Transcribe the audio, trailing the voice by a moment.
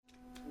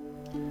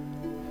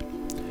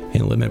Hey,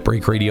 Limit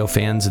Break Radio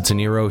fans, it's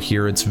Aniero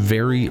here. It's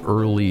very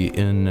early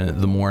in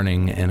the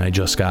morning, and I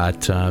just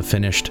got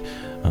finished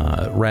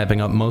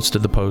wrapping up most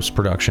of the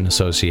post-production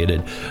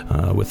associated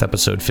with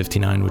episode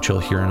 59, which you'll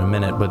hear in a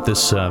minute. But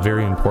this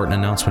very important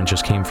announcement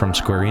just came from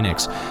Square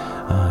Enix,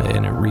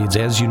 and it reads,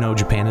 as you know,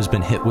 Japan has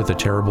been hit with a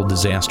terrible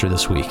disaster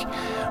this week.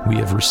 We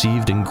have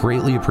received and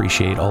greatly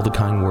appreciate all the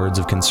kind words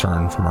of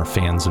concern from our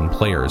fans and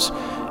players.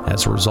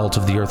 As a result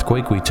of the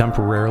earthquake, we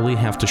temporarily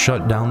have to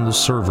shut down the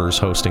servers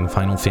hosting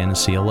Final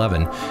Fantasy XI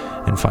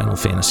and Final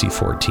Fantasy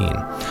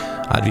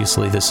XIV.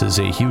 Obviously, this is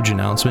a huge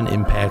announcement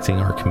impacting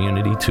our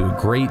community to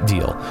a great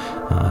deal,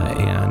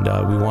 and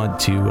we want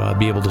to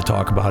be able to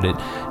talk about it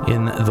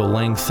in the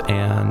length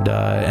and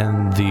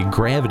the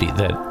gravity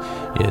that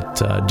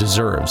it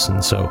deserves.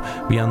 And so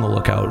be on the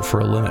lookout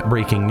for a Limit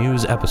Breaking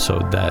News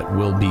episode that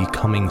will be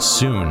coming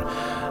soon.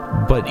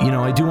 But, you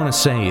know, I do want to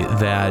say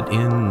that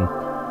in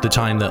the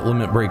time that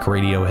Limit Break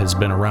Radio has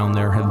been around,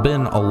 there have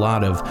been a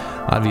lot of,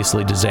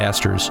 obviously,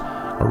 disasters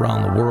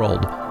around the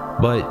world.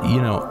 But,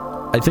 you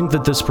know, I think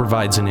that this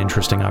provides an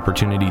interesting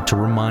opportunity to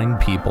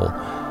remind people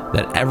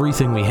that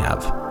everything we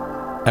have,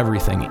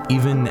 everything,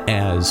 even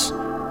as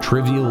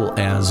trivial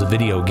as a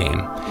video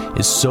game,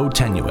 is so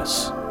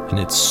tenuous and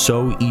it's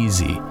so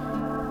easy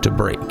to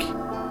break.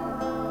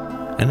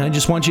 And I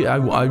just want you,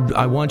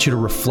 I want you to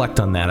reflect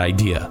on that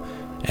idea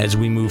as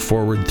we move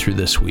forward through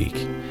this week,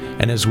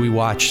 and as we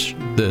watch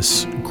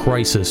this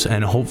crisis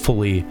and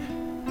hopefully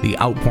the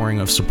outpouring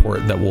of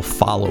support that will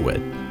follow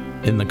it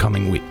in the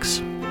coming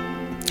weeks.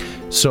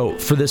 So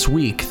for this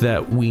week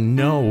that we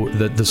know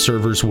that the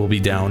servers will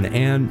be down,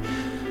 and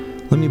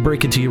let me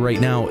break it to you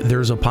right now,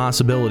 there's a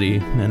possibility,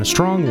 and a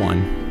strong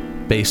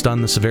one, based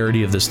on the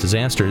severity of this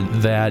disaster,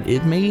 that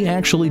it may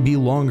actually be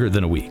longer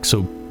than a week.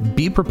 So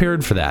be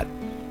prepared for that.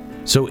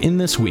 So in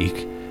this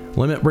week,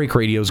 Limit Break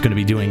Radio is going to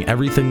be doing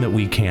everything that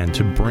we can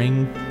to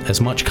bring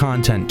as much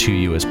content to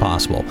you as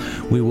possible.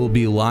 We will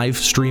be live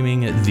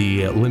streaming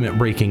the Limit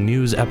Breaking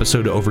News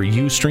episode over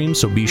uStream,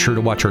 so be sure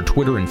to watch our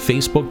Twitter and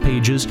Facebook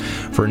pages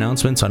for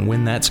announcements on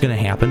when that's going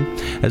to happen,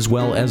 as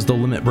well as the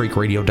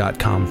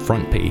limitbreakradio.com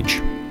front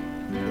page.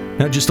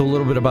 Now, just a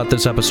little bit about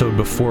this episode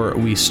before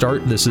we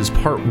start. This is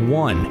part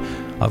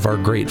 1 of our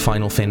great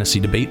Final Fantasy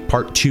debate.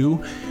 Part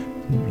 2,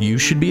 you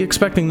should be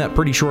expecting that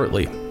pretty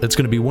shortly. It's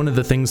going to be one of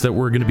the things that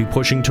we're going to be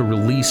pushing to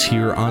release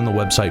here on the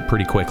website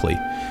pretty quickly.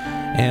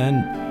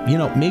 And, you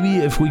know, maybe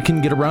if we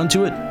can get around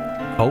to it,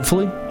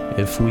 hopefully,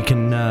 if we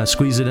can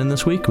squeeze it in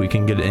this week, we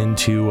can get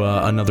into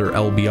another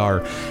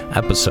LBR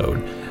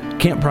episode.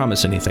 Can't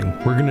promise anything.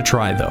 We're going to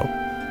try, though.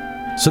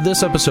 So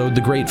this episode,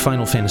 the great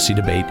Final Fantasy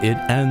debate, it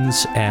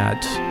ends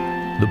at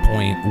the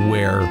point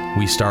where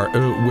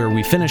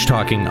we finish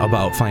talking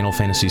about Final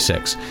Fantasy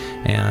VI,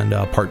 and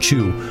part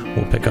 2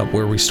 will pick up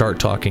where we start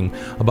talking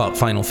about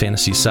Final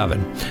Fantasy VII.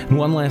 And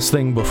one last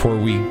thing before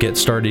we get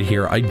started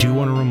here, I do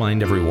want to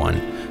remind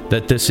everyone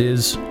that this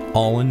is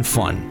all in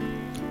fun.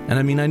 And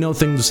I mean, I know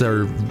things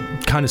are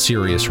kind of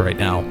serious right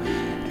now,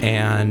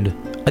 and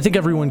I think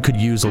everyone could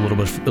use a little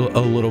bit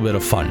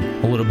of fun,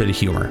 a little bit of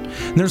humor.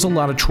 And there's a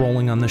lot of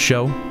trolling on the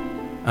show.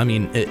 I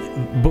mean,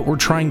 but we're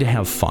trying to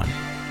have fun.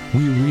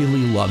 We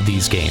really love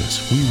these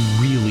games. We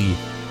really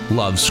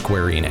love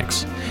Square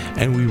Enix.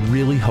 And we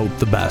really hope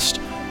the best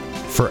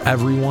for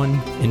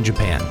everyone in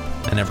Japan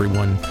and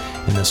everyone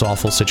in this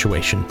awful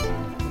situation.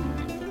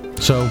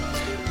 So,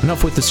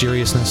 enough with the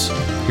seriousness.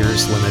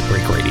 Here's Limit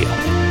Break Radio.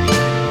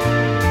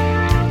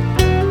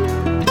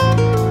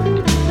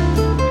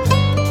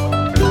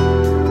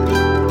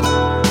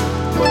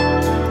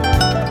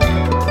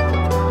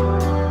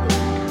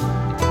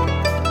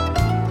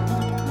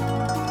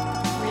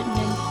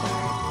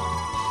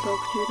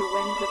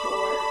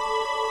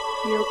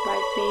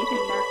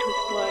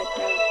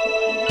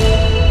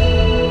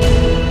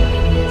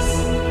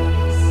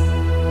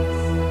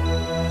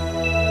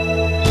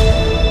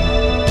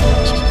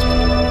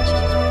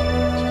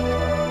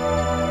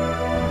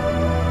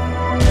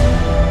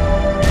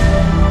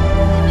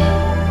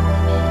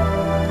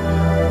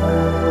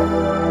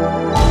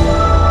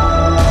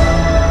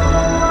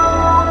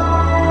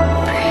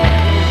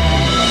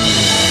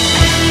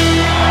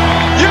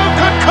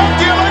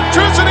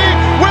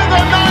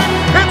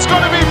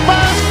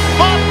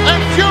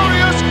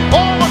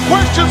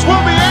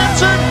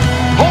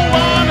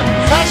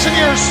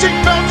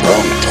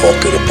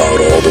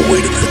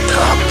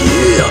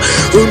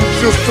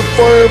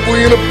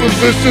 Unjustifiably in a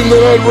position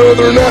that I'd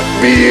rather not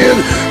be in,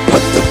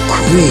 but the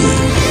cream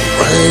will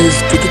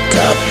rise to the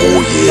top,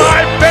 oh yeah.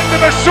 I've been to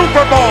the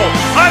Super Bowl,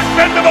 I've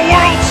been to the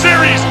World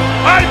Series,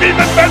 I've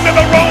even been to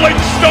the Rolling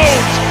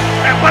Stones,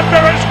 but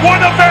there is one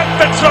event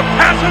that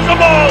surpasses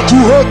them all.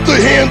 Too hot to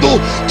handle,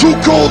 too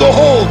cold to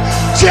hold.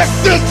 Check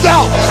this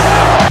out.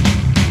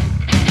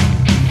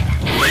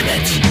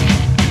 Limit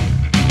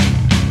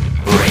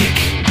Break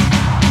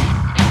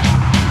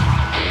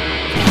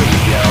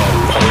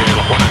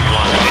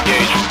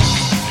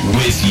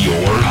with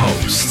your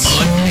hosts,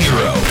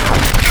 Aniero,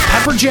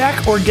 Pepperjack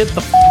back or get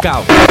the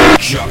out.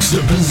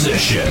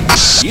 Juxtaposition.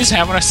 He's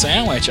having a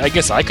sandwich. I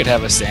guess I could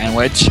have a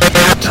sandwich.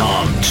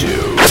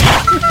 Tamtu.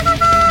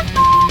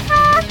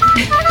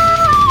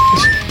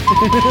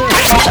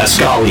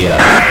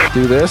 Eskalia.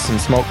 Do this and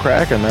smoke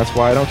crack, and that's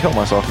why I don't kill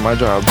myself in my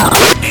job.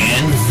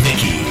 And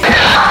Viki.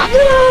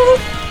 No!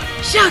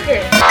 Shocker!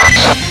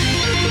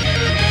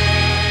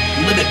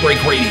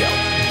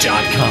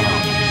 LimitBreakRadio.com.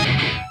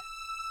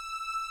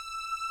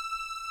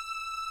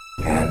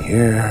 And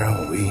here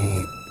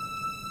we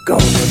go.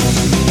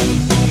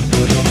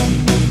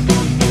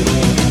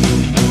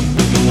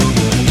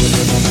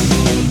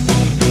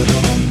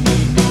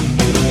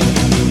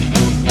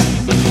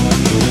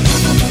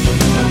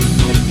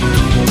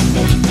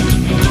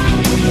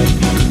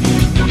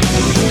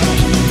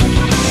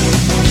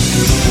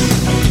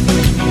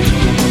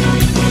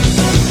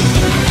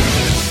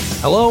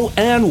 Hello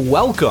and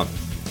welcome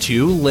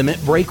to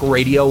Limit Break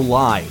Radio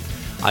Live.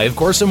 I, of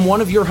course, am one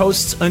of your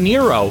hosts,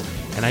 Aniero,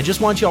 and I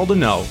just want you all to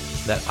know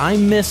that I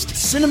missed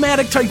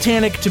Cinematic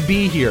Titanic to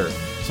be here.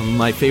 Some of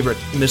my favorite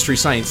Mystery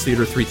Science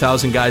Theater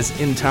 3000 guys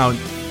in town,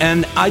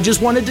 and I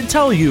just wanted to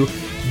tell you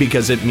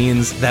because it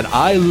means that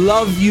I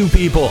love you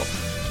people.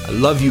 I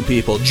love you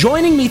people.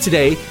 Joining me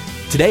today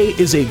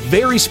is a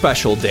very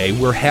special day.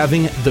 We're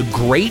having the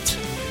great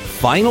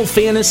Final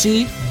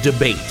Fantasy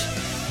debate.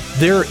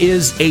 There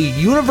is a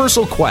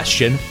universal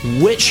question: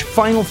 which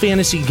Final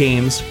Fantasy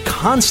games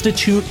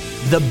constitute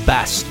the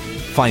best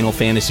Final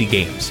Fantasy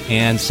games?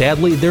 And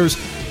sadly, there's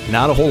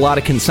not a whole lot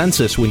of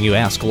consensus when you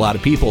ask a lot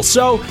of people.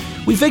 So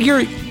we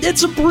figure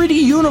it's a pretty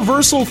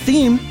universal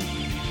theme,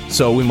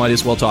 so we might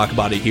as well talk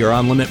about it here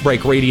on Limit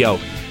Break Radio.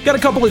 Got a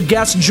couple of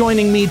guests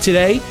joining me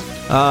today.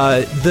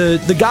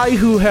 The guy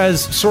who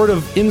has sort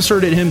of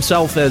inserted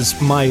himself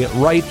as my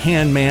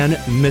right-hand man,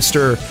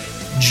 Mr.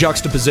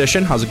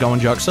 Juxtaposition. How's it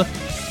going, Juxta?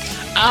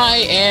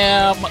 I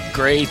am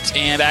great,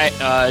 and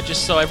I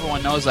just so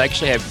everyone knows, I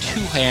actually have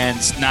two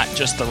hands, not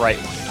just the right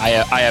one.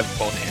 I have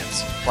both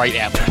hands, right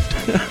and left.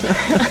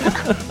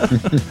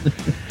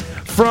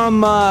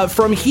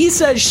 From He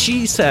Says,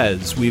 She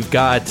Says, we've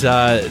got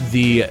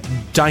the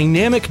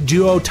dynamic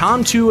duo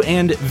Tamtu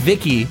and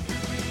Viki.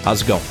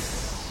 How's it going?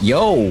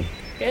 Yo.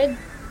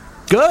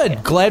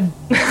 Good. Glad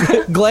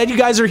you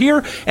guys are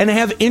here and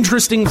have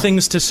interesting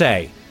things to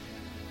say.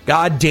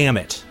 God damn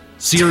it.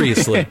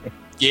 Seriously.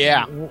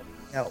 Yeah.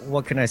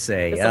 What can I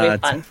say? This will be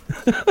fun.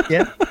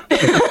 Yeah.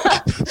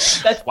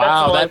 That's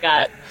all I've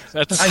got.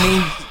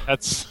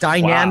 That's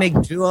Dynamic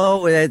wow.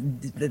 duo.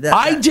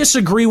 I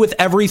disagree with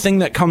everything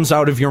that comes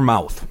out of your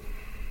mouth.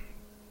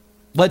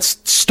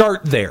 Let's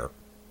start there.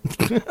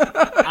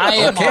 I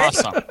am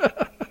awesome.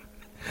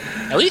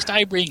 At least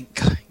I bring.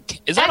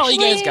 Is that all you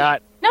guys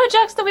got? No,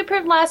 jokes that we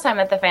proved last time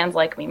that the fans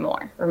like me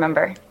more.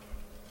 Remember?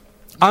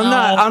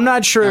 I'm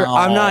not sure. No.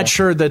 I'm not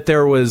sure that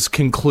there was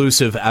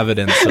conclusive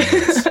evidence of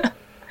this.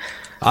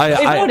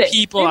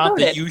 People on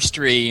the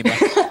uStream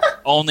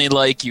only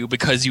like you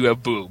because you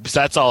have boobs.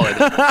 That's all it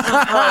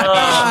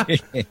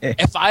is.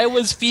 If I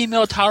was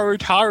female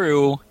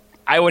Taru,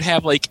 I would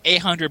have like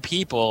 800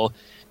 people,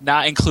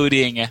 not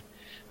including.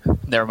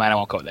 Never mind, I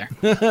won't go there.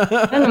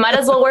 Might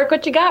as well work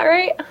what you got,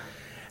 right?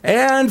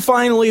 And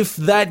finally,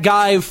 that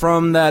guy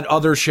from that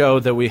other show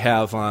that we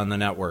have on the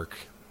network.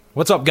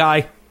 What's up,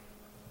 guy?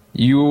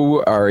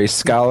 You are a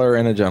scholar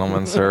and a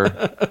gentleman, sir.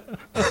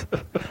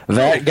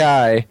 That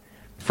guy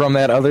from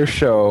that other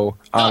show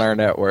on our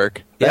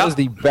network. That is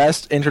the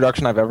best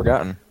introduction I've ever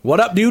gotten. What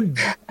up, dude?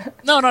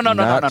 No.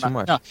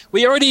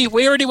 We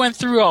already went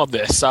through all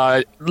this.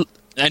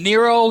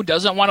 Aniero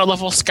doesn't want a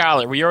level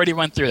scholar. We already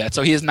went through that,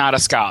 so he is not a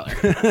scholar.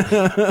 He's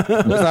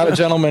not a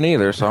gentleman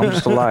either, so I'm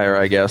just a liar,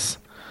 I guess.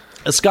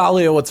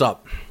 Eskalia, what's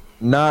up?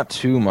 Not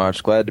too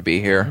much. Glad to be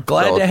here.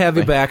 Glad to have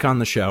you back on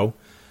the show.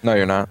 No,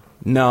 you're not.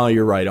 No,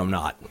 you're right. I'm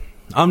not.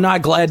 I'm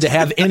not glad to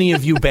have any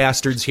of you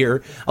bastards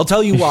here. I'll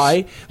tell you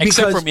why.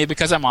 Except for me,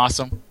 because I'm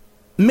awesome.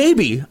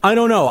 Maybe. I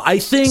don't know. I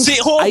think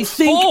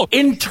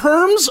in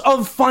terms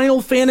of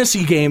Final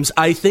Fantasy games,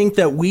 I think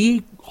that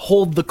we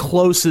hold the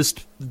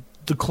closest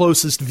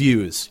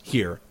views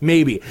here.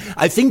 Maybe.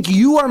 I think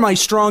you are my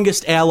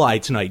strongest ally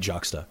tonight,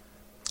 Juxta.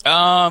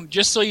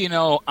 Just so you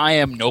know, I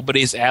am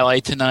nobody's ally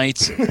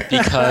tonight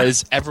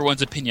because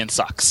everyone's opinion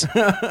sucks.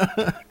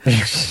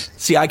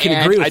 See, I can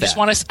agree with that.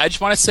 I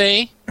just want to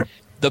say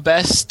the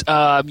best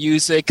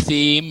music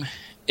theme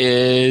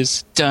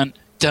is dun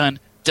dun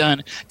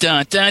dun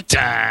dun dun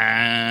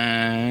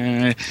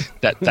dun.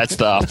 That's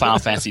the Final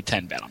Fantasy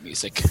X battle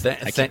music.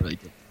 I can't really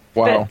do it.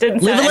 Wow. That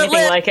didn't sound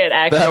anything like it,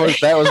 actually.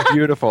 That was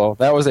beautiful.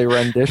 That was a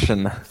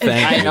rendition.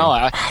 Thank you. I know.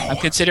 I'm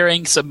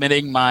considering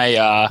submitting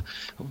my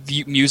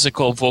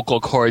musical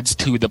vocal cords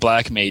to the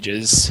Black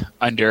Mages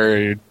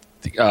under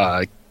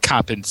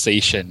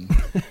compensation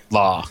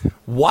law.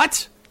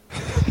 What?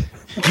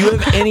 Do you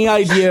have any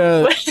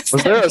idea?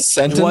 Was there a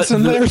sentence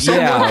in there?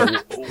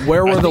 Yeah.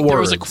 Where were the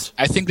words?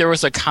 I think there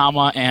was a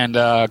comma and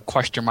a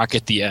question mark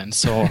at the end.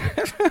 So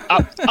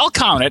I'll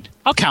count it.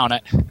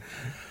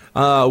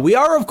 We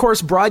are, of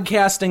course,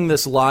 broadcasting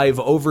this live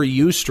over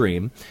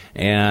uStream,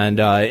 and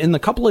in the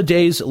couple of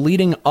days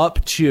leading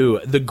up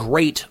to the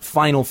great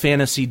Final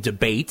Fantasy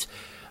debate,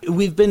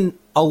 we've been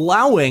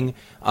allowing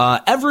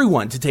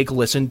everyone to take a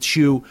listen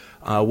to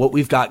what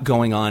we've got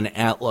going on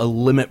at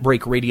Limit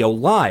Break Radio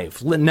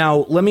Live.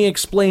 Now, let me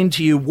explain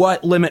to you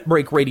what Limit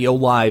Break Radio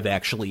Live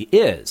actually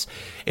is.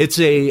 It's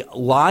a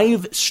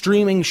live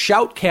streaming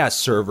shoutcast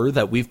server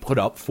that we've put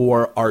up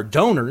for our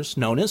donors,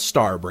 known as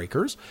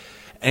Starbreakers.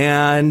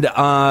 And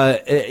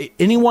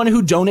anyone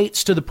who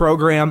donates to the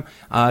program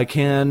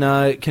can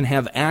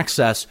have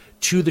access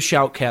to the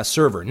shoutcast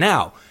server.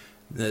 Now,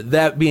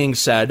 that being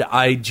said,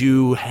 I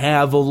do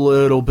have a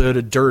little bit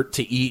of dirt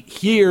to eat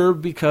here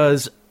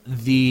because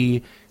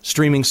the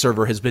streaming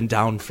server has been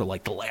down for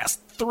like the last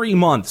 3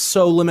 months,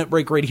 so Limit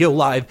Break Radio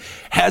Live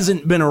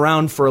hasn't been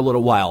around for a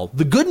little while.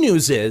 The good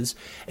news is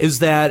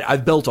that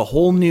I've built a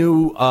whole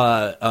new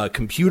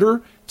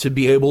computer to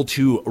be able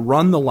to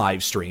run the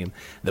live stream.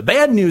 The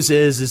bad news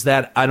is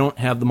that I don't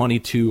have the money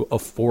to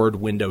afford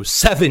Windows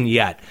 7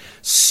 yet.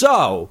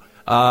 So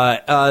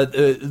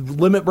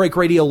Limit Break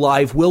Radio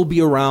Live will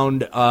be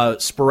around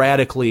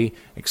sporadically,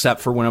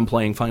 except for when I'm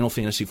playing Final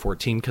Fantasy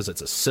XIV because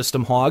it's a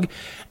system hog,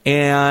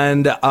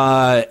 and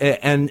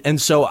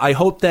so I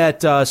hope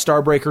that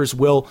Starbreakers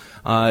will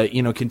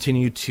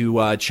continue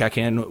to check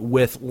in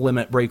with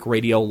Limit Break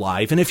Radio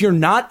Live. And if you're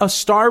not a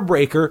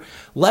Starbreaker,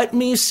 let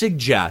me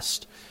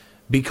suggest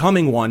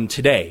becoming one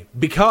today,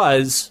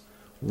 because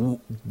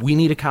we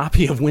need a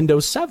copy of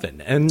Windows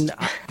 7, and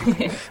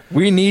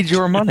we need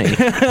your money.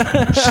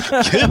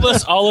 Give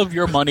us all of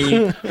your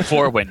money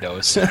for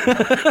Windows. Wasn't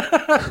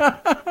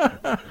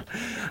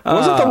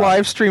the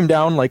live stream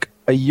down like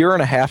a year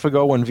and a half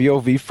ago when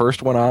VOV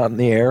first went on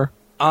the air?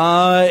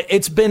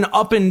 It's been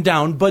up and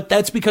down, but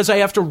that's because I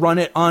have to run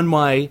it on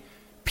my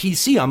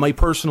PC, on my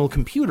personal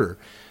computer.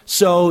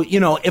 So,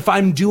 if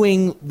I'm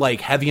doing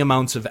like heavy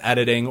amounts of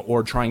editing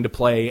or trying to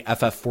play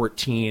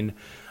FF14,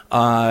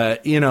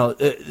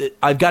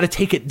 I've got to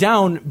take it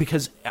down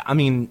because,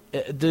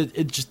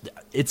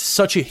 it's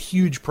such a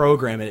huge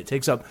program and it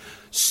takes up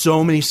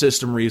so many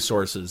system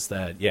resources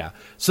that,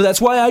 So that's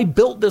why I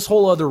built this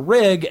whole other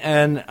rig,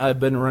 and I've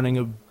been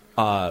running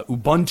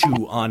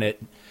Ubuntu on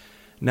it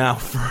now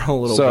for a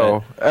little bit.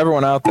 So,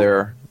 everyone out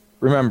there,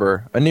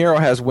 remember, Aniero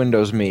has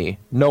Windows Me.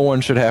 No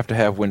one should have to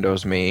have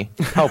Windows Me.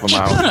 Help him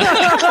out.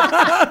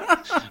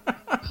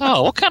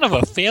 Oh, what kind of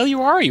a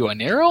failure are you,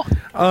 Aniero?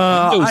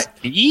 Windows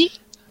Me?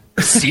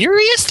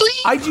 Seriously?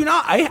 I do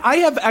not. I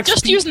have XP.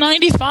 Just use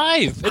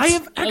 95. I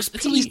have XP.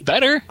 It's at least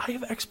better. I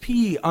have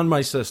XP on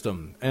my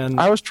system, and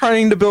I was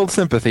trying to build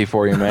sympathy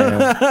for you, man.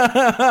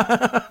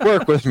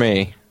 Work with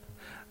me.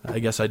 I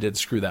guess I did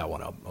screw that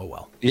one up. Oh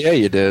well. Yeah,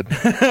 you did.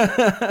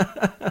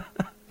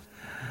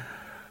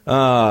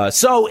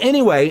 So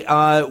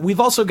anyway, we've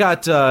also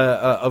got,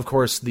 of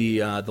course,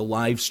 the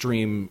live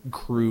stream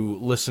crew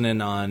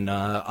listening on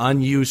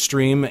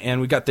uStream, and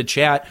we got the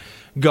chat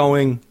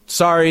going.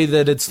 Sorry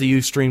that it's the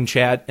uStream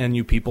chat and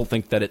you people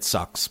think that it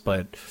sucks,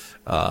 but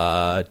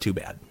too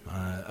bad.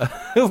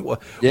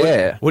 What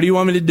do you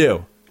want me to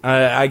do?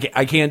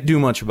 I can't do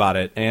much about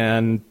it,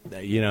 and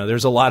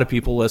there's a lot of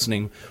people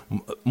listening,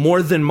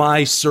 more than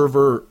my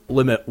server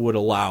limit would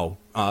allow.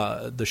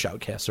 The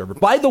Shoutcast server.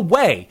 By the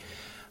way,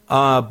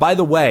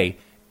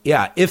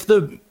 if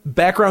the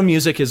background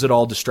music is at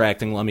all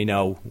distracting, let me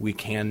know. We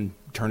can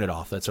turn it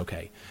off. That's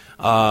okay.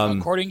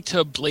 According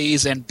to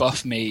Blaze and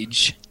Buff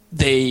Mage,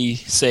 they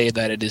say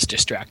that it is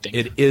distracting.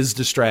 It is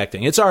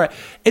distracting. It's all right.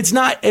 It's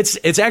not.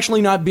 It's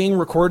actually not being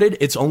recorded.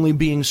 It's only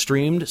being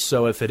streamed.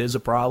 So if it is a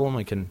problem,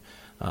 I can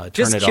turn it off.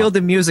 Just kill the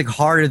music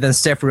harder than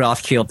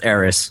Sephiroth killed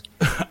Aerith.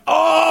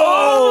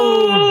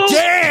 Oh,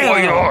 damn!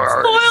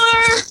 Spoiler!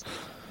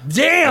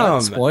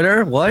 Damn!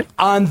 Spoiler? What?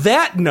 On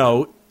that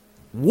note,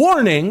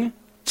 warning,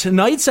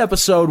 tonight's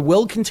episode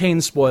will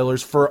contain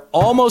spoilers for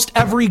almost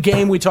every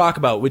game we talk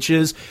about, which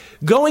is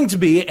going to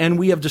be, and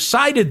we have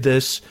decided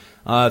this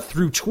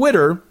through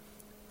Twitter,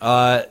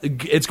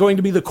 it's going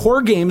to be the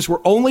core games.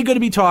 We're only going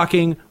to be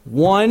talking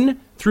 1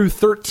 through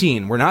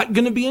 13. We're not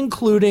going to be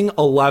including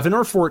 11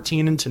 or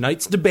 14 in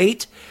tonight's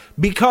debate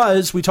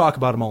because we talk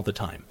about them all the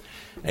time.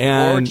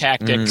 And, or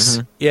tactics.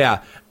 Mm-hmm.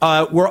 Yeah.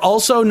 We're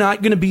also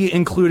not going to be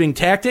including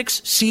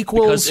tactics,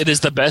 sequels. Because it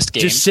is the best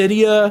game.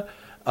 Dissidia,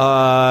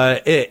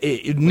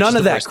 none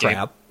of that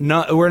crap.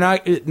 No, we're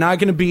not going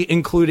to be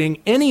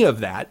including any of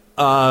that.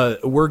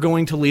 We're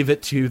going to leave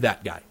it to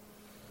that guy.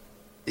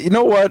 You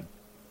know what?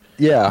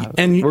 Yeah,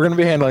 and we're going to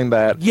be handling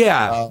that.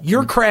 Yeah,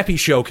 your crappy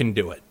show can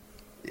do it.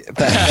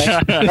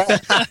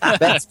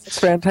 That's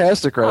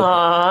fantastic,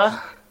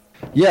 right?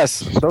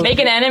 Yes.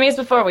 Making enemies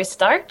before we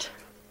start?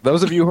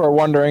 Those of you who are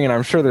wondering, and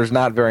I'm sure there's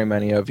not very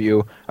many of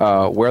you,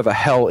 where the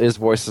hell is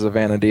Voices of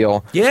Vana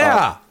diel?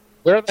 Yeah.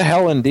 Where the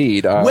hell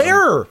indeed?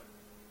 Where?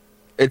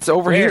 It's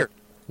over here.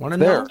 Want to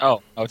know?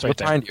 Oh, it's right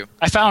behind there. You.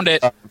 I found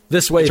it.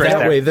 This way,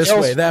 that way, this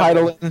way, that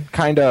way.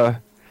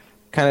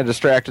 Kind of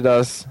distracted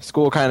us.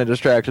 School kind of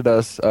distracted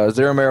us.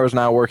 Zero Mare is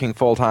now working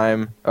full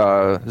time.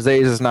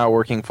 Zaze is now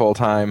working full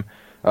time.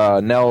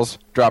 Nell's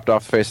dropped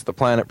off the face of the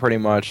planet pretty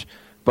much.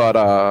 But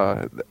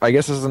I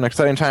guess this is an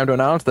exciting time to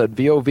announce that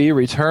VOV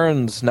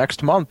returns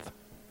next month.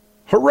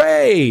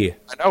 Hooray!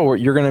 I know,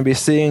 you're going to be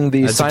seeing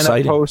the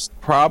sign-up post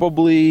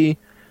probably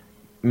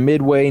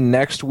midway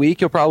next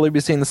week. You'll probably be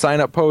seeing the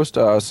sign-up post,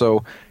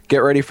 so get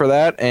ready for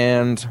that.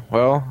 And,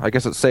 well, I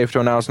guess it's safe to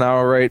announce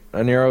now, right,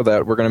 Aniero,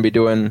 that we're going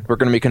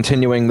to be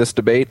continuing this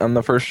debate on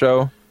the first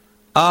show.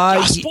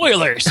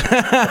 Spoilers.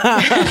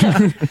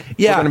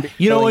 Yeah,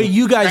 you know what?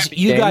 You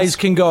guys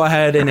can go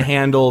ahead and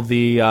handle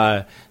the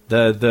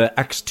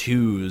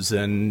X2s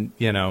and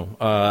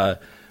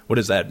what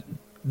is that?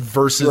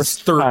 Versus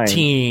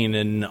 13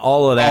 and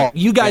all of that.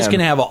 You guys can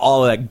have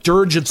all of that.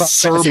 Dirge of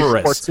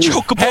Cerberus.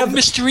 Chocobo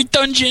Mystery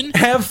Dungeon.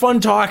 Have fun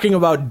talking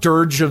about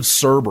Dirge of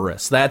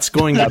Cerberus. That's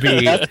going to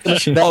be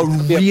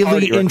a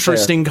really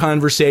interesting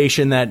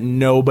conversation that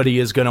nobody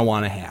is going to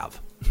want to have.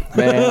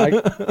 Man,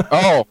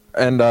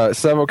 and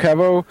Sevo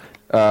Kevo,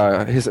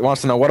 he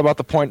wants to know, what about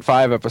the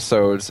 0.5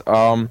 episodes?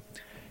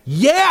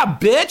 Yeah,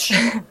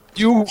 bitch!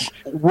 You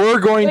were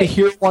going to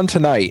hear one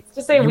tonight.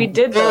 Just say we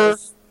did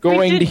this.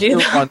 Going to hear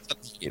one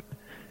tonight.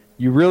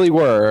 You really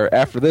were.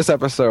 After this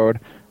episode,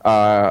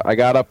 I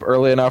got up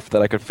early enough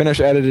that I could finish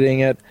editing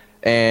it,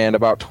 and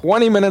about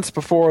 20 minutes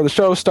before the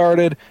show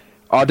started,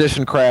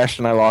 Audition crashed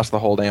and I lost the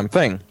whole damn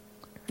thing.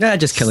 Yeah,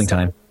 just killing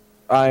time.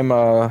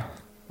 I'm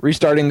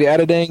restarting the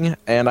editing,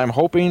 and I'm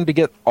hoping to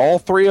get all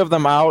three of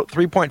them out.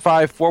 3.5,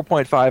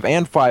 4.5,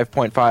 and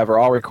 5.5 are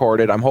all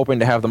recorded. I'm hoping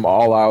to have them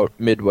all out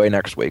midway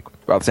next week,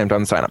 about the same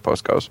time the sign-up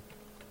post goes.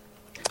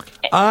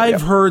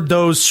 I've heard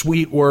those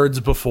sweet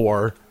words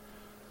before.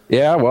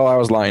 Yeah, well, I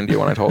was lying to you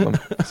when I told them.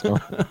 So.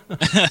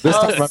 This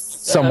time I'm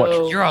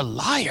somewhat... You're a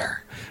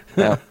liar.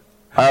 Yeah.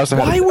 I also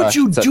Why would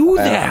you do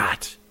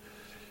that?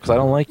 Because I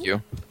don't like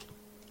you.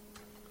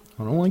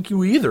 I don't like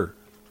you either.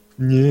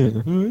 Yeah.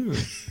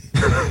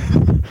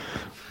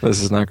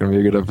 This is not going to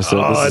be a good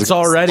episode. Oh,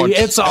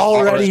 it's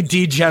already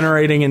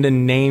degenerating into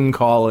name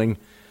calling.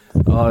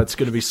 Oh, it's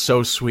going to be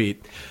so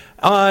sweet.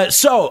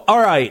 So, all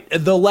right,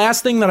 the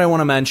last thing that I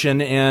want to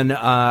mention, and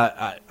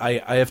I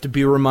have to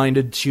be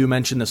reminded to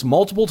mention this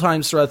multiple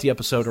times throughout the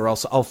episode or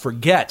else I'll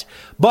forget,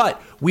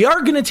 but we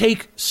are going to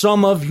take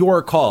some of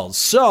your calls.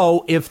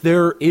 So if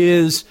there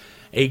is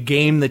a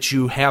game that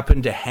you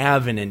happen to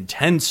have an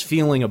intense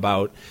feeling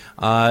about,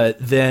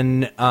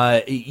 then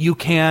you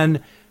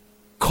can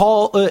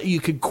call, you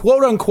could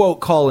quote unquote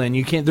call in.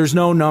 You can't, there's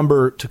no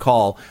number to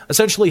call.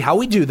 Essentially, how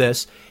we do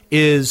this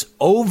is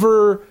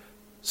over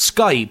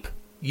Skype.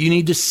 You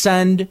need to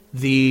send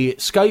the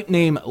Skype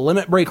name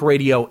Limit Break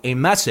Radio a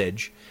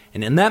message,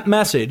 and in that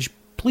message,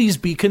 please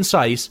be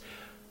concise.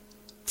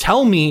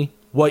 Tell me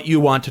what you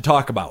want to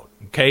talk about,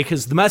 okay?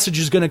 Because the message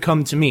is going to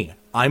come to me.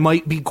 I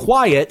might be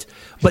quiet,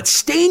 but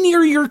stay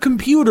near your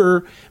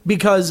computer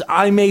because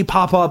I may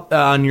pop up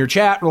on your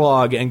chat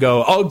log and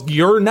go, oh,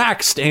 you're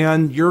next,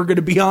 and you're going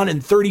to be on in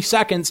 30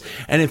 seconds,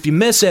 and if you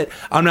miss it,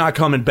 I'm not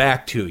coming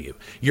back to you.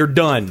 You're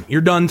done.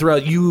 You're done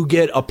throughout. You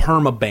get a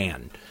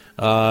perma-ban.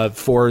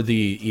 For the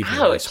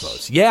evening, I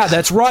suppose. Yeah,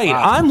 that's right.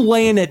 Wow. I'm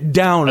laying it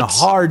down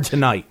hard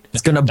tonight.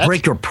 It's gonna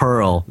break your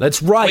pearl.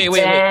 That's right.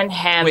 Wait.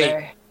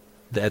 Hammer.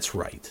 That's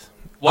right.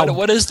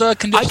 What is the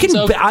conditions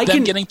of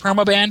them getting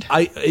perma-banned?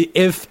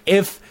 If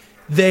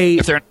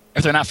they're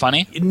not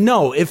funny?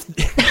 No, if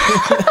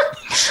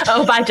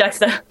oh, bye,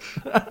 Juxta.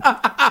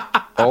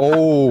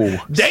 Oh,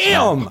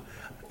 damn!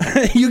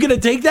 You gonna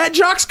take that,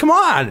 Jux? Come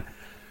on.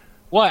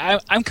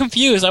 What? I'm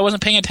confused. I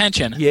wasn't paying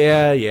attention.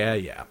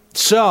 Yeah.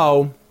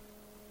 So.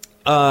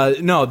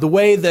 No, the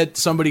way that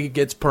somebody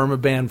gets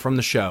permabanned from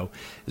the show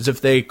is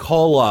if they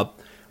call up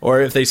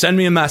or if they send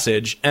me a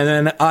message and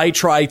then I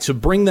try to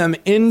bring them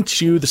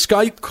into the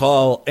Skype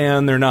call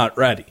and they're not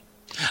ready.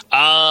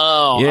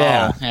 Oh,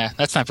 yeah.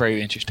 That's not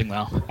very interesting.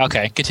 Well,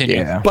 okay, continue.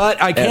 Yeah.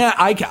 But I can't.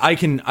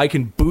 I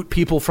can boot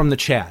people from the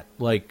chat.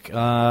 Like,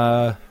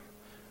 let's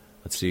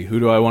see,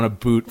 who do I want to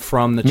boot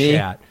from the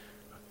chat?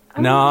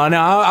 No. All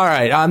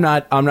right, I'm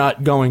not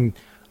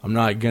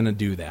gonna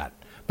do that.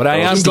 But I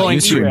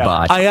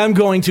am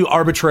going to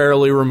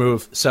arbitrarily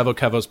remove Sevo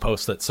Kevo's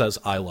post that says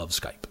I love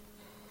Skype.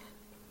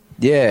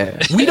 Yeah.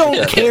 We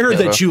don't care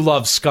that you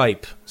love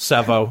Skype,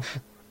 Sevo.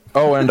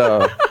 Oh, and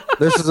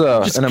this is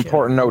an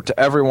important note to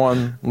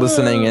everyone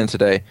listening in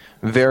today.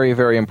 Very,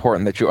 very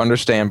important that you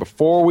understand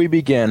before we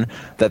begin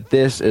that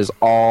this is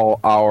all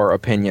our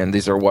opinion.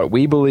 These are what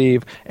we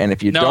believe, and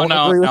if you don't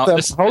agree with them...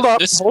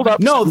 Hold up.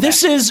 No,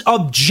 this is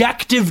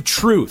objective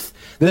truth.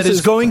 That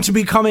is going to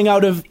be coming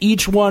out of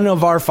each one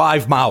of our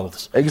 5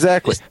 mouths.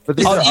 Exactly. But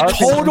these are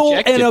total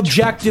and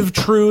objective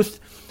truth,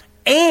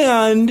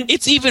 and...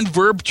 It's even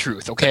verb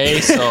truth, okay?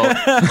 So you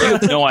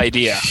have no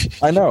idea.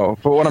 I know,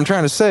 but what I'm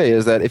trying to say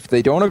is that if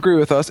they don't agree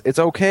with us, it's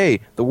okay.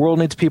 The world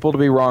needs people to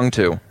be wrong,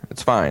 too.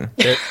 It's fine.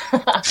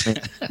 All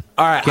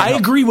right, I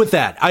agree with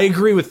that.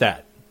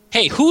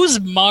 Hey, who's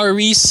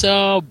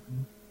Marisa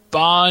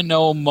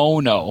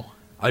Bonomono?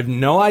 I have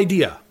no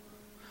idea.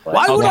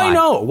 Why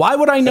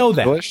would I know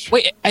that?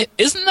 Wait,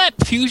 isn't that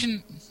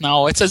Fusion?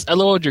 No, it says a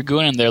little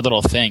Dragoon in their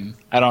little thing.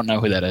 I don't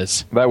know who that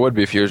is. That would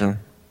be Fusion.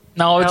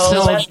 No, his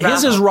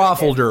is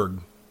Roffelderg.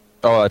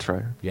 Oh, that's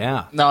right.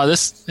 Yeah. No,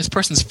 this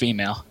person's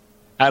female.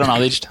 I don't know.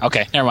 They just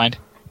okay. Never mind.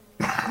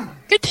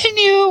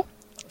 Continue.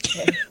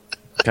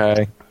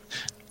 Okay.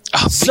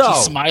 Oh,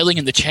 Vicky's smiling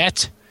in the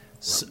chat.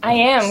 I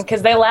am,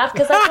 because they laugh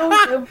because I told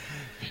you.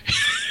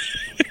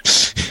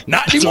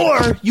 Not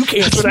anymore. You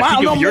can't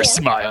smile no more. Your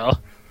smile.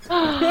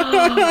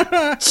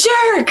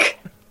 Jerk.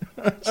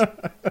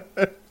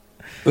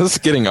 This is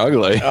getting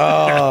ugly.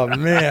 Oh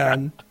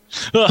man.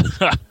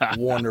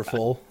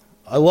 Wonderful.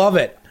 I love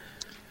it.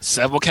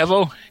 Sevo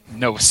Kevo,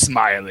 no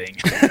smiling.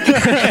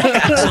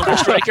 Silver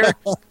Striker,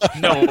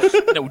 no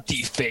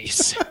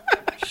deface.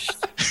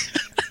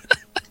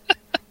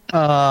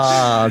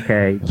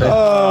 Okay.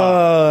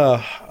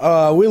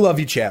 We love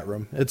you, chat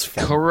room. It's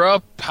fun.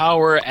 Corrupt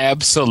power,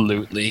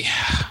 absolutely.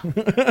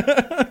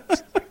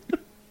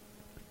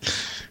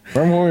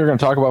 Remember when we were going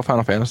to talk about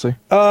Final Fantasy?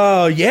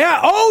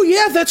 Yeah. Oh,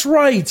 yeah, that's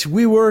right.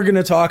 We were going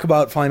to talk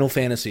about Final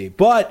Fantasy.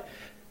 But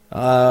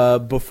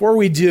before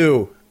we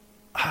do,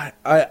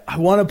 I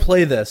want to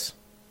play this.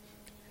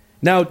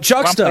 Now,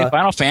 Juxta...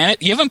 Final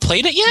Fantasy? You haven't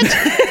played it yet?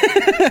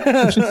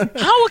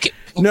 How? Okay.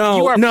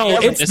 No.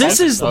 This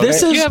is.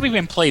 You haven't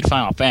even played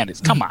Final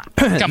Fantasy. Come on.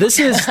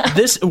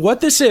 What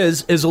this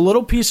is a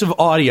little piece of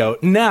audio.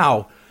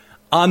 Now,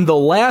 on the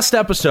last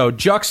episode,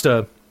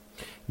 Juxta,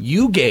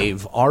 you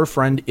gave our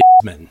friend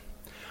Isman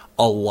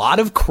a lot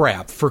of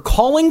crap for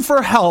calling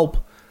for help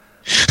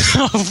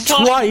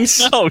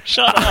twice. No,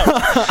 shut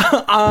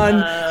up.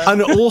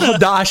 on Ul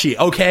Hadashi.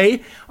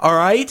 Okay, all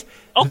right.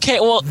 Okay,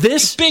 well,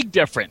 this big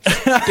difference.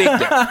 Big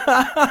difference.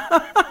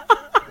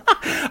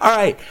 All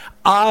right,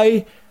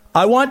 I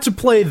want to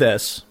play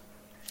this.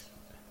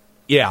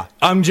 Yeah,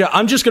 I'm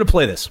just gonna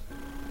play this.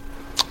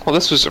 Well,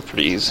 this was a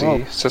pretty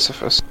easy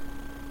Sisyphus.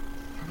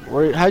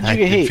 How'd you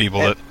get hit?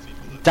 Feeble it.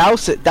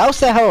 Douse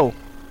that hoe.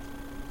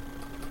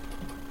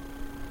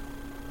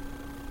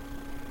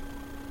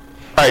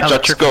 Alright,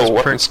 Jux, go.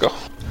 Weapons go.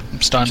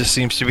 I'm stunned. Just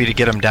seems to be to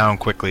get him down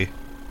quickly.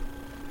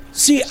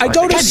 See, I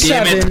go to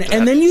 7,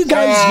 and then you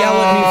guys yell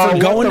at me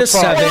for going to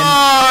 7.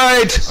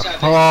 What?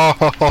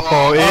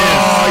 Oh,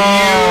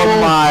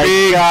 my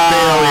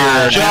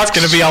God! That's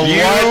gonna be a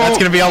That's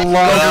gonna be a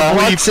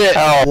longer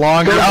bleep.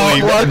 Longer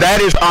bleep.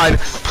 That is on.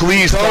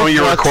 Please tell me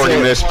you're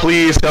recording this.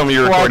 Please tell me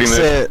you're recording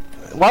this.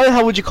 Why the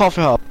hell would you call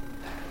for help?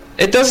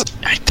 It doesn't.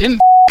 I didn't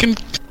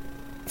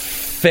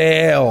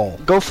fail.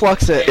 Go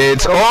flux it.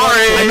 It's orange.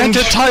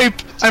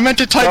 I meant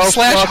to type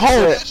slash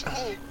hope.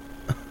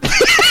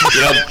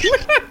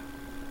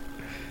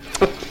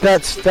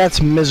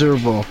 That's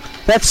miserable.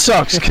 That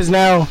sucks, because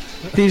now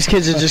these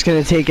kids are just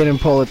gonna take it and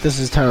pull it. This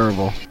is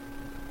terrible.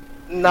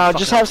 No,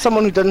 just have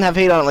someone who doesn't have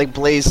hate on it, like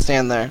Blaze,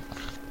 stand there.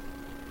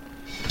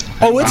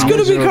 Oh, it's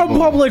going to become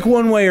public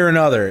one way or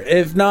another.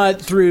 If not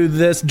through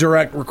this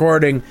direct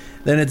recording,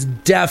 then it's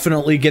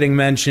definitely getting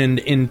mentioned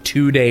in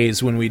 2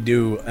 days when we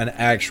do an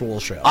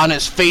actual show. On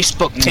his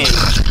Facebook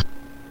page.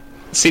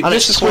 See,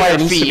 this is why it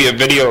needs to be a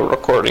video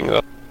recording, though.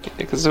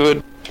 Because it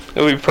would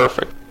be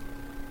perfect.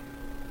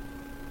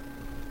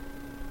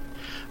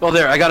 Well,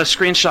 there, I got a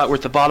screenshot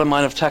with the bottom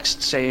line of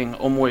text saying,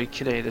 "Omoi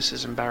Kide, this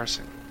is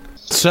embarrassing."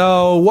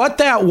 So, what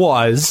that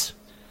was,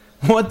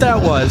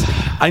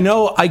 I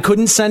know I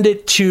couldn't send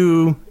it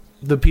to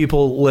the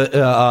people that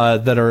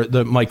are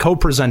my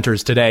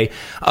co-presenters today,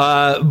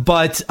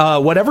 but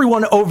what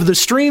everyone over the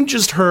stream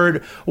just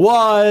heard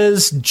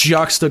was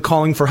Juxta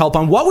calling for help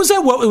on, what was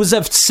that? What was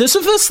that,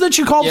 Sisyphus that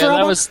you called for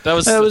help? That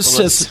was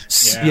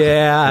Syphilis.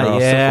 Yeah.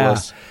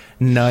 Syphilis.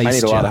 Nice. I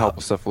need a lot of help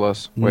with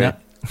syphilis. Wait.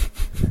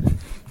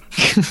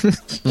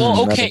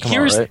 Well, okay,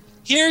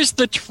 here's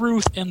the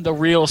truth in the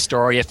real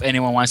story if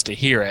anyone wants to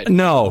hear it.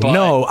 No,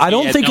 I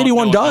don't think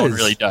anyone does. No one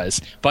really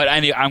does. But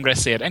I'm going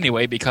to say it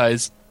anyway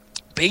because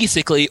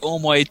basically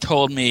Omoi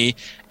told me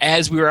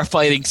as we were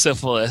fighting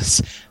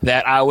syphilis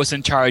that I was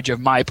in charge of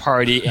my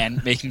party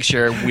and making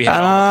sure we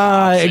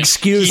had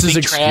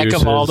excuses. track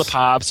of all the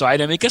pops. So I had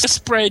to make a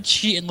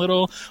spreadsheet and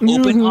little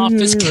open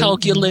office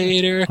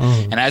calculator.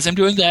 And as I'm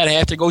doing that, I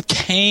have to go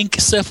tank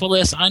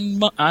syphilis on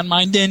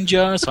my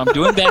ninja. So I'm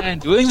doing that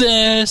and doing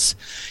this.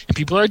 And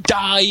people are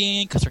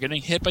dying because they're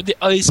getting hit by the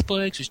ice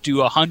spikes, which do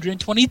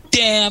 120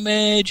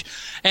 damage.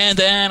 And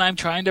then I'm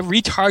trying to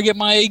retarget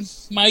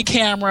my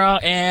camera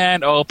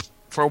and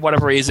for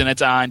whatever reason,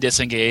 it's on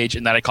disengage,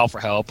 and then I call for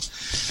help.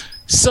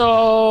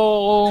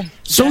 So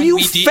you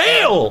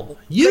fail.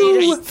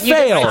 You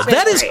fail.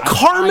 That is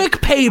karmic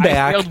payback.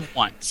 I failed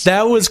once.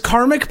 That was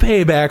karmic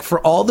payback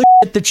for all the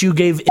shit that you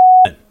gave.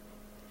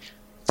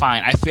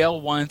 Fine, I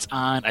failed once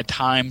on a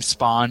time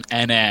spawn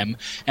NM,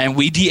 and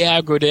we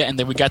de-aggroed it, and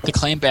then we got the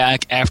claim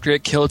back after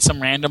it killed some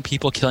random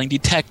people killing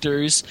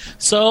detectors.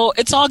 So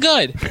it's all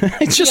good.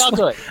 It's all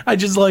good. I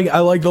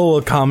like the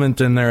little comment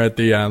in there at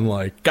the end,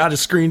 like, got a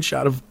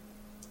screenshot of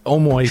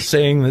Omoi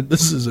saying that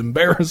this is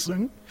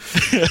embarrassing.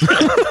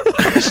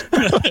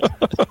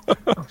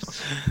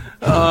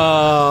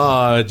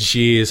 Oh,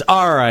 jeez.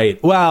 All right.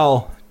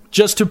 Well,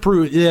 just to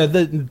prove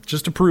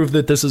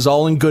that this is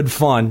all in good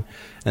fun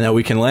and that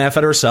we can laugh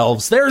at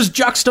ourselves, there's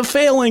Juxta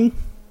failing.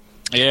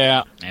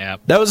 Yeah.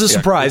 That was a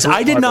surprise.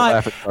 I did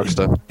not.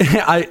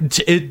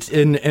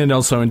 And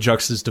also in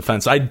Jux's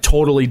defense, I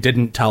totally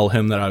didn't tell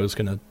him that I was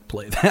going to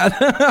play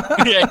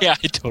that. yeah,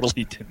 I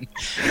totally didn't.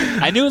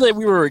 I knew that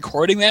we were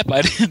recording that, but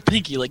I didn't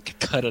think he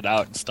could it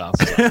out and stuff.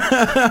 So.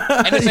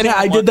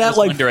 I did that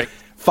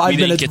 5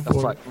 minutes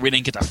before. We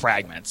didn't get the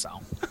fragment,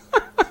 so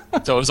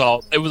it was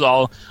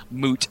all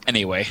moot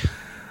anyway.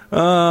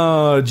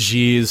 Oh,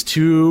 geez,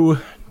 too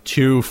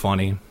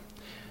funny.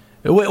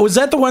 Was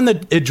that the one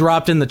that it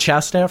dropped in the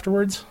chest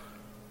afterwards?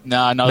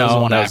 No, there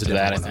was one after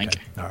that, I think.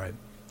 Okay. All right.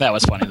 That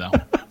was funny, though.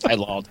 I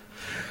lolled.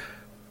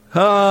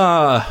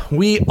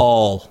 We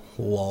all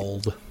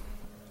lolled.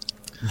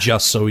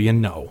 Just so you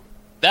know.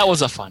 That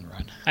was a fun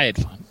run. I had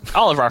fun.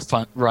 All of our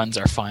runs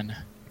are fun.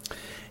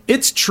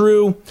 It's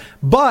true,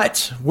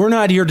 but we're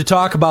not here to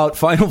talk about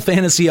Final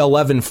Fantasy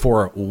XI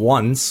for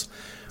once.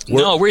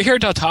 We're here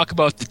to talk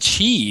about the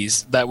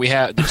cheese that we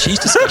have, the cheese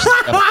discussion.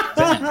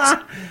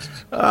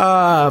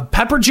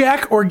 Pepper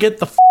Jack or get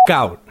the f***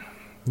 out.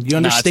 You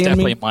understand me? It's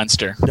definitely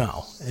Monster.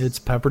 No, it's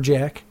Pepper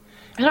Jack.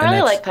 I don't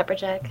really like Pepper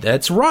Jack.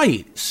 That's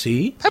right.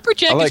 See? Pepper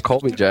Jack. I like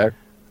Colby Jack.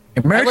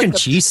 American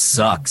cheese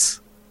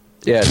sucks.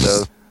 Yeah, it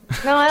does.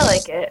 No, I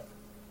like it.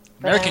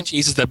 American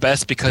cheese is the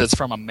best because it's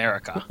from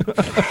America.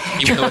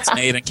 Even though it's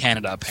made in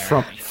Canada,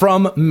 apparently.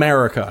 From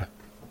America.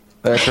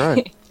 That's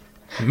right.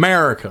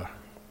 America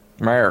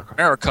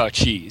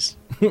cheese.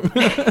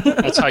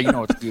 That's how you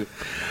know it's good.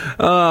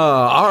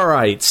 All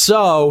right.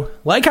 So,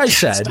 like I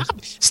said,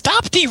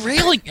 stop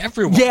derailing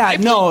everyone. Yeah,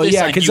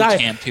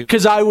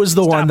 because I was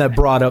the one that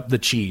brought up the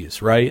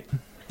cheese, right?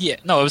 Yeah,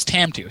 no, it was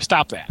Tamtu.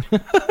 Stop that.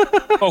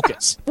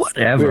 Focus.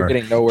 Whatever. We're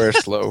getting nowhere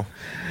slow.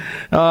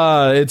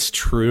 It's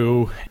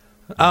true.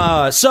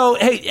 So,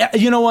 hey,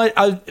 you know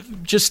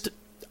what? Just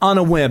on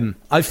a whim,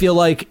 I feel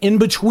like in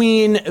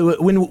between,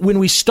 when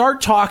we start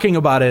talking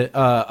about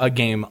a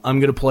game, I'm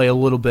going to play a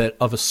little bit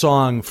of a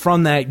song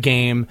from that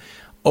game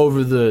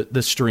over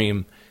the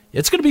stream.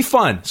 It's going to be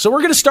fun. So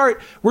we're going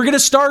to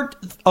start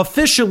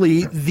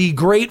officially the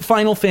great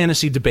Final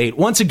Fantasy debate.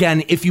 Once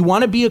again, if you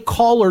want to be a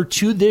caller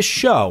to this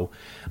show,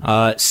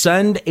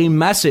 send a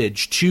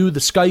message to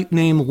the Skype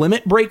name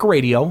Limit Break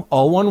Radio,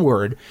 all one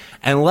word,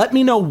 and let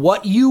me know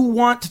what you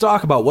want to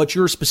talk about, what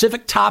your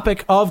specific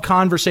topic of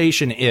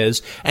conversation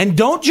is. And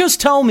don't just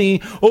tell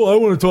me, I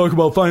want to talk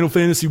about Final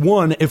Fantasy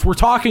 1. If we're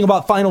talking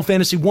about Final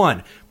Fantasy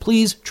 1,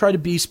 please try to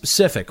be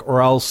specific,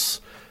 or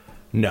else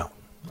no.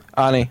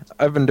 Ani,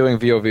 I've been doing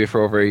VOV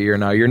for over a year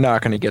now. You're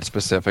not going to get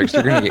specifics.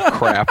 You're going to get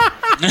crap.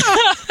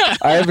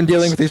 I have been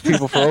dealing with these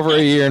people for over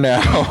a year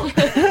now.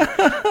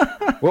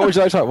 What would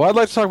you like to talk about? Well, I'd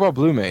like to talk about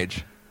Blue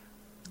Mage.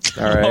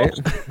 All right.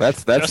 That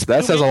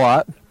says a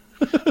lot.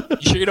 You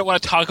sure you don't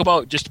want to talk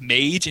about just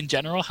Mage in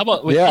general? How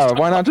about... Yeah,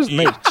 why not just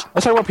Mage?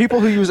 Let's talk about people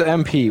who use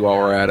MP while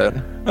we're at it.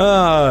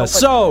 How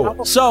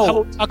about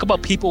talk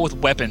about people with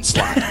weapon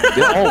slot?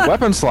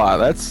 Weapon slot.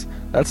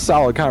 That's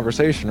solid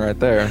conversation right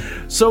there.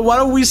 So why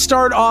don't we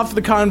start off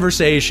the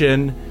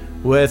conversation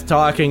with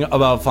talking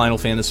about Final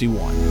Fantasy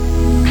 1.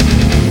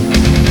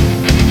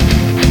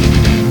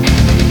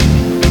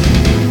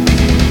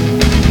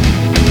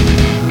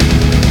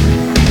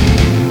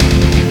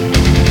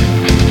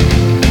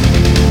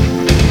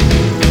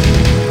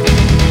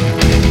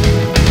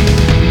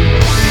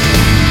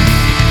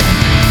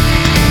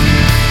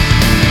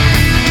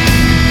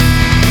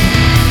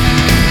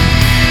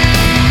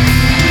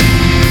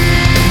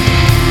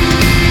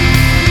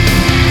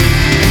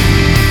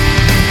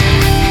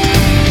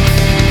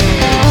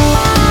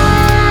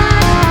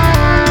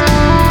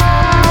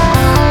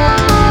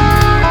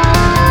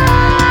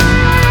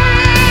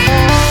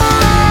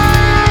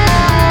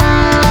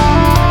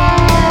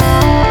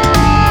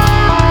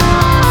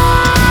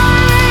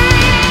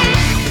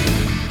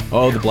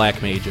 The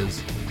Black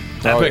Mages.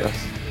 Epic,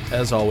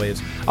 as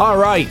always. All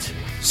right,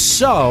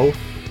 so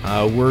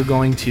we're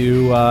going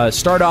to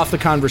start off the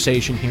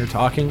conversation here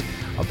talking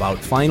about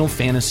Final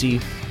Fantasy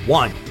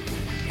 1.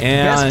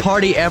 And best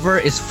party ever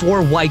is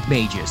 4 white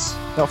mages.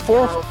 No,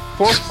 four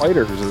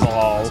fighters is the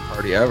best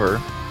party ever.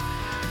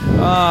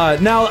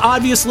 Now,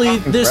 obviously,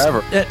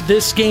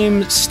 this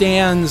game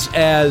stands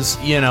as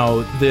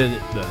the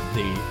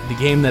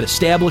game that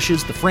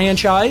establishes the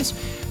franchise.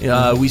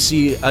 We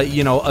see a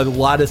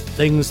lot of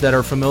things that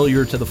are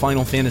familiar to the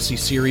Final Fantasy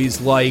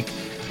series, like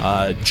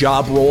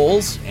job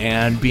roles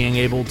and being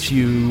able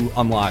to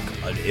unlock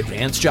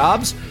advanced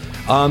jobs.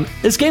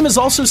 This game has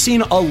also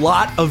seen a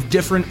lot of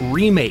different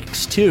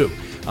remakes too.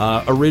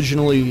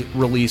 Originally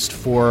released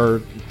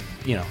for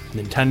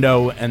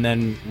Nintendo and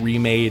then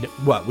remade.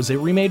 What was it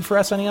remade for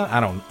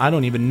SNES? I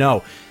don't even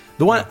know.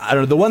 The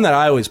one that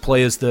I always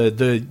play is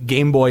the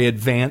Game Boy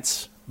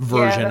Advance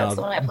version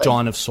of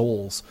Dawn of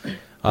Souls.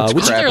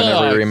 Which crap in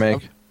every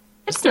remake.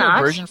 It's not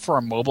a version for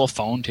a mobile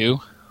phone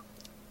too.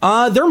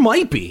 There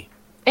might be.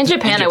 In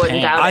Japan, I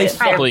wouldn't doubt it.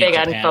 They're big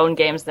on phone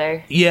games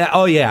there. Yeah.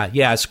 Oh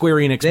yeah. Square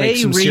Enix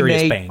makes some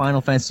serious bank.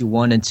 Final Fantasy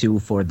 1 and 2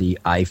 for the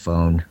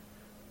iPhone.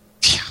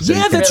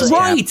 Yeah, that's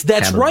right.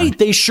 That's right.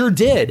 They sure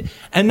did.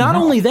 And not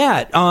only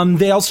that,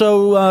 they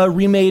also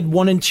remade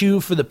 1 and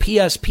 2 for the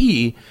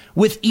PSP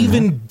with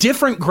even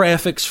different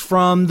graphics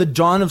from the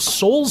Dawn of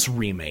Souls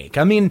remake.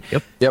 I mean,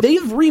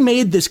 they've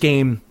remade this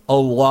game a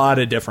lot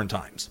of different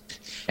times.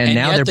 And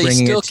now they're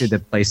bringing it to the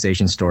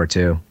PlayStation Store,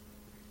 too.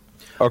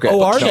 Okay.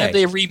 Oh, are they? Can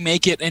they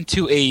remake it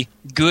into a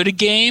good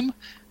game?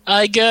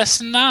 I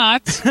guess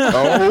not. And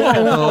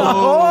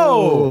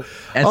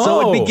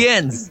so it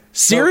begins.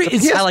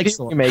 Seriously, I like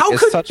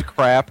such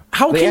crap.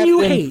 How can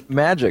you hate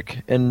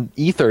magic and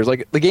ethers?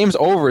 Like, the game's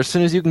over as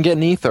soon as you can get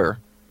an ether.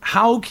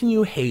 How can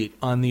you hate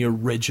on the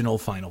original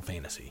Final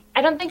Fantasy?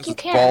 I don't think you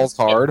can. Balls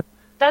hard.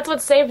 That's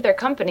what saved their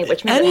company,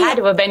 which means it had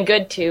to have been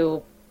good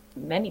to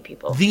many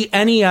people. The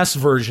NES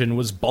version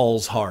was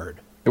balls hard.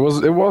 It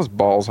was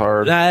balls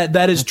hard.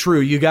 That is true.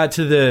 You got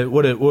to the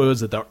what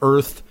was it? The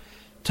Earth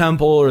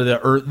Temple or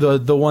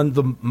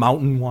the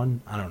mountain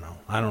one? I don't know.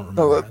 I don't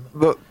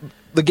remember.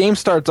 The game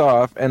starts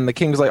off and the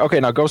king's like, "Okay,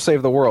 now go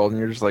save the world," and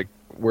you're just like,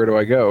 "Where do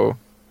I go?"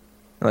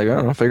 Like, I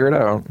don't know, figure it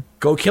out.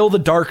 Go kill the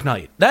Dark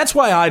Knight. That's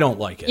why I don't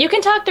like it. You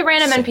can talk to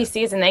random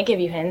NPCs and they give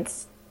you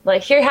hints.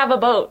 Like, here, have a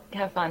boat.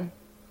 Have fun.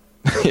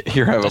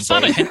 Here, have That's a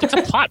boat. Not a hint. It's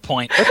a plot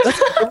point.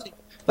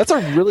 That's a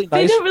really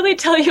nice... They don't really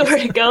tell you where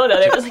to go, though.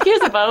 They're just like,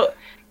 here's a boat.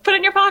 Put it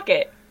in your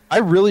pocket. I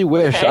really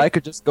wish I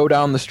could just go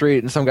down the street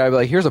and some guy would be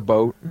like, here's a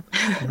boat.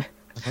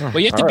 Well,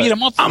 you have to beat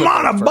them up. I'm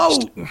on a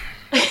boat.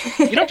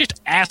 You don't just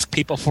ask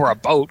people for a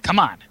boat. Come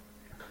on.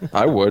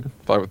 I would.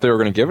 If they were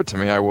going to give it to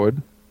me, I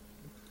would.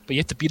 But you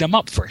have to beat them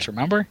up first,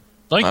 remember?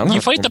 Like,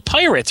 you fight the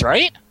pirates,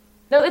 right?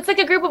 No, it's like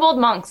a group of old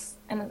monks.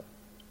 And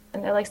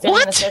they're like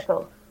standing in a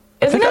circle.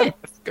 Isn't it?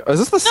 Is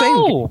this the same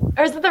game?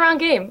 Or is it the wrong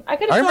game? I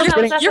could have sworn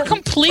that was You're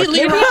completely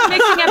wrong. Maybe I'm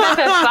mixing up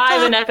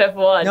FF5 and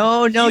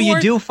FF1. No, you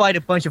do fight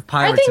a bunch of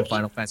pirates in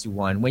Final Fantasy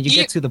 1. When you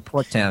get to the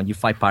port town, you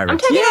fight pirates. I'm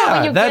talking about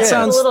when you get to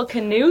the little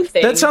canoe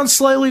thing. That sounds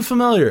slightly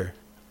familiar.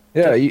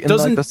 Yeah,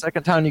 like the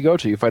second town you go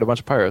to, you fight a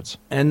bunch of pirates.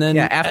 And then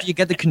after you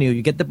get the canoe,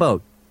 you get the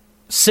boat.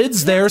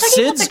 Sid's there.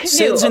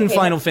 Sid's in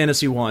Final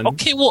Fantasy 1.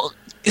 Okay, well,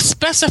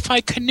 specify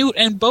canoe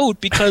and boat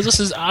because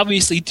this is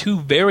obviously two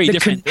very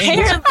different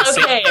things.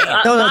 Okay,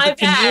 the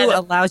canoe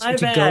allows you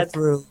to go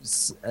through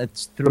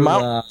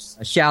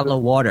shallow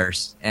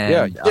waters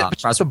and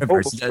cross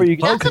rivers.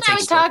 That's what I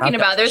was talking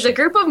about. There's a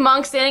group of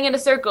monks standing in a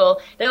circle.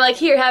 They're like,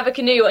 here, have a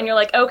canoe. And you're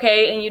like,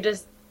 okay. And you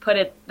just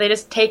they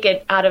just take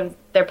it out of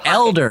their pocket.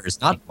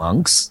 Elders, not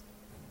monks.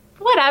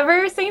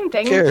 Whatever, same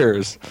thing. Who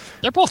cares?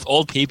 They're both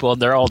old people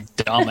and they're all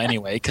dumb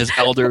anyway because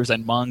elders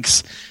and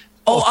monks.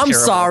 Oh, I'm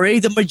sorry.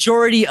 The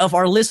majority of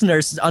our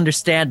listeners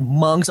understand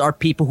monks are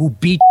people who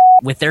beat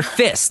with their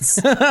fists.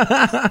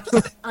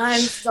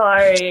 I'm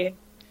sorry.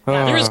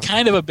 There's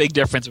kind of a big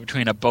difference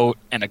between a boat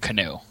and a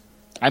canoe.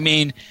 I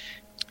mean,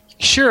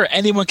 sure,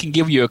 anyone can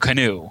give you a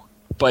canoe,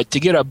 but to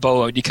get a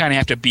boat, you kind of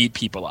have to beat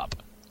people up.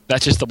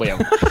 That's just the way it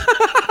works.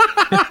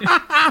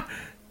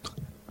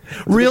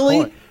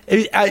 Really?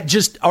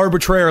 Just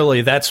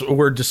arbitrarily, that's what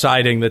we're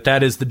deciding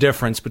that is the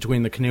difference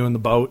between the canoe and the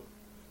boat?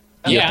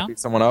 You have to beat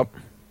someone up?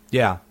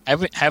 Yeah.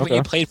 Haven't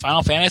you played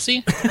Final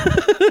Fantasy?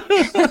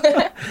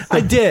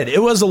 I did.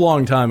 It was a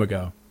long time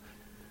ago.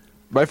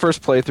 My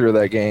first playthrough of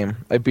that game,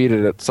 I beat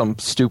it at some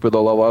stupid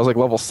low level. I was like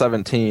level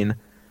 17,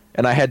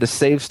 and I had to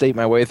save state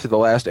my way through the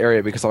last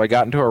area because if I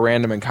got into a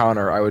random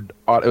encounter, it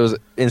was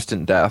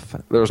instant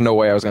death. There was no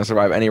way I was going to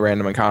survive any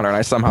random encounter, and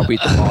I somehow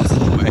beat the boss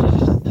anyway.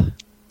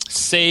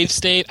 Save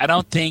state. I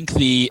don't think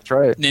the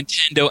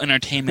Nintendo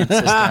Entertainment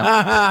System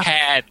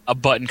had a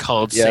button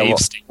called save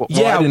state.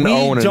 I didn't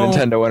own a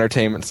Nintendo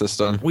Entertainment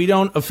System. We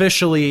don't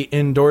officially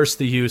endorse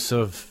the use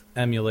of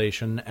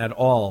emulation at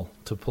all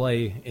to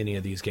play any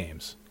of these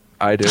games.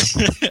 I do.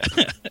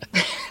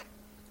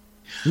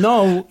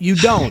 No, you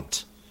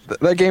don't.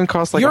 That game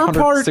costs like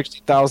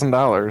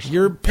 $160,000.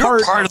 You're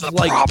part of the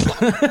problem.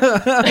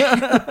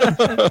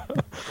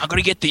 I'm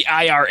going to get the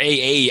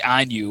IRAA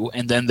on you,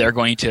 and then they're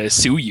going to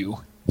sue you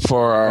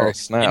for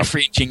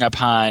infringing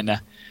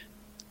upon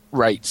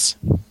rights.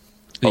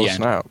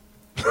 Snap.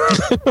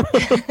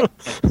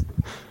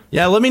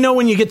 Yeah, let me know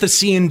when you get the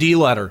C&D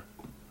letter.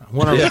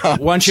 I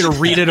want you to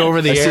read it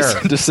over the air.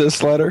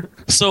 Desist letter.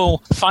 So,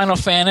 Final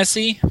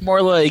Fantasy,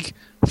 more like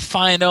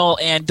Final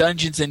and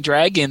Dungeons and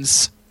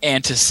Dragons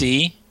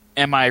Fantasy.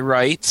 Am I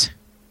right?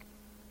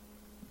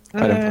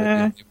 I didn't play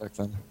the game back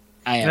then.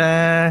 I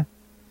am.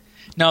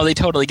 No, they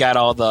totally got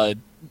all the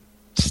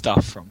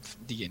stuff from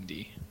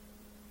D&D.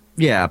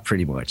 Yeah,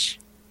 pretty much.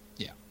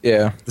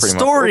 Yeah. The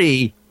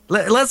story.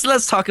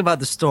 Let's talk about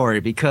the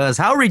story because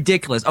how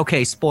ridiculous.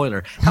 Okay,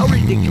 spoiler. How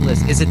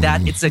ridiculous is it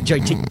that it's a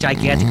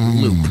gigantic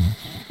loop?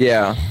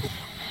 Yeah.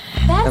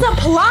 That's a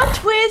plot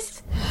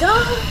twist.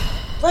 Duh.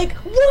 Like,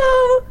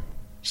 whoa.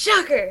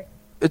 Shocker.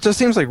 It just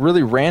seems like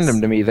really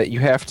random to me that you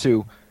have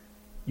to,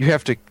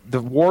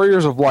 the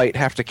Warriors of Light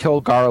have to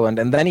kill Garland,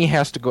 and then he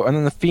has to go, and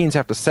then the Fiends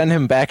have to send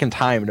him back in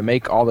time to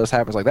make all this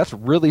happen. It's like, that's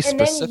really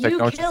specific,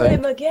 don't you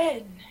think? And then you kill him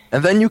again.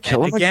 And then you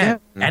kill him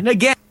again. And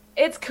again.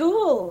 It's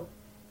cool.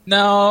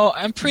 No,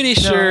 I'm pretty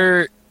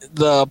sure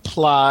the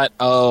plot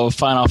of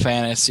Final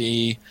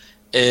Fantasy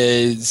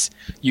is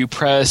you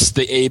press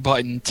the A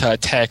button to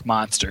attack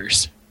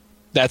monsters.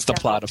 That's the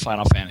plot of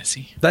Final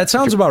Fantasy. That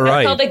sounds about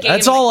right.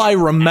 That's all I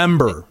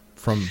remember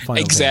from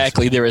Final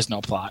Exactly. Fantasy. There is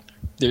no plot.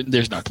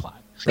 There's no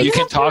plot. You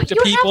can talk to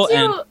people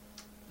and...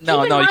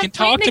 No, you can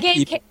talk to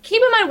people.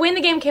 Keep in mind when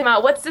the game came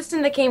out, what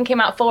system the game came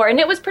out for, and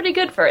it was pretty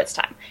good for its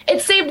time.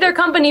 It saved their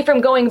company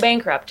from going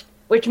bankrupt,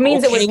 which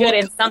means it was good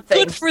in something.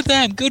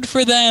 Good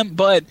for them,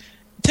 but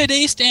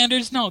today's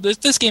standards, no,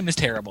 this game is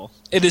terrible.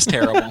 It is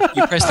terrible.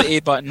 You press the A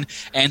button,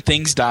 and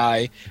things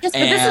die,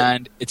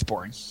 and it's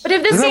boring. But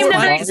if this game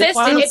never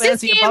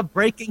existed, about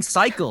breaking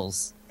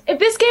cycles. If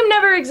this game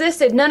never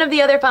existed, none of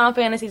the other Final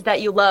Fantasies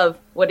that you love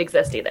would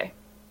exist either.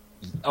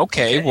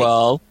 Okay,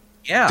 well...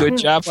 Yeah, good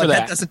job for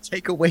that. That doesn't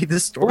take away the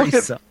story.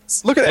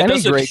 Look at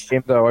any great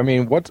game, though. I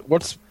mean,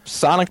 what's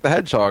Sonic the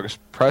Hedgehog?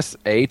 Press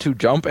A to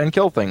jump and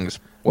kill things.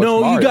 What's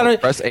Mario?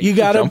 you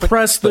gotta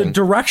press the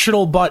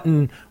directional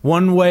button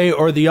one way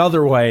or the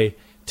other way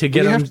to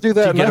get them to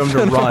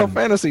run. Final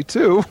Fantasy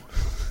 2.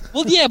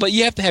 Well, yeah, but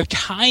you have to have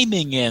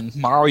timing in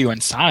Mario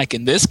and Sonic.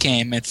 In this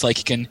game, it's like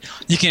you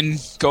can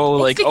go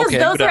like, okay,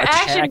 those are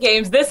action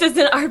games. This is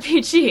an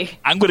RPG.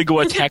 I'm going to go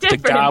attack the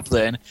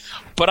goblin,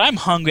 but I'm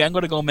hungry. I'm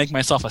going to go make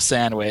myself a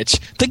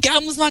sandwich. The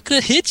goblin's not going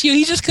to hit you.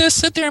 He's just going to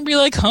sit there and be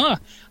like,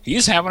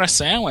 he's having a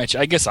sandwich.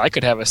 I guess I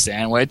could have a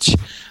sandwich,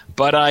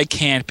 but I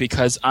can't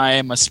because I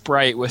am a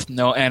sprite with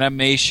no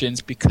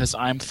animations because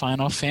I'm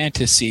Final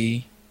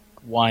Fantasy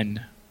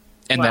 1.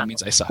 And that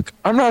means I suck.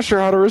 I'm not sure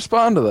how to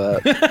respond to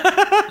that.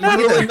 I'm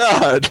really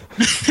not.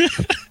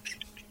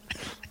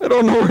 I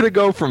don't know where to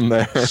go from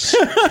there.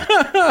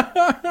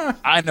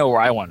 I know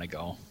where I want to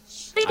go.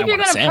 I think if you're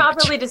going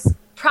to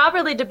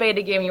properly debate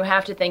a game, you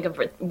have to think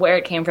of where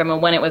it came from and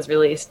when it was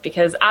released.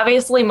 Because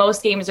obviously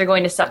most games are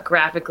going to suck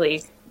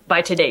graphically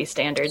by today's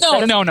standards.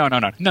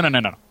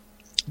 No.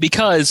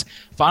 Because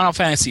Final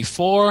Fantasy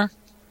IV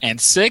and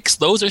 6,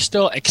 those are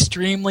still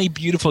extremely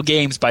beautiful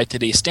games by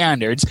today's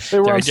standards.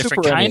 They're a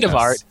different kind of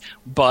art,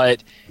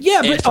 but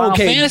in Final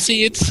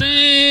Fantasy, it's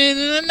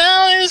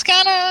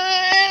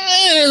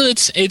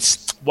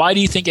it's why do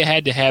you think it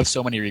had to have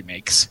so many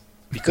remakes?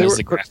 Because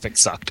the graphics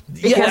sucked.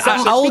 Yeah,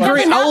 I'll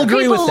agree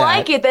with that. People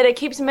like it that it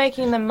keeps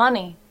making them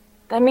money.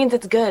 That means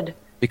it's good.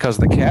 Because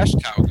the cash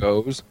cow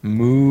goes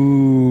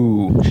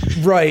moo.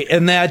 Right,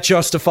 and that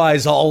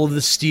justifies all of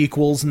the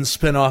sequels and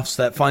spin-offs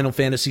that Final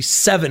Fantasy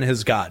VII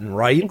has gotten,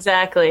 right?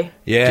 Exactly.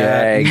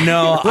 Yeah.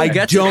 No, I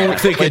don't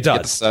think it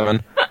does.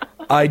 7.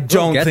 I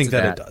don't think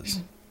that it does.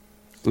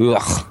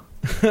 Ugh.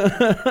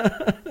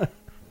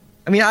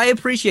 I mean, I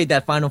appreciate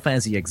that Final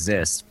Fantasy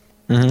exists.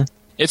 Mm-hmm.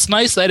 It's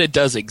nice that it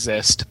does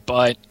exist,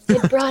 but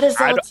it brought us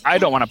I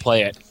don't want to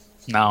play it.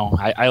 No,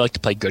 I like to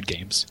play good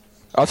games.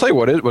 I'll tell you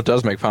what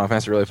does make Final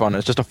Fantasy really fun.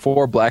 It's just a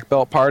 4 black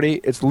belt party.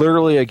 It's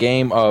literally a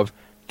game of,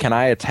 can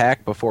I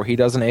attack before he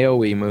does an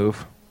AoE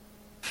move?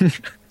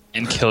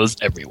 And kills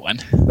everyone.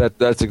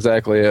 That's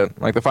exactly it.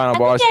 Like the final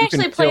boss. I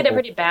actually played it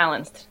pretty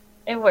balanced.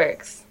 It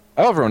works.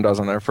 Everyone does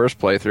on their first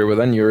playthrough, but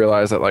then you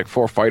realize that like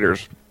 4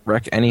 fighters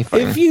wreck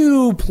anything. If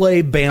you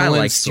play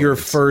balanced your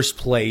first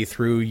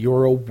playthrough,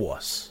 you're a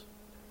wuss.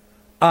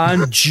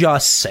 I'm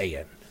just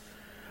saying.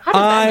 How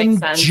does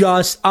that make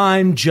sense?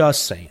 I'm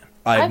just saying.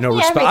 I have no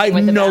respect. I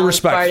have no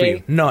respect for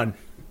you. None.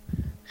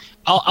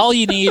 All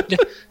you need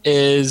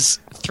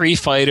is 3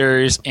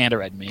 fighters and a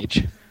red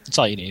mage. That's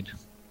all you need.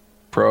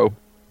 Pro.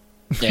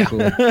 Yeah,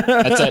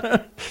 that's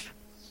it.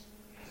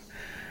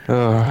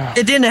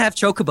 It didn't have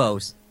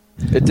chocobos.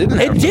 It didn't.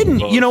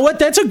 Chocobos. You know what?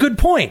 That's a good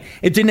point.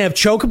 It didn't have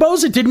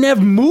chocobos. It didn't have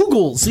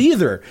Moogles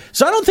either.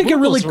 So I don't think Moogles it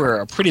really were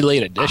a pretty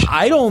late addition.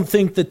 I don't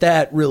think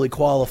that really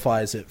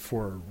qualifies it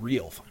for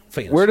real fantasy.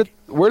 Where did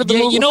the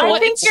Moogles? You know what? I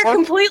think you're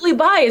completely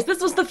biased.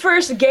 This was the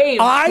first game.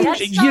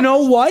 You know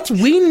what?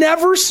 We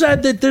never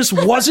said that this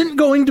wasn't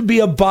going to be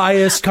a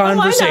biased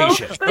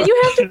conversation. I know, but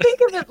you have to think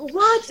of it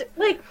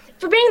like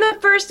for being the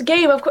first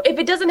game. Of course, if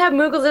it doesn't have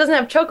Moogles, it doesn't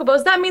have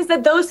chocobos. That means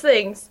that those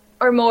things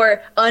are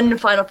more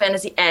un-Final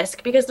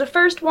Fantasy-esque because the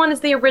first one is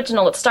the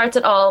original. It starts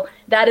it all.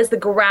 That is the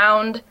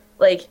ground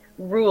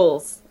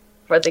rules.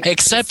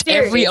 Except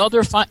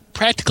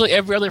practically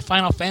every other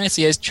Final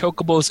Fantasy has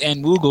chocobos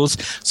and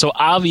Moogles, so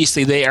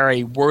obviously they are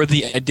a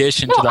worthy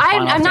addition to the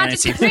Final Fantasy. I'm not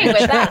disagreeing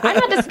with that. I'm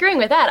not disagreeing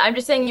with that. I'm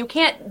just saying you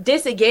can't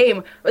diss a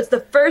game that's the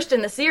first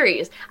in the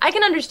series. I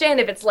can understand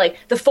if it's like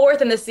the 4th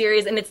in the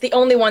series and it's the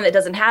only one that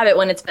doesn't have it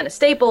when it's been a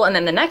staple, and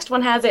then the next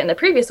one has it and the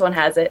previous one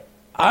has it.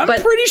 I'm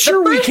pretty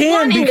sure we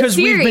can because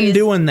we've been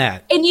doing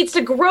that. It needs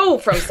to grow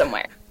from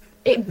somewhere.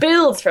 It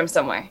builds from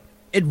somewhere.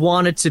 It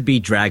wanted to be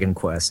Dragon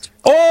Quest.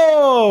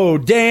 Oh,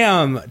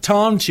 damn.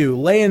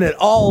 Tamtu laying it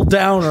all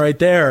down right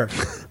there.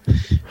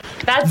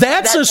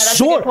 That's a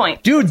sore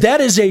point. Dude,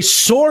 that is a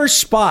sore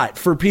spot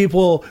for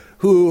people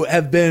who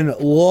have been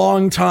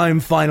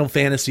longtime Final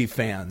Fantasy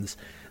fans.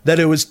 That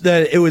it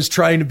was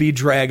trying to be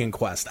Dragon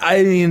Quest.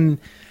 I mean,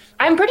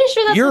 I'm pretty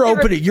sure that's you're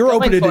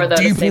opening a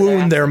deep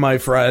wound there, my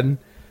friend.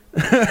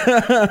 You're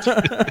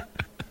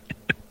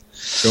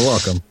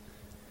welcome.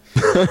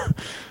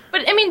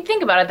 But I mean,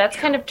 think about it, that's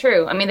kind of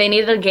true. I mean, they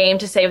needed a game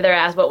to save their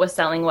ass. What was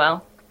selling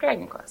well?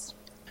 Dragon Quest.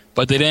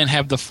 But they didn't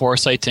have the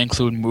foresight to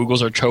include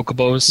Moogles or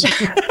Chocobos.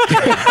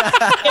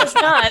 It's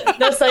not.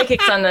 No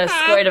psychics on the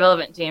Square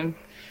development team.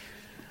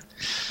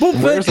 But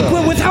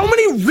with how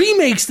many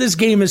remakes this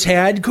game has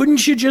had,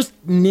 couldn't you just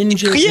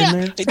ninja in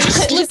there?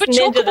 Just slip a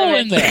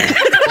Chocobo in there.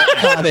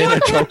 a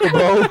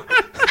Chocobo.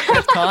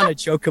 Con a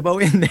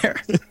Chocobo in there.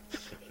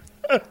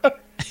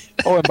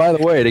 Oh, and by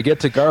the way, to get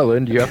to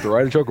Garland, you have to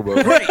ride a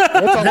Chocobo. Right.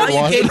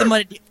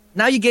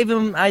 Now you gave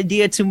him an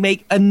idea to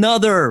make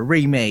another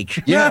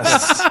remake.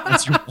 Yes.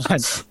 That's one.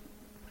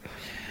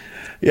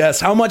 Yes.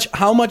 How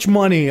much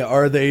money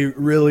are they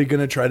really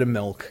going to try to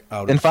milk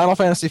out of In Final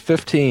Fantasy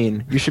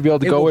 15, you should be able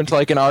to go into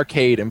like an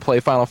arcade and play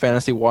Final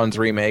Fantasy 1's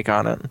remake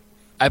on it.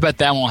 I bet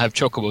that won't have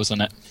Chocobos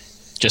in it.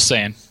 Just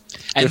saying.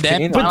 And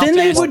 15? But then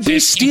they would be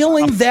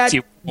stealing that.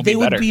 They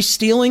would be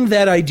stealing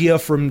that idea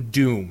from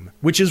Doom,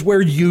 which is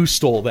where you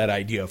stole that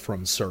idea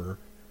from, sir.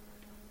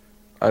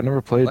 I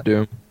never played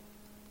Doom.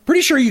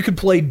 Pretty sure you could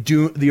play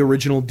Doom, the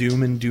original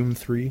Doom, in Doom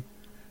 3.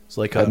 It's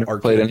like I never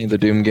played any of the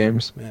Doom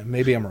games. Yeah,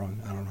 maybe I'm wrong.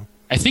 I don't know.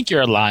 I think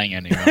you're lying,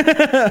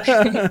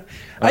 Aniero.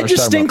 I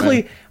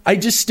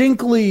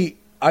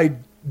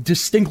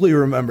distinctly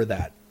remember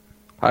that.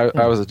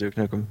 I was a Duke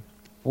Nukem.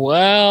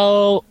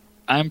 Well,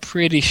 I'm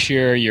pretty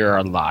sure you're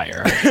a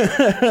liar.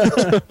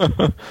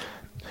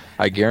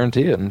 I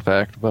guarantee it, in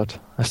fact, but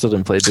I still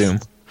didn't play Doom.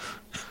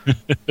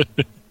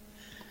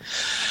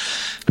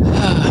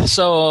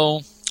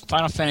 So,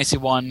 Final Fantasy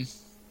 1,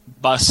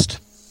 bust.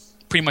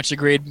 Pretty much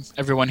agreed,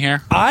 everyone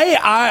here?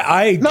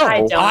 I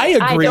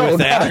agree with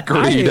that.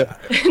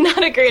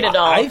 Not agreed at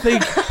all. I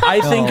think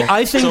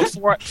So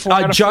four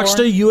out of Juxta,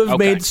 four? you have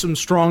Okay. made some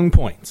strong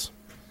points.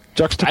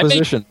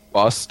 Juxtaposition,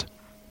 bust.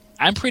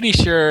 I'm pretty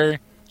sure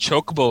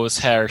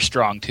Chocobo's are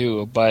strong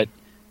too, but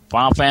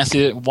Final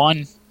Fantasy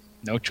 1,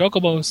 no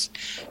Chocobos.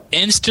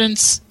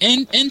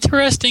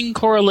 Interesting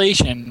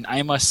correlation,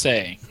 I must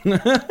say.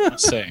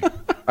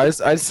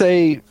 I'd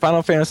say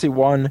Final Fantasy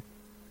 1,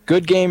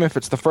 good game if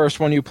it's the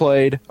first one you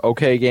played,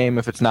 okay game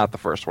if it's not the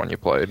first one you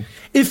played.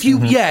 If you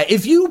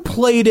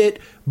played it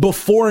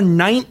before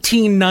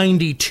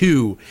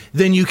 1992,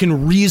 then you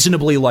can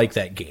reasonably like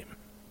that game.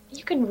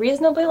 You can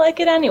reasonably like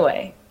it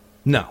anyway.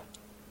 No,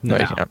 you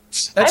can't.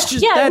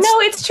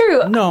 It's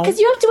true. No. Because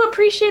you have to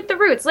appreciate the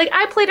roots. Like,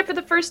 I played it for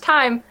the first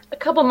time a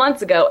couple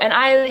months ago, and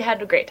I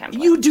had a great time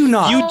playing. You do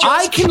not. You just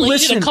I can played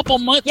listen. it a couple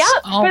months? Yeah,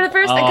 for the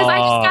first time, because I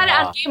just got it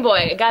on Game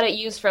Boy. I got it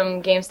used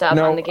from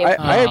GameStop on the Game Boy.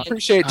 I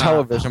appreciate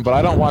television, but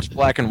I don't watch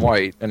black and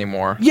white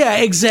anymore. Yeah,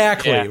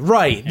 exactly. Yeah.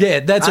 Right. Yeah,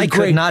 that's I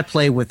could not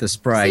play with the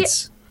sprites.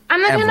 See,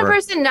 I'm the kind of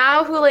person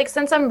now who, like,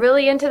 since I'm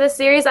really into this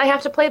series, I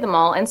have to play them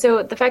all. And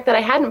so the fact that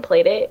I hadn't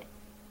played it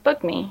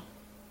booked me.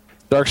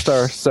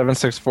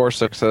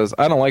 Darkstar7646 says,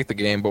 I don't like the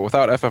game, but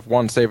without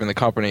FF1 saving the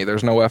company,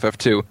 there's no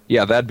FF2.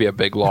 Yeah, that'd be a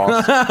big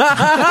loss.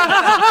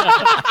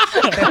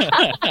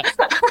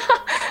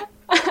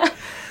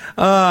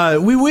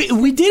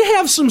 We did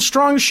have some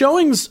strong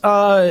showings,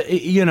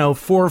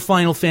 for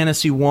Final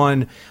Fantasy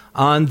 1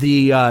 on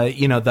the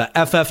the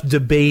FF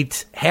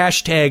debate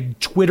hashtag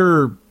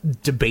Twitter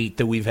debate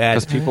that we've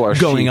had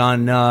going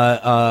on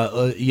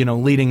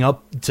leading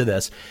up to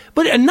this,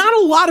 but not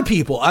a lot of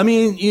people. I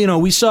mean,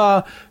 we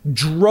saw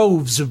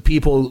droves of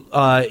people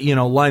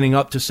lining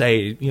up to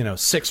say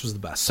 6 was the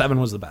best,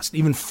 7 was the best.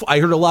 Even I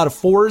heard a lot of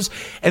 4s,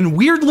 and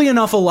weirdly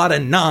enough a lot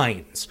of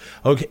 9s.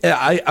 Okay,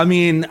 I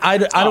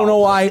don't know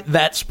why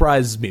that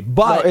surprises me,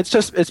 but no,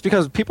 it's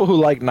because people who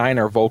like 9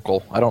 are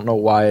vocal. I don't know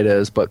why it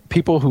is, but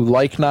people who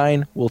like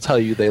 9 will tell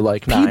you they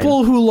like 9.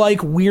 People who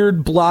like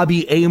weird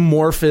blobby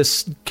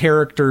amorphous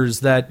characters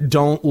that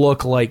don't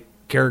look like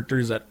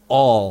characters at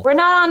all. We're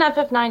not on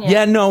FF9 yet.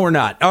 Yeah, no, we're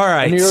not. All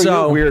right,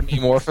 you're weird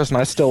amorphous, and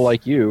I still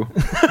like you.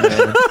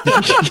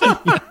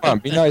 Come on,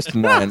 be nice to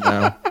 9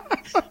 now.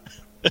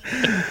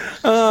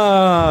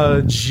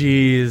 Oh,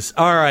 jeez.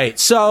 All right,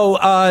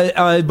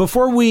 so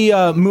before we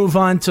move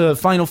on to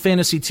Final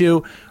Fantasy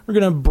II, we're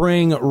going to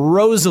bring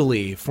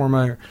Rosalie,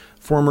 former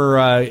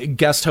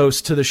guest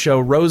host to the show.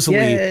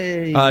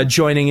 Rosalie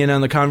joining in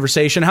on the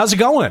conversation. How's it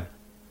going?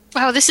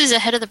 Wow, this is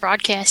ahead of the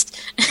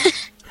broadcast.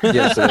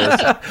 Yes, it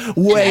is.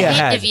 Way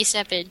ahead. I hate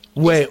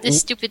Divi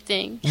this stupid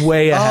thing.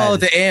 Way ahead. Oh,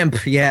 the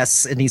imp.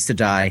 Yes, it needs to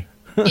die.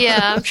 Yeah,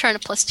 I'm trying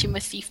to +2 my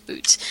thief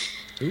boots.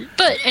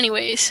 But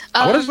anyways,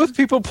 what is with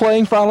people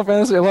playing Final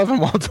Fantasy 11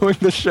 while doing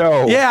the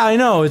show? Yeah, I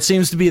know. It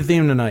seems to be a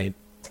theme tonight.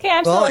 Okay,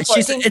 I'm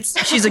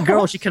she's a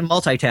girl. She can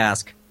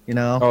multitask.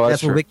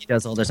 That's what Viki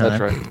does all the time.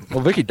 That's right.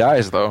 Well, Viki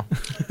dies though.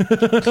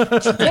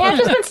 Yeah, I've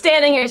just been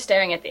standing here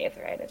staring at the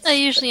arthritis.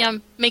 Usually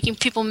I'm making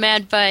people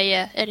mad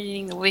by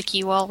editing the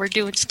wiki while we're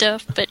doing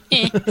stuff, but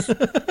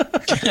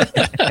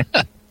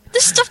this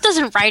stuff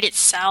doesn't write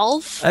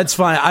itself. That's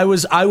fine. I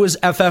was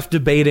FF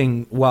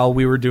debating while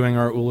we were doing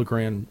our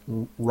Ulagran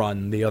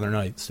run the other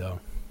night,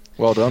 so.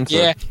 Well done, sir.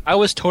 Yeah, I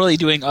was totally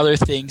doing other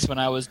things when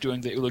I was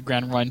doing the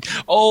Ulagran run.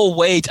 Oh,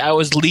 wait, I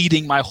was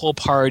leading my whole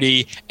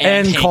party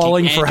and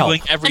calling for help.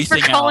 Doing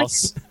everything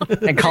else.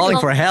 And calling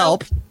for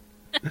help.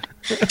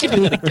 I can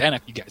do it again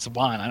if you guys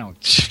want. I don't.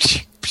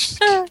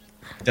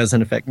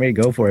 Doesn't affect me.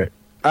 Go for it.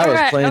 I was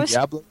playing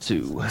Diablo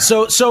 2.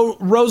 So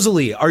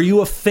Rosalie, are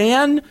you a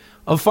fan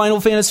of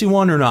Final Fantasy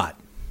 1 or not?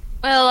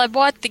 Well, I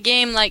bought the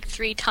game like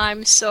 3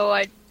 times, so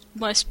I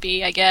must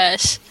be, I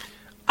guess.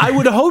 I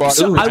would hope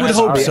so. I would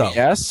hope so.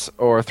 Yes,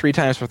 or 3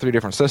 times for 3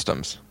 different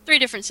systems. 3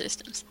 different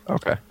systems.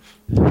 Okay.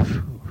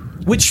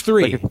 Which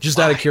 3? Just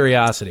out of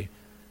curiosity.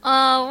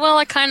 Well,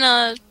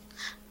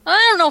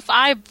 I don't know if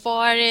I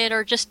bought it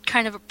or just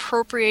kind of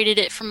appropriated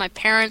it from my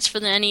parents for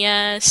the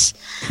NES.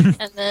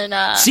 And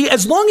then see,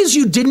 as long as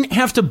you didn't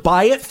have to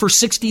buy it for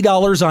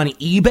 $60 on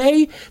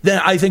eBay,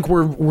 then I think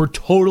we're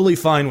totally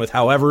fine with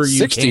however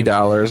you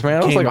 $60,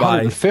 man. It was like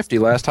 $150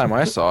 last time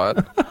I saw it.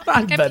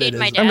 I bet it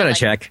is. I'm gonna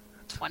check.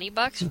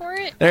 $20 for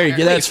it. There you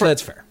go. That's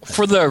fair.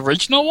 For the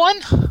original one?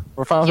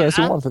 For Final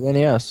Fantasy 1 for the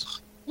NES.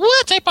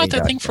 What? I bought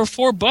that thing for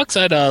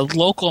 $4 at a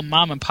local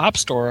mom and pop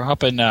store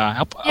up when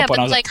I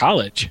was at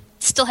college.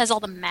 Still has all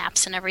the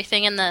maps and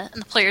everything in the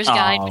player's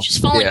guide, which is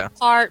falling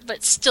apart,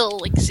 but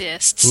still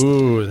exists.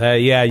 Ooh,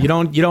 you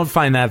don't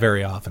find that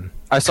very often.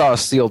 I saw a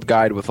sealed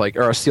guide with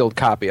or a sealed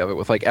copy of it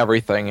with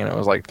everything, and it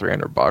was like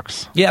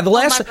 $300. Yeah,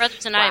 my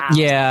brothers and I.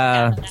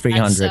 Yeah,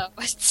 300. So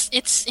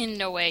it's in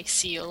no way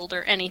sealed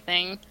or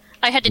anything.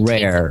 I had to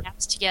tape the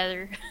maps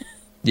together.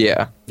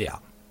 Yeah.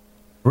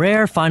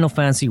 Rare Final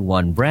Fantasy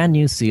 1, brand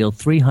new seal,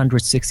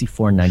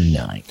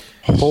 $364.99.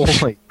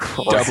 Holy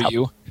crap.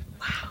 W.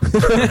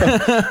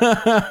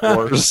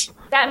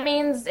 That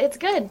means it's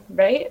good,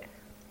 right?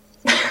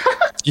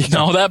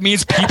 That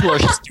means people are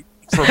stupid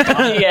for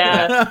buying.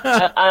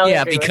 Yeah. I don't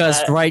agree because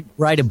with that.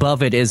 right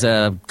above it is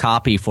a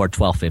copy for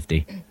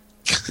 $12.50.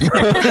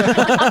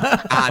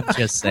 I'm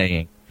just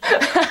saying.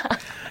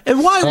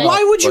 And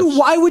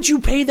why would you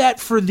pay that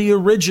for the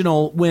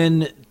original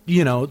when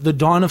the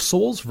Dawn of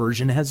Souls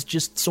version has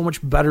just so much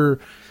better?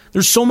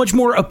 There's so much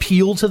more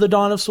appeal to the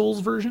Dawn of Souls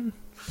version.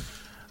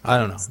 I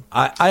don't know.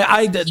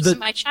 This is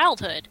my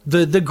childhood.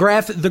 The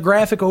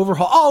graphic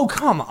overhaul. Oh,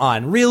 come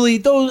on,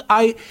 really?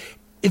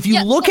 If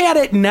you look at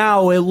it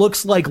now, it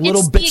looks like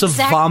little bits of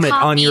vomit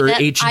on your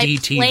HD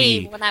TV.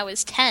 Played when I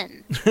was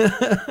 10.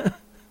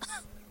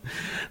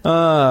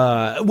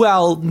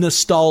 Well,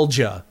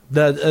 nostalgia.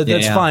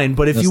 That's fine.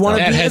 But if you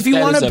want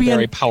to be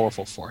very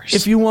powerful force.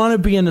 If you want to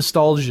be a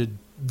nostalgia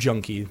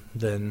junkie,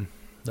 then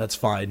that's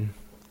fine.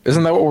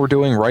 Isn't that what we're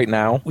doing right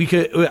now? We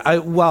could. Yeah,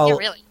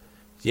 really.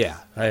 Yeah,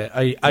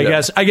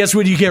 I guess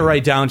when you get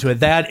right down to it,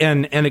 that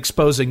and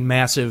exposing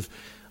massive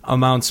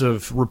amounts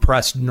of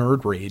repressed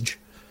nerd rage.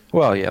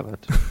 Well, yeah,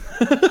 but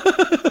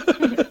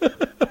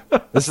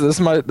this is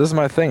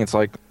my thing. It's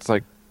like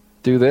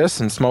do this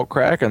and smoke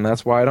crack, and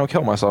that's why I don't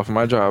kill myself in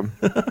my job.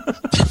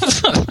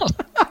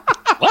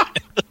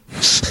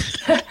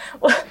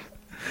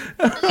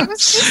 It was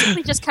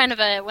basically just kind of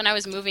a when I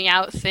was moving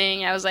out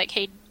thing. I was like,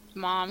 "Hey,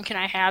 Mom, can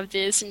I have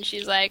this?" And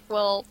she's like,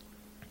 "Well,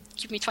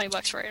 give me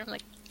 $20 for it." I'm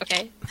like,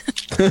 "Okay."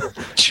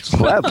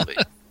 Gladly.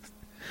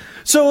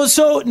 So I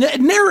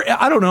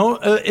don't know.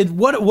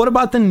 What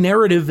about the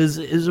narrative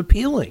is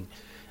appealing?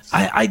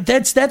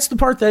 That's the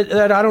part that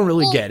I don't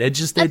really get. It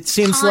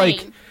seems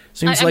like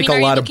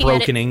a lot of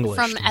broken English.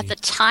 From at the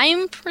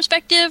time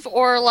perspective,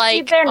 or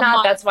like they're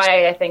not. That's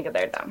why I think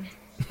they're dumb.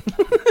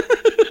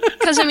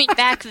 Because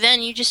back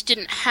then you just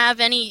didn't have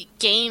any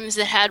games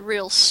that had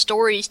real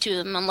stories to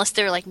them, unless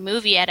they're like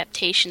movie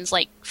adaptations,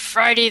 like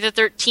Friday the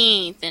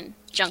 13th and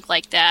junk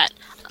like that.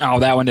 Oh,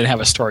 that one didn't have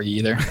a story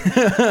either.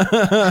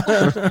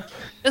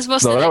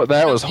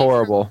 That was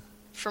horrible.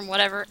 From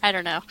whatever, I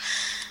don't know.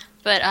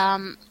 But,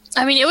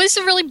 it was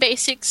a really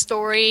basic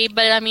story,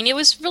 but, it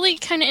was really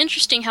kind of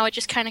interesting how it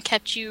just kind of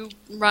kept you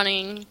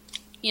running,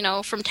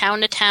 from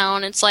town to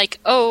town. It's like,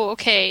 oh,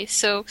 okay,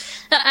 so...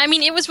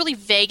 it was really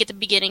vague at the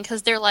beginning,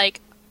 because they're like,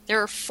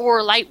 there are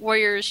 4 light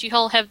warriors, you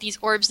all have these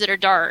orbs that are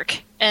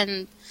dark,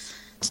 and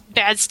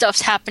bad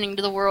stuff's happening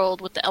to the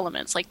world with the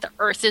elements. Like, the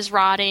earth is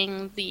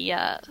rotting,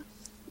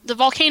 the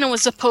volcano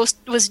was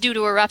due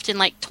to erupt in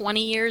like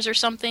 20 years or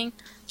something.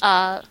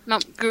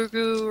 Mount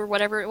Gurgu or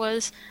whatever it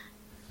was.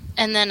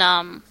 And then,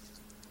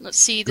 let's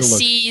see, the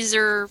seas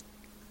are,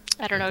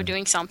 I don't know,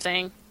 doing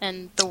something.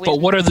 And the wind.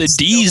 But what are the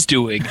D's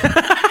doing?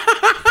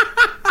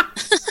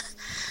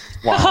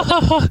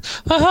 Wow.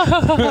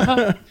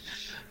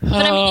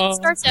 But it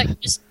starts out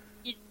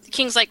the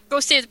king's like, go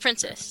save the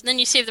princess. And then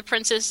you save the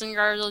princess, and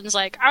Garland's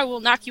like, I will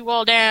knock you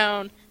all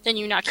down. Then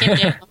you knock him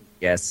down.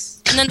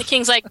 Yes. And then the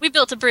king's like, we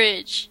built a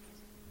bridge.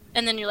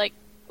 And then you're like,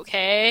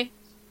 okay.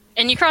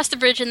 And you cross the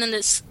bridge, and then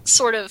this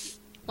sort of,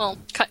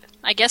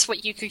 I guess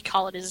what you could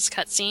call it is a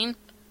cutscene.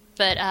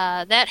 But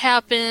that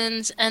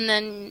happens, and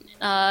then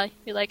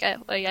you're like, I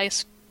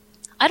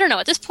don't know.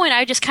 At this point,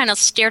 I just kind of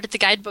stared at the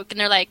guidebook, and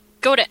they're like,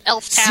 go to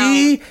Elf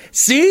Town.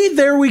 See,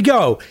 there we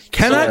go.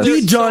 Cannot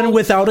be done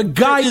without a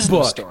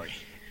guidebook.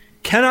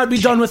 cannot be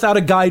done without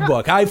a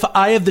guidebook.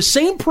 I have the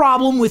same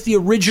problem with the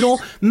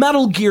original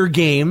Metal Gear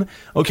game.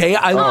 Okay,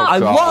 I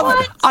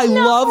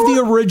love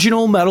the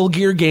original Metal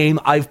Gear game.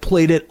 I've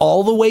played it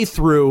all the way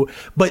through,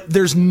 but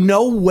there's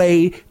no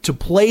way to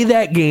play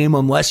that game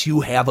unless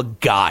you have a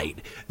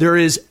guide. There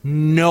is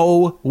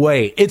no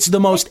way. It's the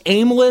most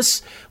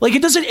aimless. Like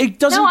it doesn't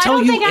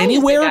tell you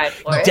anywhere.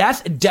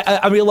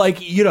 I mean,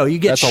 like, you know, you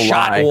get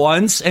shot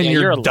once and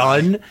you're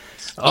done.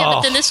 Yeah,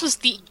 but then this was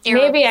the era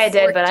Maybe I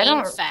did, but I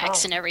don't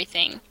facts and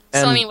everything.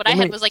 So I mean, what I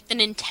had was like the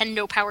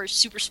Nintendo Power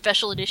Super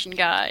Special Edition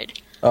guide.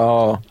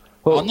 Oh,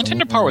 well,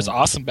 Nintendo Power was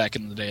awesome back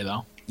in the day,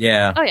 though.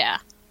 Yeah. Oh yeah.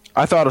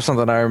 I thought of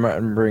something I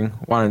remember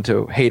wanting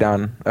to hate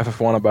on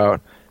FF1 about.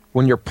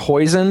 When you're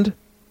poisoned,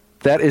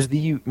 that is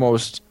the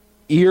most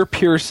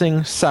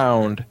ear-piercing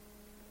sound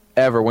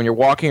ever. When you're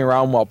walking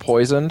around while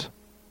poisoned,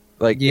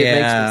 like it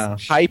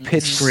makes this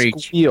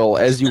high-pitched squeal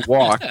as you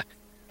walk.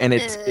 And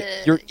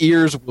your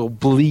ears will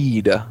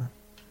bleed.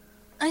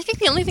 I think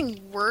the only thing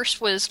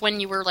worse was when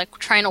you were like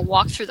trying to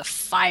walk through the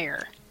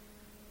fire.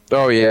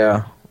 Oh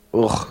yeah.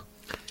 Ugh.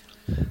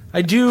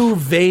 I do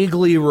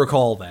vaguely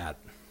recall that.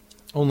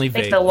 Only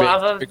Like vaguely. the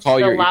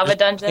lava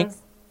dungeons.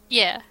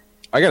 Yeah.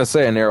 I gotta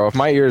say, Aniero, if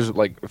my ears,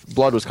 if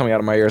blood was coming out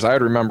of my ears, I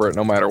would remember it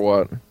no matter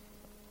what.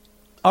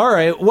 All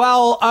right.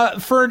 Well,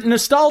 for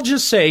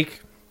nostalgia's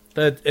sake,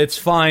 that it's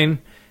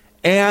fine.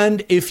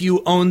 And if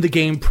you own the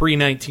game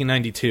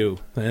pre-1992,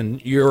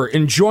 then your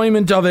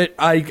enjoyment of it,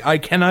 I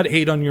cannot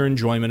hate on your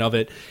enjoyment of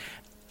it.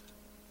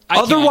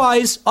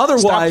 Otherwise,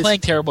 stop playing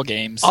terrible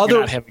games.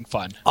 You're not having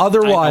fun.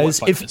 Otherwise,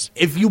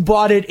 if you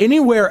bought it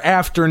anywhere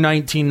after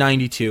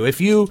 1992,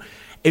 if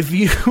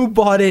you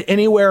bought it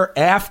anywhere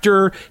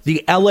after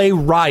the LA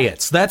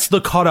riots, that's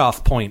the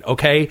cutoff point.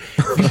 Okay,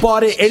 if you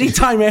bought it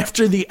anytime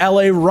after the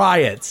LA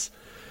riots.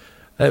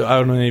 I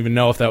don't even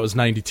know if that was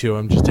 92.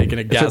 I'm just taking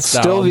a guess. If it's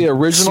still the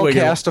original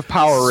cast of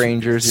Power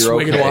Rangers,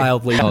 you're okay.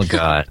 Wildly. Oh,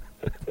 God.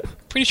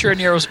 Pretty sure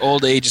Nero's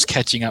old age is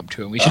catching up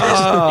to him. We should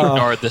just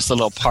ignore this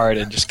little part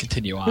and just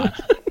continue on.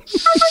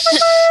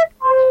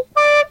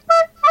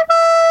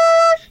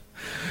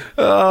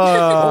 What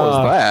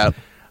was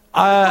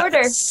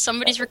that?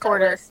 Somebody's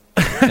recorder.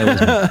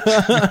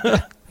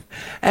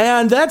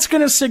 And that's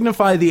going to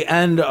signify the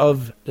end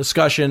of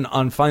discussion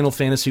on Final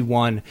Fantasy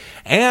 1.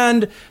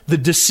 And the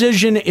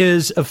decision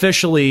is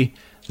officially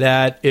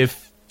that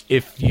if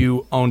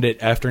you owned it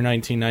after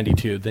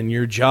 1992, then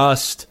you're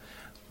just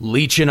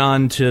leeching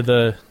on to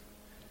the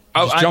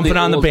jumping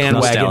on the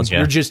bandwagon. Nostalgia.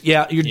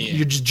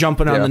 You're just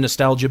jumping on the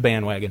nostalgia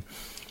bandwagon.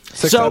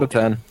 6 out of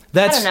 10.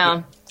 I don't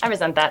know. I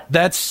resent that.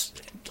 That's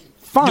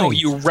fine. No,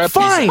 you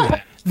represent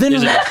fine. Then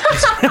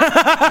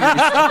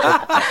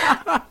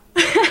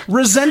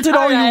resent it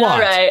all you want. All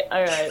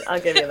right. I'll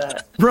give you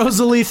that.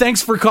 Rosalie,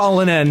 thanks for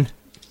calling in.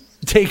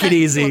 Take it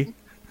easy.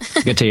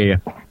 Good to hear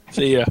you.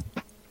 See ya.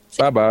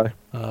 Bye-bye.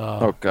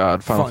 Oh,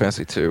 God. Final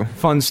Fantasy 2.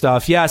 Fun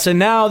stuff. Yes, and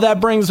now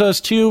that brings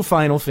us to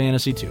Final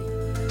Fantasy 2.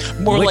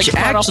 More like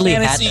Final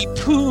Fantasy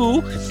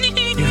Poo.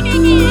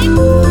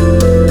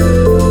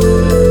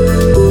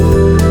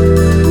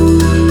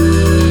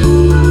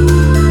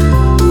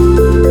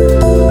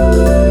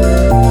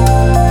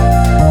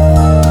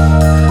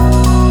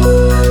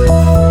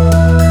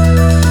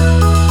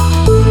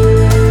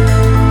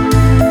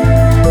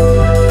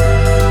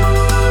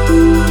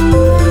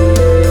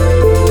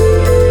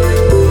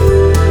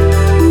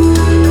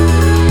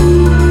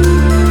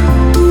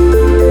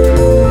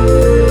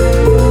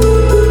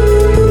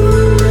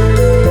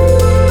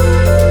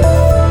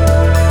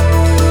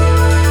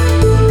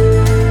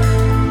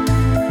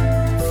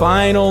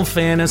 Final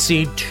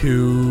Fantasy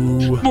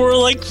 2. More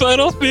like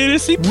Final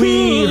Fantasy Poo.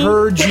 We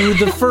heard you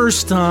the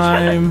first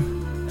time.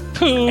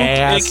 Poo.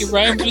 Make it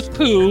rhymes with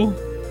poo.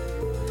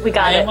 We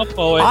got it. I am a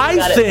poet.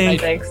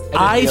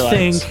 I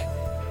think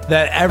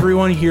that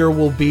everyone here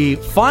will be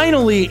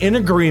finally in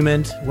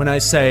agreement when I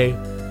say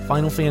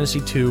Final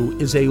Fantasy 2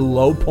 is a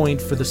low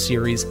point for the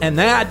series, and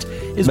that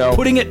is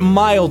putting it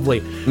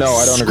mildly. No,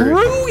 I don't agree.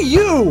 Screw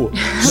you!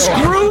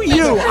 Screw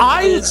you!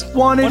 I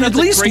wanted at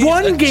least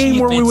one game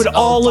where we would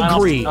all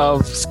agree.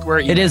 Of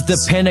Square Enix. It is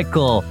the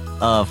pinnacle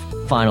of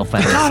Final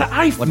Fantasy.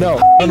 God, No.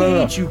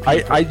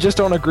 I just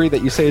don't agree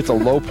that you say it's a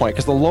low point,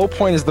 because the low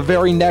point is the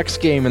very next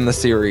game in the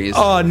series.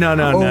 Oh, no.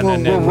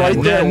 We're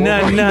right there.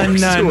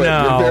 You're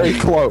very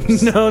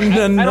close. No. I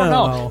don't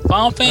know.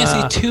 Final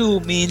Fantasy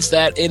 2 means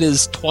that it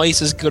is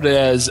twice as good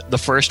as the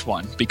first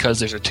one, because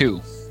there's a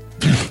 2.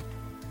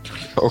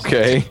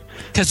 Okay.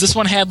 Because this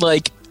one had,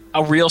 like,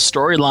 a real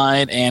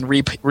storyline and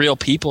real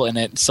people in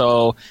it,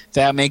 so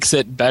that makes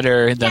it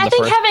better than the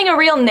first. I think having a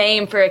real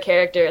name for a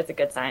character is a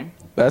good sign.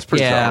 That's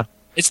pretty solid.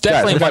 It's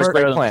definitely much better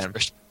better than plan. the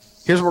first.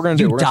 Here's what we're going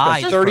to do. We're going to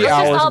spend 30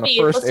 hours in the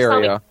first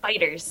area.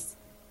 Fighters.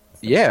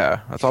 Yeah,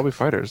 let's all be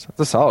fighters. That's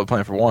a solid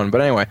plan for 1.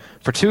 But anyway,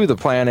 for 2, the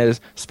plan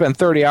is spend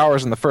 30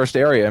 hours in the first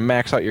area and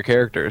max out your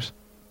characters.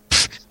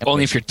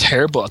 Only if you're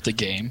terrible at the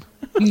game.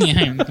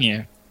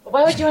 Yeah.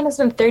 Why would you want to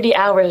spend 30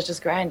 hours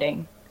just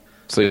grinding?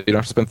 So you don't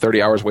have to spend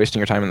 30 hours wasting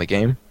your time in the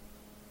game?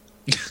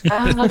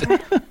 Okay.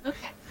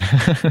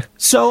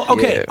 So,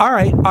 okay, all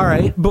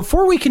right.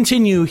 Before we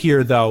continue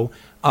here, though,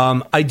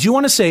 I do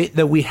want to say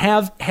that we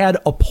have had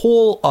a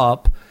poll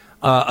up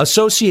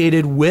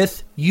associated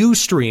with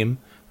uStream.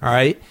 All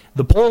right.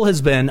 The poll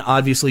has been,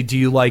 obviously, do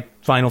you like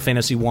Final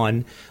Fantasy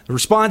 1? The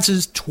response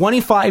is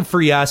 25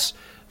 for yes,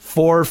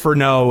 4 for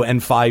no,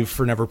 and 5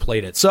 for never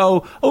played it.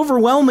 So,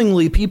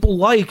 overwhelmingly, people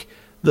like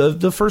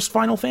the first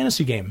Final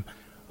Fantasy game,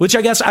 which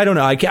I guess, I don't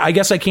know, I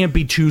guess I can't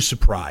be too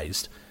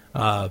surprised.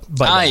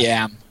 But I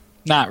am.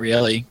 Not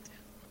really.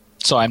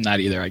 So I'm not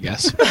either, I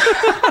guess.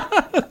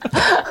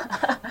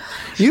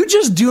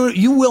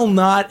 You will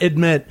not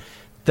admit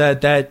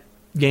that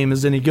game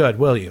is any good,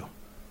 will you?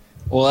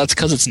 Well, that's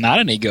because it's not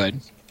any good.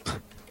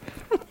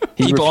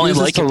 People only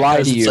like it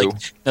because it's like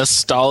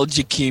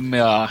nostalgic. It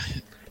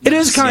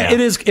is kind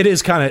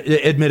of.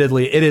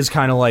 Admittedly, it is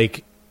kind of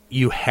like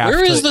you have.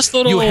 Where is this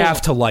little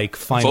like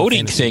Final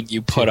voting Fantasy thing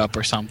you put up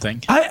or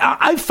something?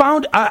 I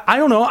found I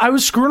don't know. I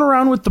was screwing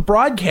around with the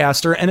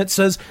broadcaster, and it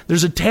says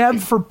there's a tab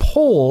for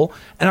poll,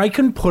 and I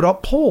can put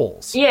up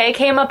polls. Yeah, it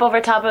came up over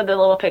top of the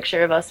little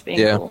picture of us being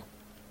cool.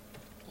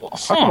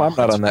 How come I'm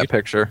not on that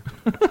picture?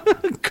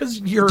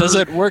 Because you're. Does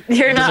it work?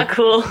 You're not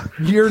cool.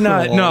 You're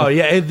not. No.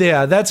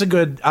 Yeah. That's a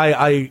good.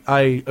 I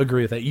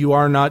agree with that. You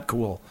are not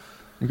cool.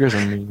 You guys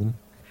are mean.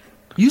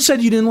 You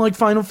said you didn't like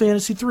Final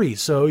Fantasy 3,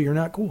 so you're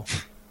not cool.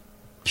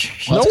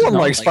 No one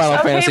likes Final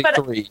Fantasy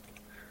 3.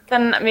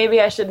 Then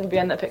maybe I shouldn't be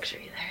on the picture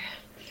either.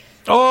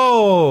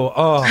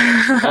 Oh.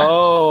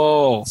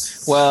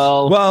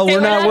 Well, We're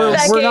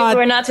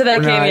not to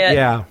that game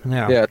yet.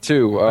 Yeah.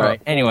 2. All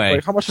right.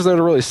 Anyway, how much is there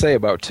to really say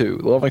about 2?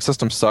 The leveling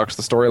system sucks.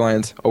 The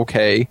storyline's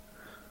okay.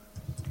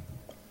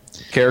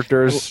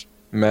 Characters,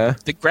 meh.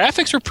 The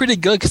graphics were pretty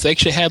good because they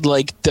actually had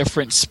like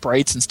different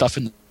sprites and stuff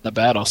in the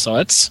battle,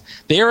 so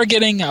they are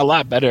getting a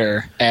lot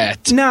better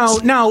at. Now,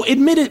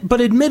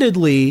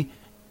 admittedly,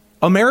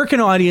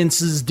 American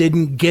audiences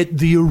didn't get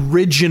the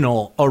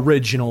original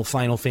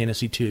Final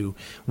Fantasy II.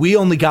 We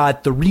only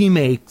got the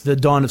remake, the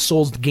Dawn of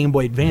Souls, the Game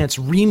Boy Advance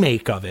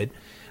remake of it.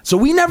 So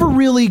we never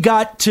really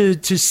got to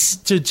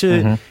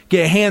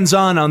get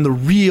hands-on the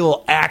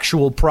real,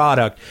 actual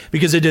product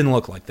because it didn't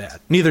look like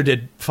that. Neither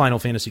did Final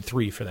Fantasy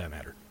III, for that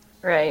matter.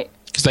 Right.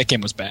 Because that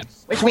game was bad.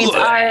 Which means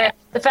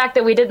the fact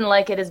that we didn't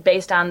like it is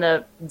based on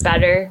the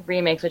better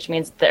remakes, which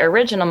means the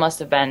original must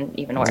have been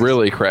even worse.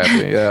 Really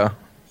crappy, yeah.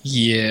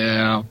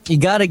 Yeah, you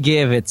got to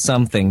give it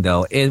something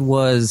though. It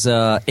was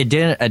it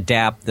didn't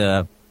adapt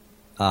the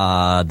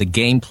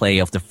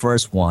gameplay of the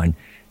first one,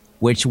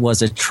 which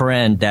was a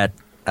trend that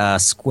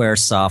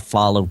SquareSoft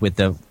followed with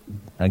the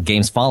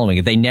games following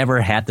it. They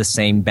never had the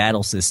same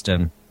battle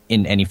system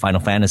in any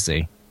Final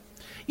Fantasy.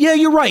 Yeah,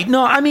 you're right.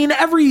 No, I mean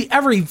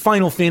every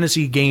Final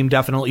Fantasy game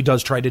definitely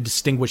does try to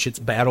distinguish its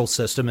battle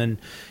system, and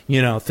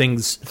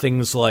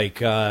things like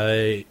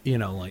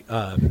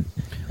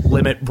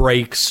limit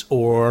breaks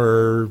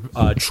or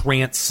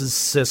trance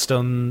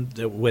system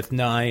with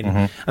 9.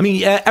 Mm-hmm. I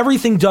mean,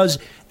 everything does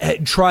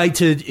try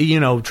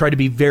to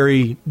be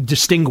very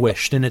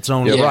distinguished in its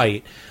own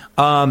right.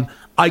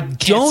 I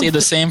can't say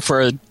the same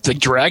for the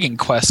Dragon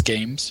Quest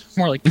games.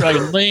 More like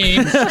Dragon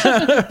Lane.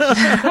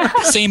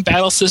 Same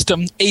battle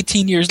system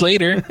 18 years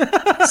later.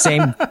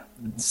 Same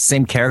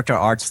character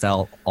art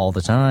style all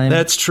the time.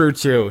 That's true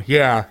too.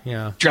 Yeah.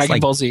 Dragon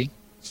Ball Z.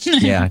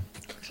 Yeah.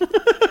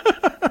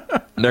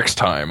 Next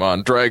time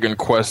on Dragon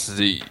Quest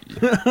Z.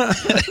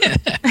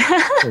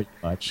 Pretty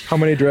much. How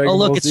many Dragon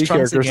Ball Z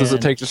characters does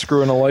it take to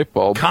screw in a light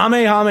bulb?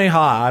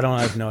 Kamehameha.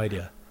 I have no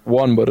idea.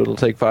 1, but it'll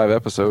take 5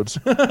 episodes.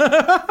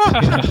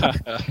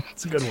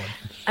 It's a good one.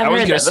 I've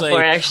heard that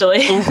before,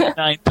 actually.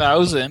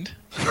 9,000.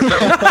 I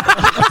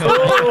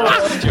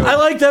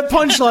like that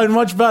punchline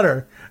much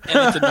better.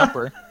 And it's a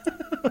number.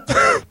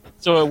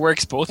 So it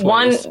works both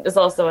ways. 1 is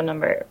also a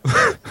number.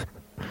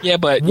 Yeah,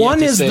 but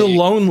 1 is the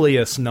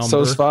loneliest number. So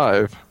is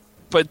 5.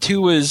 But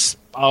 2 is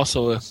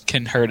also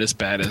can hurt as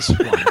bad as 1.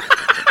 I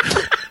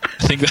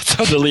think that's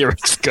how the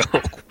lyrics go.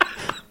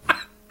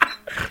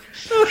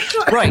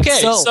 Right. Okay,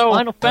 so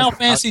Final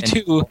Fantasy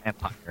 2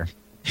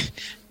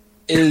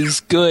 is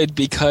good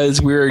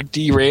because we're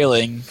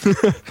derailing.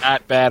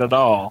 Not bad at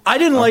all. I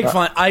didn't like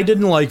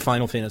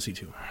Final Fantasy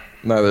 2.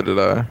 Neither did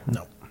I.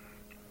 No.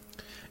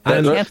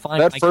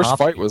 That first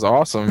fight was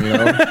awesome.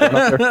 Going up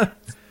there,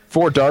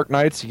 4 Dark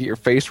Knights, you get your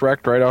face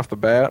wrecked right off the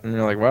bat, and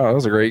you're like, "Wow, that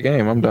was a great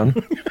game. I'm done."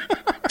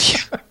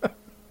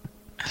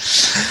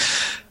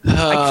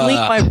 I cleaned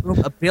my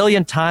room 1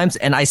 billion times,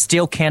 and I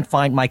still can't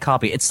find my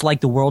copy. It's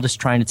like the world is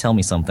trying to tell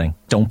me something.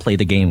 Don't play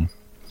the game.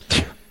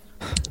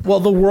 Well,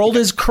 the world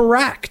is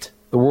correct.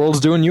 The world's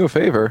doing you a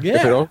favor.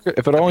 Yeah.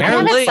 If it only I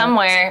have it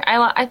somewhere.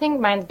 I think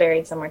mine's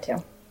buried somewhere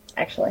too.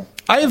 Actually,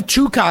 I have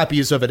 2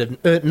 copies of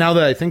it now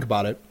that I think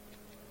about it.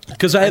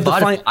 Because I have the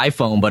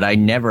iPhone, but I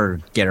never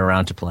get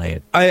around to play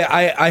it.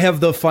 I have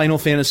the Final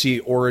Fantasy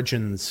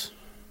Origins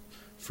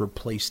for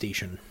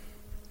PlayStation.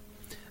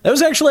 That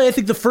was actually, I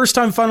think, the first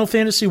time Final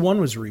Fantasy 1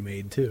 was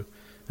remade, too.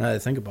 Now that I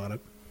think about it.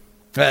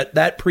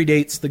 That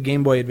predates the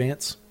Game Boy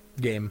Advance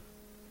game.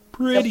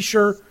 Pretty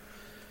sure.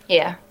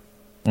 Yeah.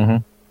 Mm-hmm.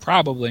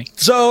 Probably.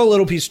 So a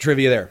little piece of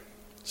trivia there.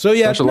 So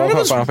yeah, I love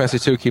how Final Fantasy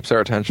 2 keeps our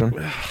attention.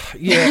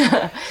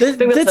 Yeah, that's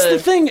the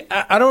thing.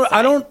 I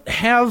don't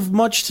have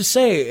much to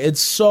say. It's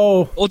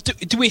so. Well,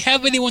 do we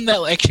have anyone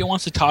that actually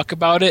wants to talk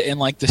about it in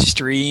like the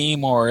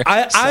stream or?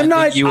 I'm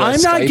not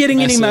getting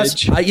any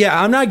message.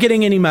 I'm not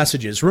getting any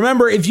messages.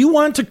 Remember, if you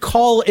want to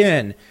call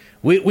in,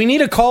 we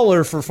need a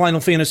caller for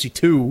Final Fantasy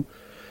 2.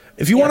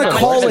 If you want to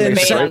call in,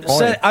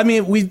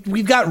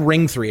 we've got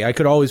Ring 3. I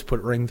could always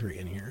put Ring 3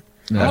 in here.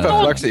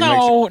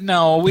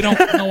 No, we don't.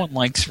 No one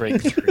likes Ring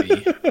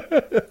 3.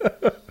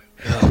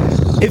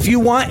 If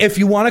you want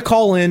to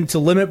call in to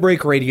Limit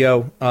Break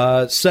Radio,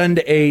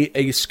 send a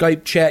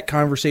Skype chat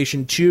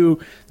conversation to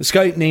the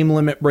Skype name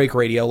Limit Break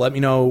Radio. Let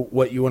me know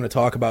what you want to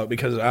talk about,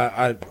 because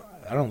I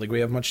don't think we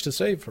have much to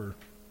say for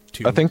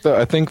 2. I think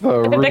the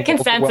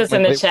consensus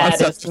in the chat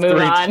is to move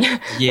on.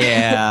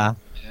 Yeah.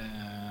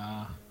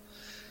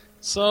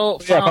 So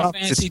Final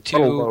Fantasy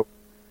 2.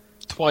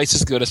 Twice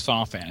as good as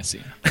Final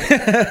Fantasy.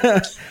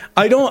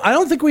 I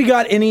don't think we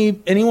got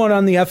anyone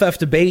on the FF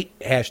debate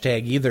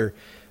hashtag either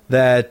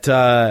that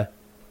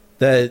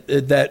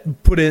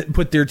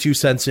put their 2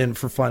 cents in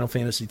for Final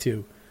Fantasy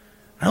 2.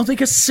 I don't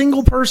think a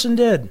single person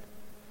did.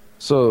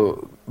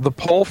 So the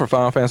poll for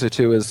Final Fantasy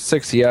 2 is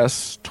 6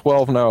 yes,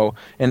 12 no,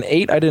 and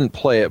 8 I didn't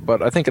play it,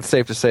 but I think it's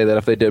safe to say that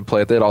if they did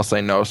play it, they'd all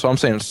say no. So I'm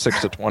saying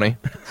 6 to 20.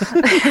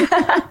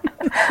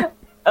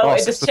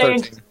 It just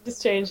changed.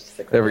 Just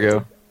changed. There we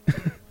go.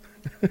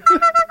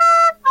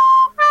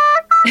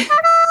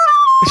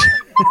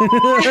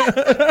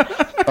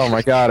 Oh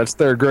my god, it's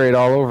 3rd grade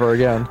all over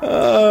again.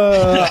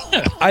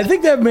 I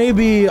think that may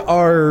be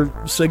our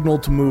signal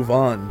to move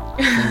on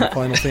from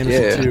Final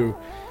Fantasy 2.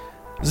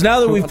 Because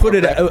now that we've put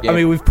it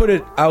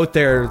out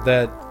there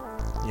that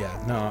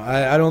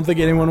I don't think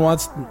no one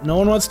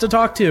wants to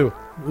talk to.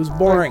 It was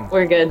boring.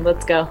 We're good.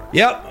 Let's go.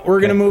 Yep, we're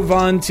gonna move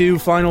on to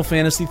Final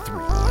Fantasy 3.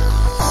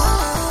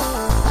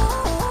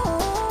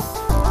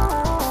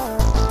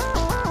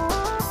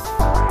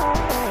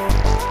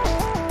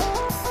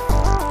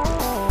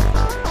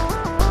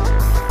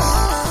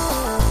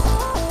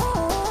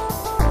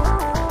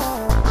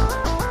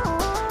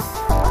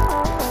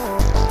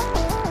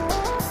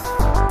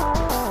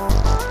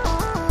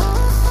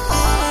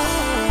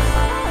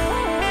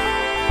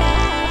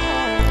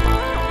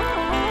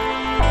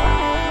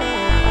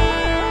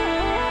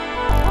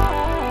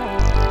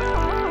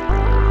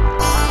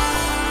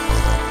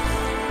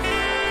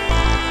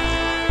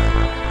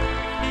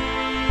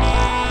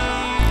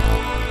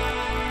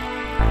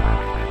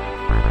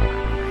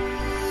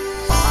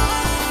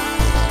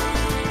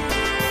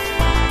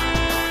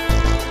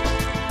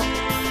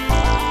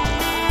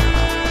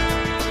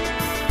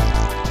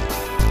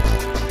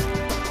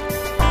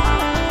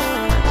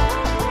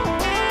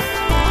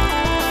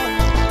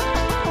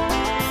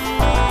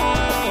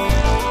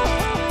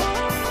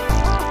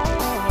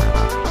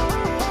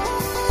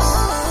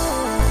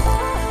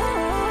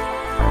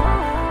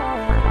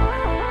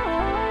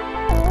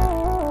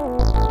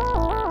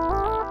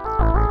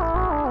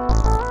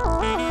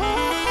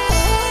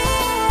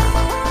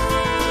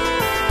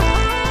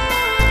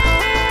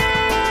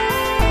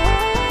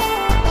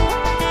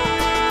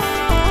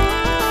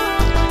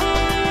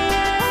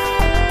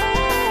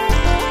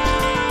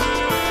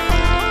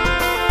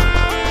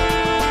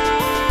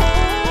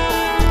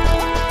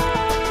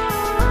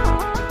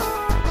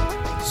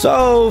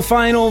 So,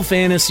 Final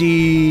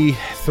Fantasy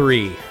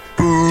 3.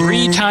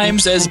 3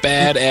 times as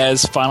bad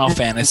as Final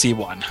Fantasy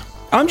 1.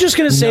 I'm just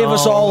going to save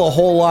us all a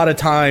whole lot of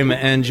time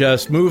and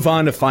just move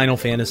on to Final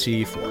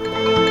Fantasy 4.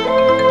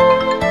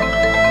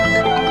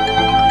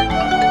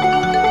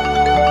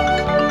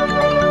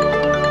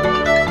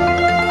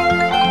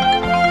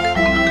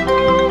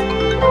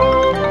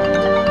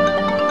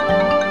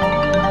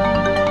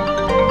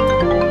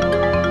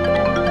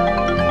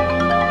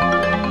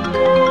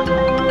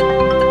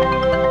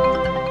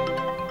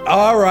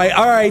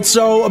 All right.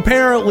 So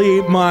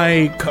apparently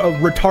my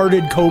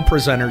retarded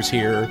co-presenters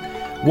here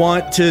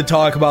want to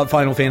talk about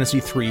Final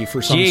Fantasy 3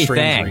 for some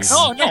strange reason.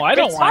 Oh, no, I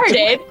don't want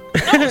to.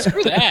 No,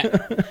 screw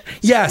that.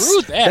 Yes,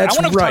 screw that. That's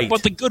I want to right. talk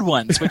about the good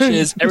ones, which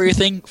is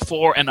everything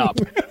 4 and up.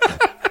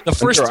 The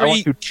first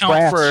 3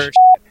 count for...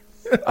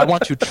 I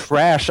want to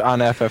trash on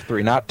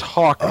FF3, not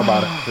talk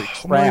about it. Trash.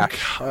 Oh my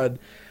God.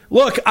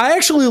 Look, I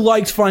actually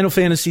liked Final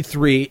Fantasy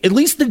 3, at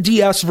least the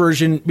DS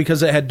version,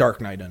 because it had Dark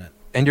Knight in it.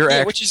 And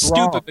you're which is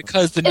stupid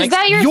because the next... Is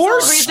that your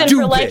reason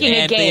for liking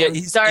a game,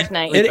 Dark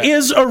Knight? It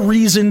is a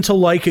reason to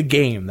like a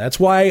game. That's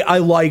why I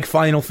like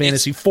Final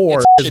Fantasy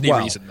 4 as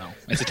well. Reason, though.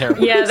 It's a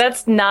terrible reason.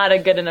 That's not a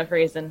good enough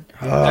reason.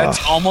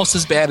 That's almost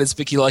as bad as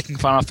Viki liking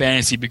Final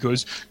Fantasy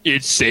because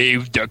it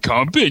saved the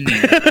company.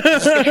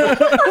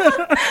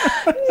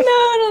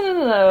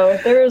 No.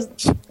 There's...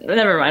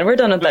 Never mind. We're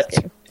done with that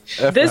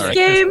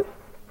game.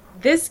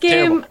 This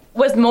game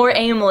was more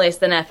aimless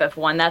than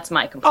FF1. That's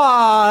my complaint.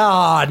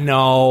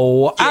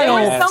 No. I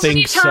don't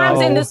think so. There were so many times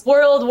in this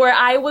world where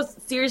I would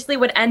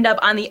end up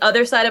on the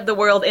other side of the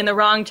world in the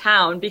wrong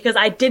town because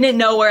I didn't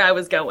know where I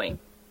was going.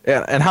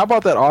 And how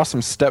about that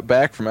awesome step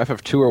back from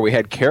FF2 where we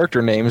had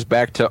character names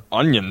back to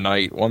Onion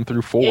Knight 1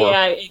 through 4?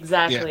 Yeah,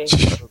 exactly.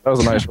 Yeah. That was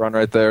a nice run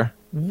right there.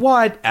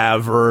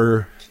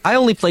 Whatever. I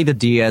only played the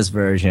DS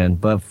version,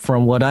 but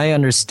from what I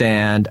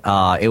understand,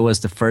 it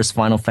was the first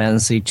Final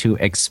Fantasy to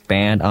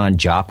expand on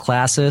job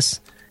classes,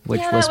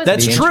 which was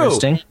that's true.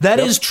 Interesting. That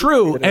is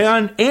true,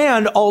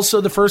 and also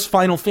the first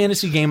Final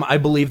Fantasy game, I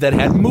believe, that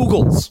had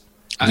Moogles.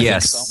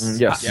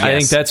 Yes. I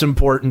think that's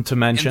important to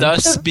mention. And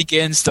thus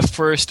begins the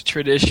first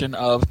tradition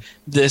of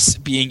this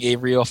being a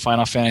real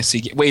Final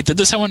Fantasy game. Wait, did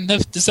this one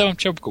have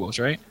chocobos,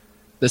 right?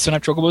 This one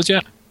have chocobos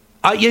yet?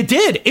 It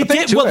did. It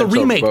did. Well, the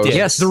remake did.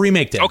 Yes, the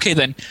remake did. Okay,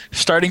 then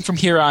starting from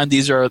here on,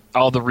 these are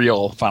all the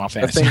real Final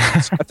Fantasy.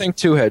 I think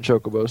 2 had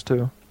chocobos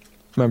too.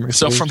 Memory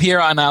so serves. from here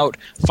on out,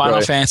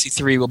 Final Fantasy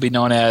 3 will be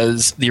known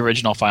as the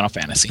original Final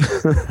Fantasy.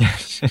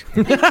 PS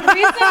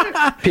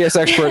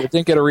Expert, it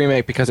didn't get a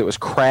remake because it was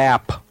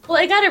crap.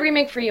 Well, it got a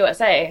remake for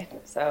USA,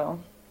 so.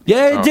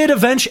 Yeah, it did.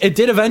 It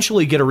did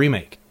eventually get a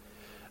remake.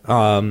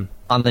 On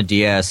the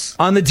DS.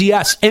 On the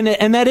DS, and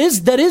that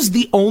is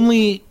the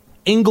only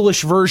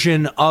English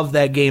version of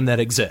that game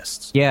that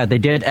exists. Yeah, they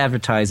did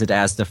advertise it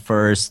as the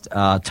first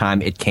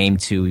time it came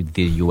to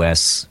the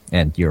US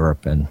and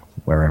Europe and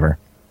wherever.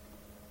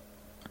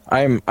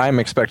 I'm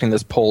expecting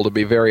this poll to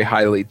be very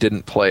highly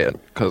didn't play it,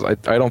 because I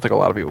don't think a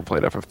lot of people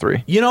played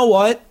FF3. You know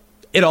what?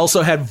 It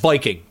also had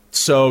Viking,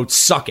 so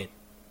suck it.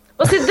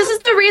 Well, see, this is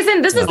the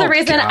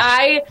reason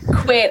I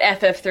quit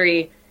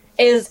FF3,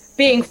 is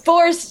being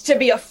forced to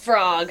be a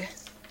frog.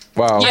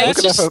 Wow. Yeah,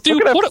 that's just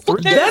stupid. What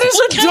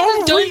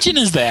kind of dungeon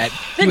is that?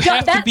 You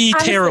have to be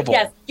terrible.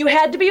 Yes, you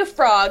had to be a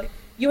frog.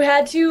 You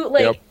had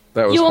to,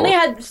 you only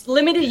had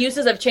limited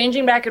uses of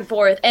changing back and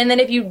forth, and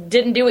then if you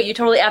didn't do it, you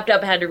totally effed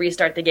up and had to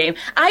restart the game.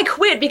 I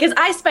quit because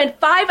I spent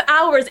 5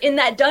 hours in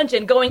that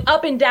dungeon going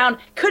up and down,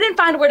 couldn't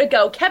find where to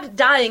go, kept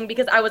dying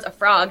because I was a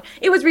frog.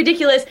 It was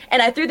ridiculous,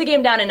 and I threw the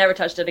game down and never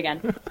touched it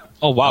again.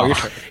 Oh, wow.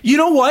 You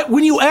know what?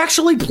 When you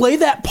actually play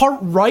that part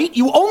right,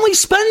 you only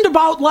spend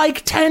about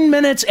 10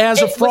 minutes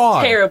as a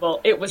frog. It was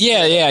terrible. It was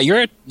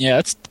terrible.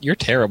 You're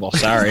terrible.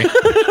 Sorry.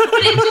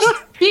 It's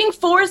just being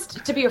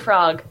forced to be a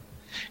frog.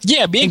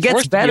 Yeah, being it gets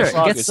forced better. To be a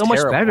frog it gets so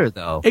much better,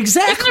 though.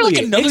 Exactly.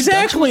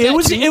 Exactly. It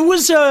was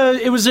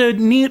a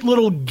neat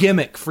little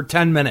gimmick for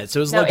 10 minutes. It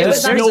was like a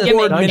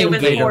snowboard mini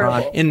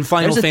game in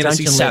Final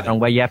Fantasy VII,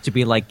 where you have to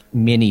be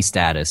mini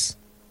status.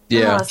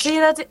 Yeah. See,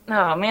 that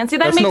makes me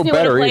want to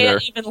play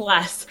it even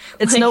less.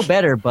 It's no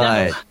better,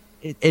 but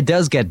it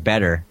does get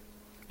better.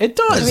 It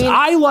does.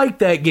 I like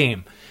that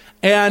game,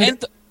 and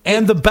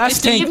the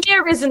best thing. Give me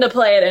a reason to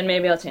play it, and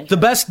maybe I'll change. The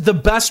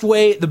best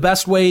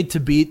way to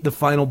beat the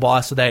final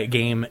boss of that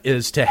game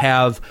is to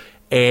have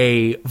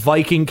a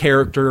Viking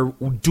character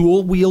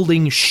dual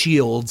wielding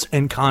shields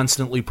and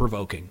constantly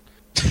provoking.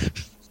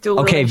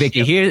 Okay,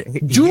 Vicky,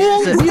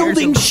 dual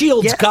wielding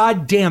shields.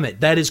 God damn it,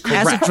 that is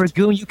correct. As a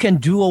dragoon, you can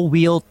dual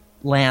wield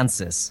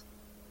lances.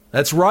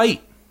 That's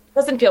right.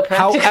 Doesn't feel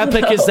practical. How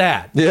epic is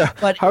that? Yeah.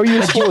 But how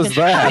useful is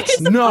that?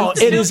 No,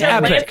 it is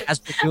epic.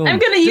 I'm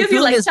going to use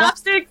you like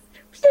chopsticks.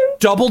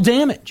 Double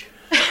damage.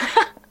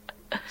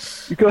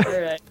 It's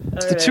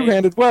a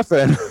two-handed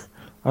weapon.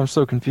 I'm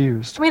so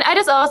confused. I mean, I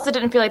just also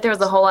didn't feel like there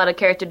was a whole lot of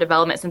character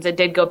development since it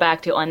did go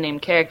back to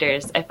unnamed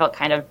characters. I felt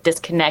kind of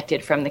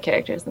disconnected from the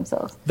characters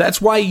themselves. That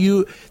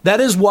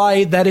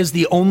is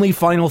the only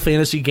Final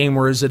Fantasy game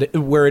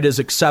where it is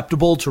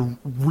acceptable to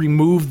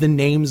remove the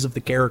names of the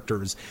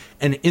characters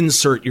and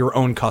insert your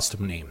own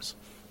custom names.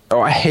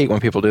 Oh, I hate when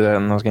people do that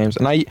in those games.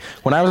 And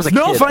when I was a kid,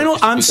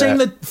 I'm saying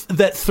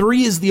that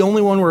 3 is the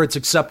only one where it's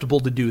acceptable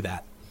to do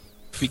that.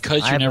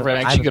 Because you're never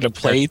actually going to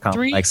play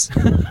 3?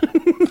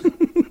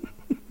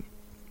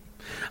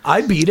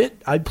 I beat it.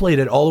 I played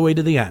it all the way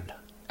to the end.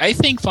 I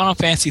think Final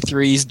Fantasy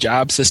III's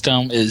job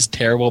system is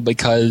terrible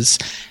because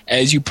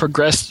as you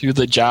progress through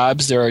the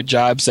jobs, there are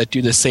jobs that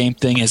do the same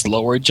thing as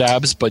lower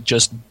jobs, but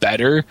just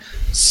better.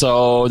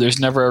 So there's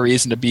never a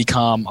reason to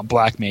become a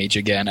black mage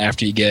again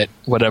after you get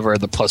whatever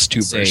the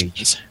 +2 version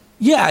is.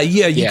 Yeah,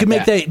 you can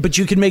make that, but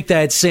you can make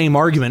that same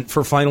argument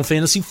for Final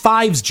Fantasy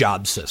V's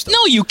job system.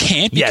 No, you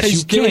can't,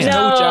 because there is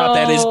no job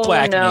that is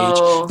black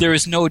mage. There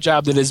is no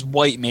job that is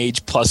white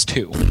mage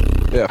 +2.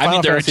 Yeah, I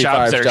mean, there are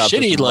jobs that are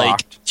shitty,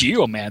 like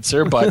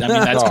Geomancer, but I mean,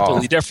 that's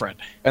completely different.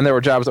 And there were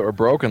jobs that were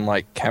broken,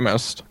 like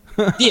Chemist.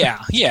 Yeah,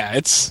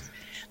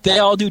 they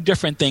all do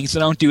different things.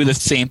 They don't do the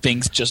same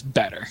things, just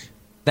better.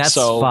 That's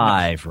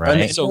 5,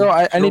 right?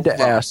 I need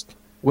to ask,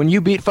 when you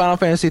beat Final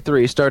Fantasy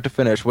 3 start to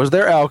finish, was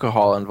there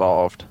alcohol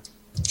involved?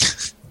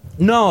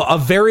 No, a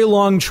very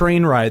long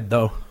train ride,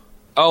 though.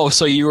 Oh,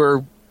 so you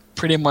were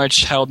pretty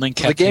much held in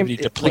captivity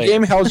to play. The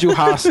game held you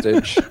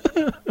hostage.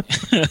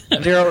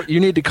 Aniero, you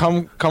need to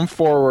come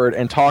forward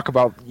and talk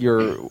about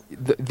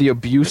the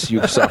abuse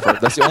you've suffered.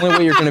 That's the only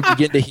way you're going to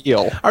begin to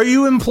heal. Are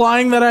you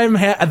implying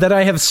that that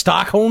I have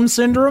Stockholm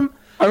syndrome?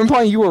 I'm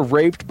implying you were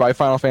raped by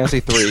Final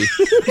Fantasy 3.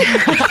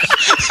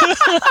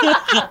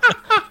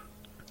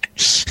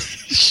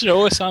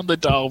 Show us on the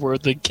doll where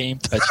the game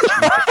touched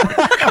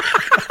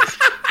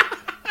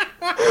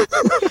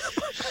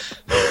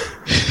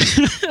you.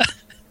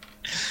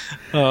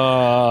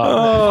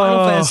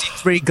 Final Fantasy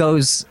 3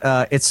 goes.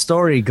 Its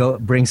story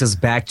brings us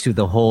back to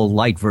the whole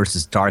light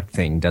versus dark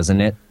thing,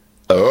 doesn't it?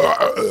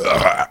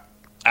 I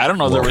don't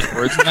know. There was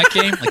words in that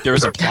game. Like there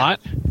was a plot.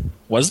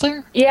 Was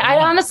there? Yeah, I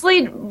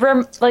honestly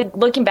like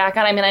looking back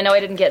on it, I mean, I know I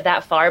didn't get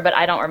that far, but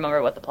I don't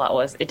remember what the plot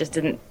was. It just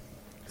didn't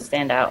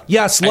stand out.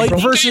 Yes, light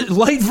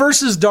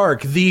versus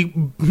dark, the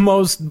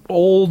most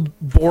old,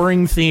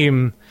 boring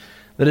theme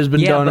that has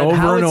been done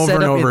over and over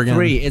and over again.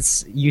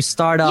 It's you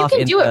start off. You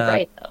can do it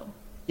right though.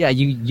 Yeah,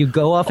 you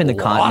go off in the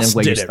continent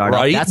where you start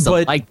off. That's the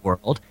light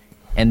world,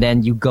 and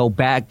then you go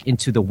back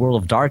into the world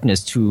of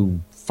darkness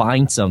to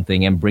find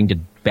something and bring the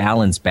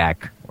balance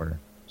back, or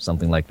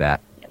something like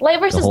that. Light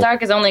versus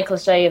dark is only a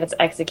cliche if it's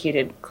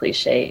executed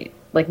cliche.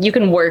 Like, you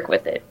can work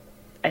with it,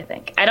 I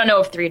think. I don't know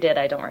if 3 did,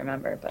 I don't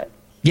remember, but...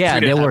 Yeah,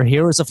 there were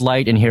heroes of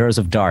light and heroes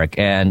of dark,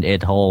 and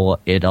it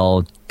all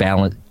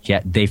balance.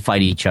 Yeah, they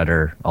fight each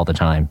other all the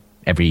time,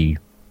 every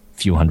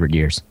few hundred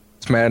years.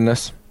 It's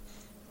madness.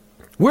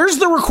 Where's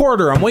the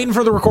recorder? I'm waiting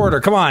for the recorder.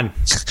 Come on.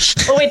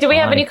 Oh, wait, do we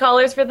have any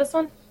callers for this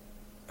one?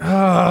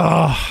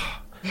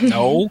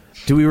 No.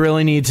 Do we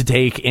really need to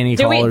take any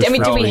callers?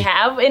 Do we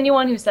have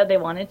anyone who said they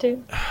wanted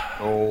to?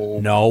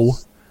 No.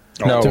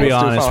 To be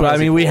honest, I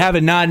mean, we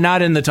haven't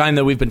not in the time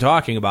that we've been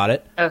talking about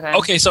it.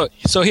 Okay. So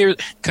here,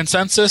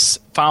 consensus: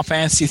 Final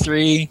Fantasy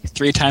 3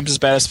 times as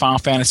bad as Final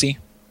Fantasy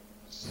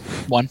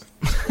 1.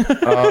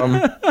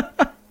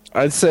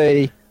 I'd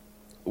say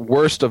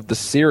worst of the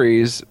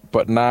series,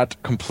 but not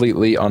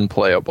completely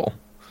unplayable.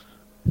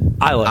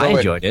 I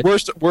enjoyed it.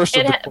 Worst of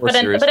the core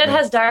series. But it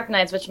has Dark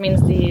Knights, which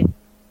means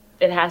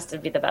it has to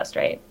be the best,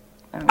 right?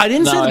 I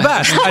didn't say the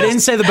best. I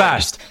didn't say the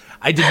best.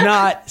 I did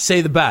not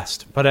say the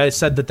best, but I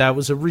said that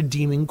was a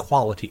redeeming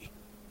quality.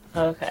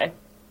 Okay.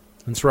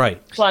 That's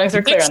right. As long as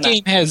we're clear on that. This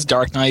game has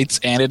Dark Knights,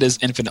 and it is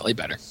infinitely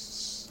better.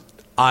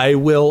 I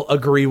will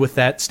agree with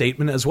that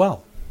statement as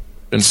well.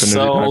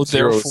 So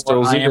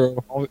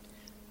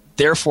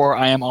therefore,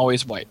 I am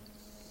always white.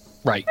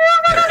 Right.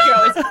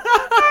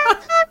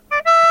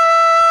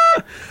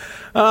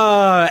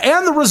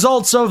 And the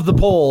results of the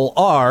poll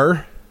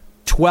are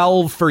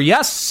 12 for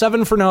yes,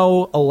 7 for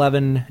no,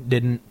 11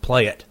 didn't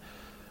play it.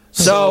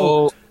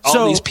 So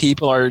all these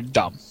people are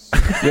dumb.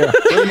 Yeah.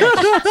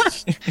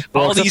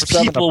 All these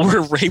people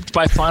were raped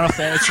by Final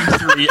Fantasy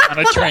 3 on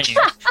a train.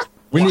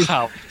 We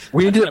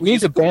need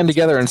to band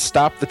together and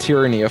stop the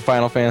tyranny of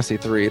Final Fantasy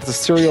 3. It's a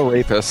serial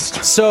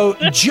rapist. So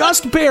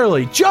just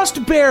barely,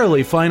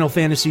 Final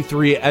Fantasy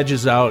 3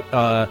 edges out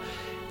a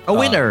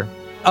winner,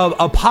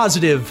 a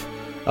positive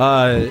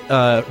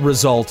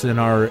result in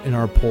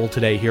our poll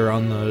today here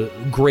on the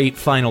great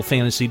Final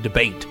Fantasy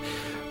debate.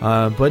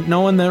 But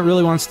no one that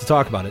really wants to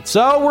talk about it.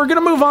 So we're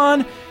going to move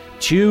on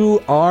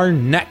to our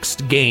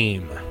next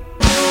game.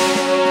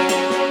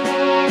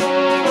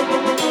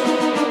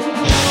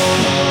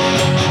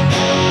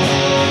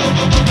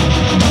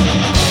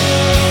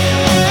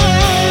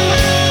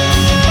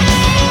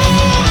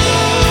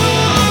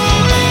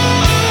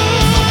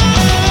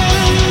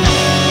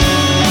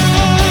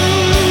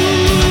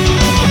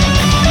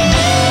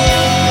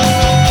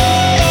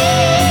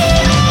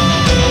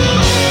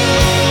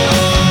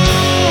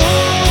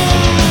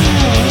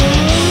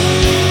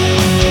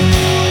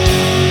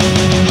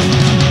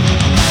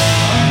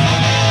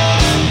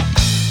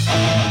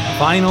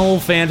 Final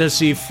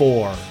Fantasy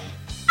 4.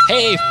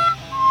 Hey.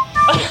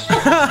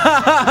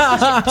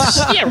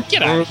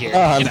 Get out of here.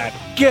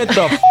 Get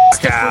the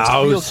f***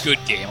 out. Real good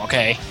game,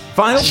 okay?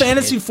 Final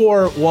Fantasy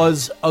 4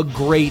 was a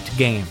great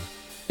game.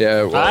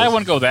 Yeah, it was. I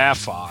wouldn't go that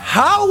far.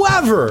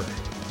 However,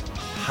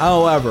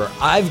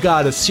 I've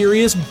got a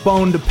serious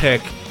bone to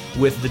pick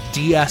with the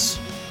DS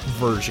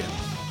version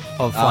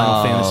of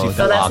Final Fantasy 4.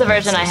 So that's the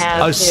version I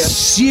have, A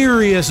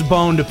serious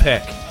bone to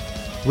pick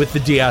with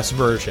the DS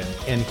version.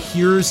 And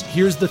here's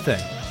the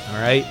thing, all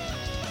right?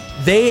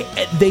 They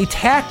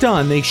tacked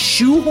on, they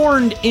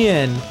shoehorned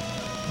in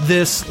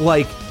this,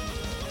 like,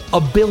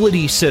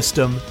 ability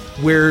system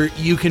where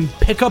you can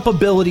pick up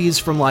abilities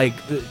from, like,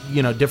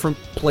 different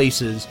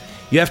places.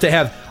 You have to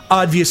have,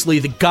 obviously,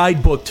 the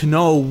guidebook to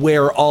know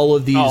where all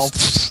of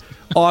these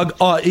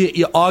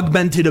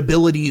augmented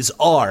abilities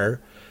are.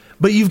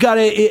 But you've got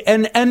to,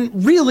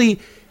 and really,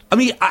 I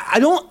mean, I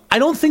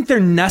don't think they're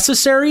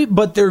necessary,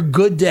 but they're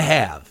good to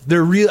have.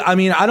 They're real. I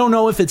mean, I don't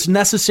know if it's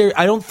necessary.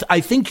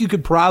 I think you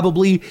could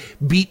probably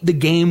beat the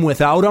game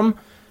without them.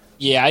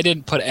 Yeah, I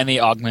didn't put any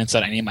augments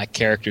on any of my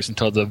characters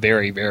until the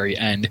very, very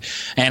end.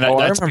 And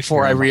that's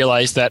before I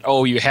realized that,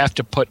 you have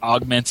to put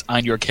augments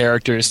on your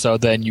characters so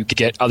then you could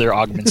get other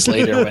augments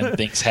later when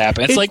things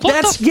happen. It's like,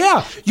 what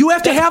you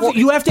have to have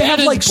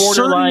like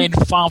borderline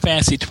Final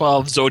Fantasy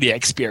 12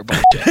 Zodiac Spear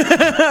bullshit.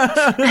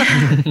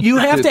 You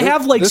have to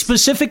have like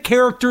specific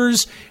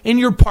characters in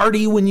your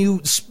party when you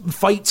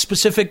fight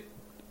specific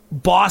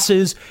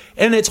bosses,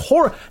 and it's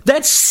horrible.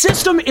 That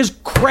system is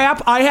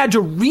crap. I had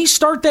to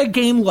restart that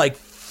game like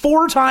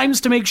 4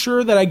 times to make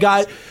sure that I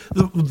got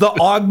the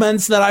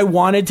augments that I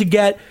wanted to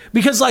get,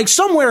 because like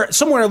somewhere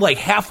like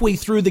halfway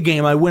through the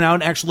game I went out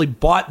and actually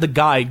bought the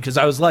guide, because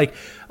I was like,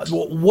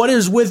 what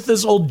is with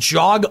this old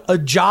job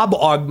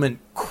augment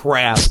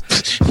crap?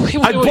 Wait,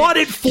 I bought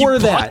it for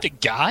that. Bought the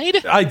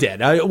guide? I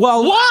did.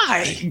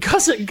 Why?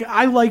 Because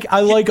I like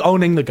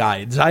owning the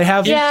guides.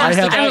 Here's the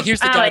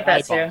guide like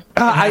that too.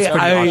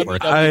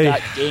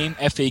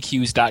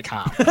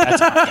 GameFAQs.com.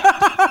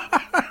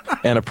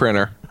 And a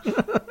printer.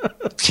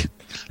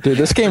 Dude,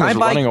 this game is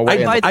running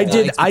away. I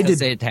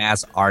did. It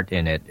has art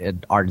in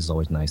it. Art is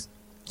always nice.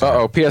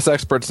 PS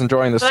Expert's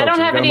enjoying this. So I don't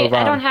have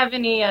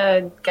any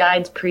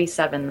guides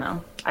pre-7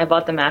 though. I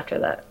bought them after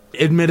that.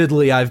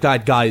 Admittedly, I've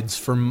got guides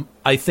from,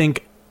 I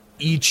think,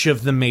 each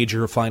of the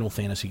major Final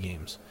Fantasy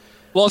games.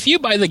 Well, if you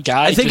buy the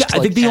guide, I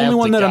think the only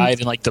one that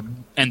guide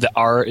and the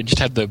art and just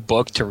have the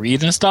book to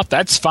read and stuff,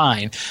 that's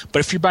fine. But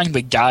if you're buying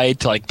the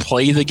guide to like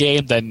play the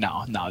game, then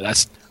no,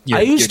 that's.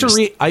 I used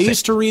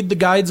to read the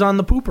guides on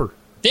the pooper.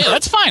 Yeah,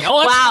 that's fine.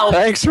 Oh, wow!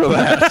 Thanks for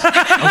that.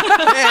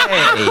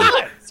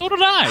 Hey. So did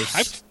I.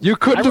 You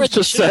couldn't have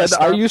just said,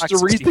 I used to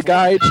read the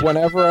guides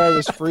whenever I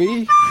was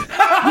free?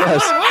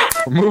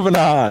 Yes. We're moving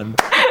on.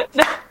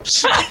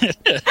 So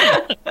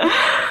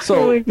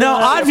now,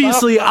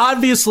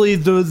 obviously,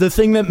 the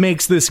thing that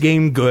makes this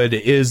game good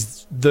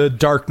is the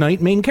Dark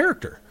Knight main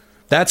character.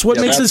 That's what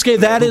makes this game.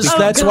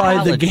 That's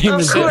why the game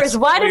is. Of course.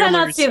 Why did I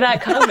not see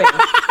that coming?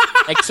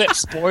 Except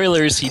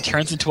spoilers, he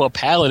turns into a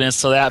paladin,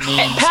 so that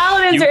means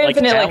paladins are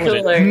infinitely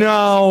cooler.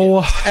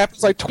 No,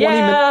 happens like 20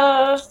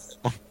 minutes.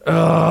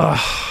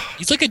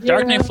 He's like a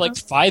Dark Knight for like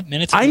 5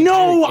 minutes. I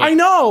know,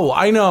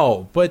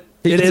 but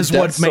it is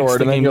what makes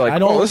the game. Like,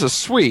 this is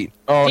sweet.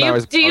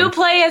 Do you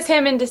play as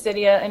him in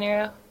Dissidia,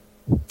 Aniero?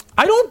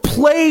 I don't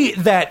play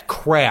that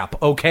crap,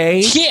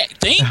 okay? Yeah,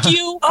 thank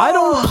you. I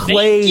don't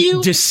play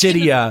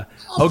Dissidia,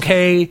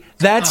 okay?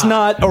 That's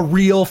not a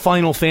real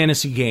Final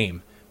Fantasy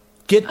game.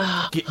 Get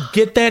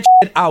that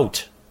shit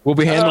out. We'll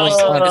be handling it.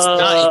 It's not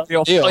a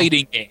real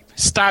fighting game.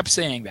 Stop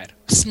saying that.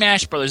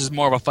 Smash Brothers is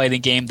more of a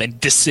fighting game than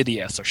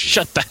Dissidia, so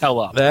shut the hell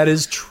up. That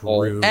is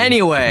true.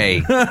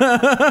 Anyway.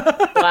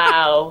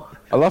 Wow.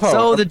 I love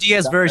how the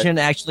DS version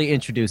actually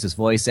introduces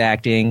voice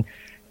acting,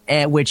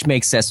 which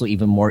makes Cecil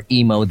even more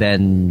emo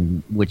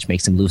which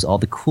makes him lose all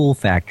the cool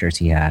factors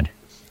he had.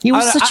 He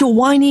was such a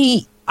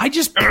whiny. I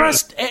just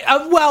pressed.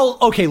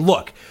 Okay,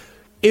 look.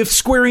 If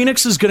Square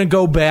Enix is going to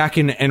go back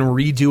and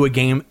redo a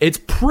game, it's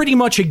pretty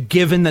much a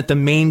given that the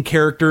main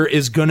character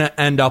is going to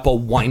end up a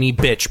whiny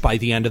bitch by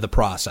the end of the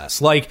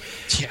process. Like,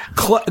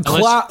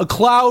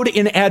 Cloud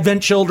in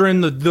Advent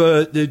Children,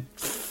 the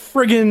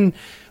friggin'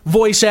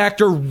 voice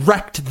actor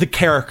wrecked the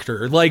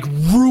character, like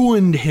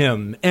ruined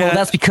him. Well,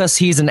 that's because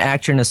he's an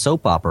actor in a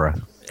soap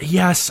opera.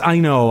 Yes, I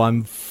know.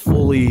 I'm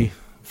fully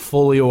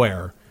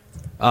aware.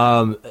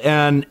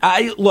 And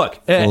I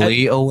look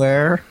fully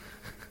aware.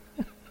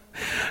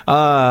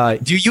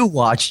 Do you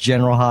watch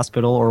General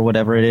Hospital or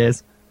whatever it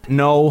is?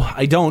 No,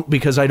 I don't,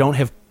 because I don't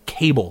have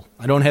cable.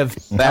 I don't have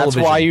television. That's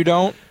why you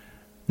don't?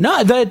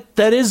 No,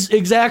 that is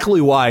exactly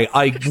why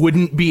I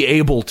wouldn't be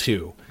able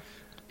to.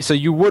 So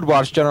you would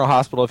watch General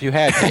Hospital if you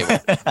had cable?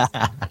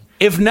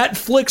 If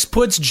Netflix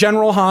puts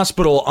General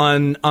Hospital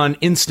on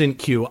instant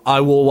queue, I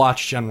will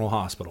watch General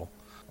Hospital.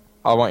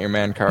 I want your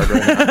man card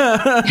right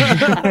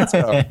now.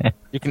 So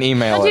you can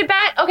email it.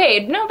 Back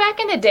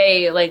in the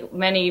day, like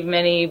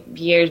many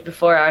years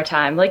before our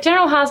time, like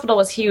General Hospital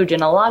was huge,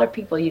 and a lot of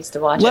people used to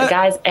watch it,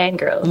 guys and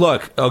girls.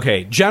 Look,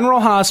 okay, General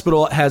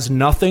Hospital has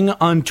nothing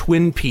on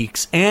Twin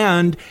Peaks,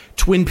 and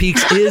Twin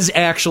Peaks is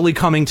actually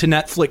coming to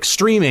Netflix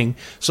streaming.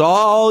 So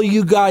all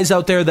you guys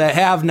out there that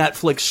have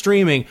Netflix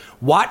streaming,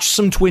 watch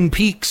some Twin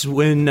Peaks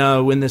when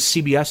the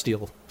CBS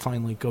deal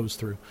finally goes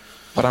through.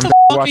 But I'm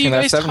watching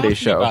that 70s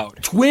show.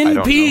 About?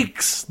 Twin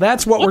Peaks.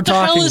 That's what we're talking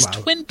about. What the hell is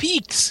Twin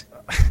Peaks?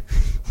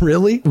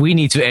 Really? We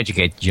need to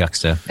educate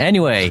Juxta.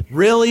 Anyway.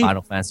 Really?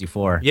 Final Fantasy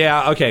IV.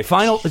 Yeah, okay.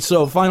 Final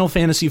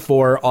Fantasy IV,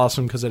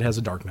 awesome, because it has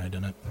a Dark Knight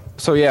in it.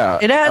 So yeah.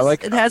 It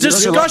has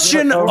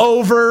discussion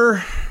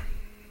over.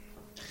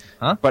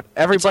 Huh? But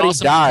everybody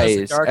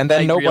dies, and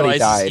then nobody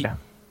died.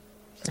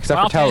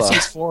 Except for Tella. Final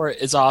Fantasy IV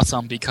is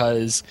awesome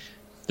because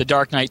the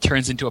Dark Knight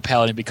turns into a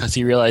paladin because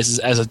he realizes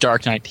as a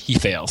Dark Knight he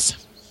fails.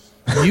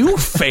 You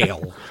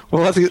fail.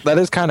 Well, that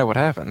is kind of what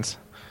happens.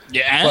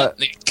 Yeah.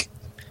 But,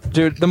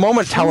 dude, the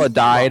moment Tella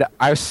died,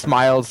 I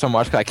smiled so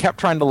much because I kept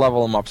trying to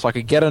level him up so I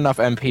could get enough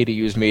MP to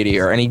use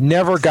Meteor, and he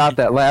never got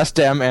that last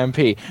damn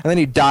MP. And then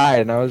he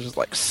died, and I was just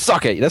like,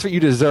 suck it. That's what you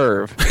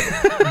deserve.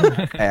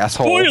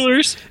 Asshole.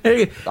 Spoilers.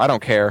 Hey. I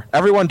don't care.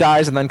 Everyone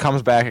dies and then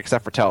comes back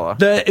except for Tella.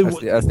 That's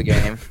the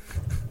game.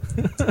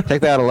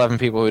 Take that 11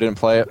 people who didn't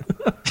play it.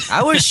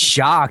 I was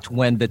shocked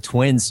when the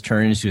twins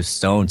turned into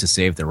stone to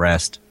save the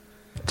rest.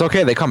 It's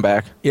okay, they come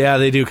back. Yeah,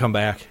 they do come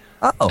back.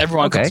 Oh,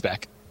 everyone comes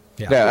back.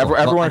 Yeah,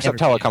 everyone except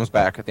Tella comes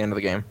back at the end of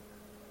the game.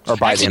 Or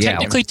by the end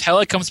technically, of the game.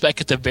 Tella comes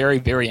back at the very,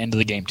 very end of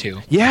the game, too.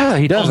 Yeah,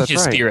 he does, that's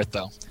his right. spirit,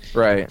 though.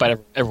 Right.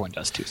 But everyone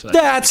does, too. So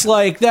that's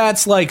like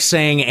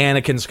saying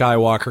Anakin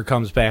Skywalker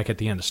comes back at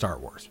the end of Star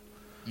Wars.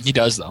 He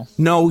does, though.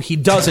 No, he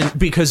doesn't,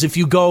 because if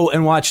you go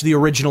and watch the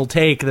original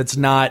take, that's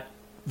not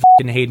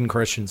f***ing Hayden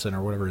Christensen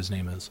or whatever his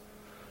name is.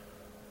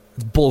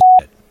 It's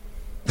bullshit.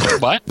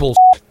 What? Bullshit.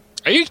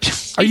 Are you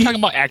talking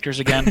about actors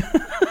again?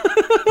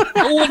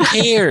 No one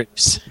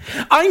cares.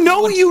 I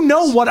know you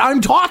know what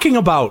I'm talking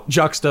about,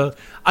 Juxta.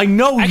 I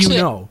know you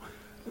know.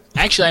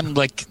 Actually, I'm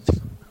like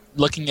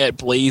looking at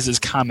Blaze's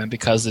comment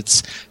because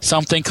it's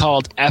something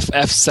called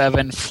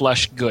FF7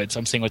 Flush Good. So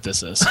I'm seeing what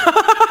this is.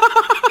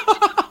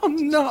 Oh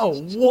no!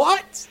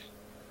 What?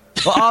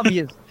 Well,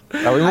 obvious.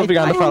 Are we moving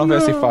on to Final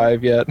Fantasy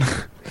V yet?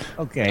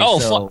 Okay. Oh,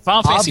 so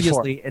Final Fantasy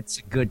obviously it's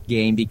a good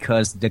game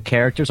because the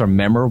characters are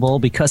memorable.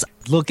 Because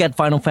look at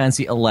Final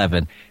Fantasy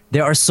XI.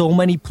 There are so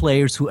many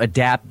players who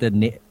adapt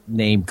the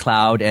name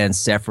Cloud and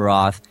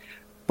Sephiroth,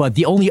 but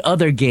the only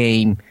other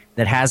game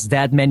that has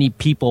that many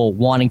people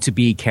wanting to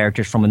be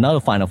characters from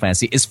another Final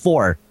Fantasy is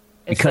 4.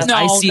 Because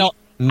I've seen a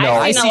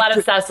lot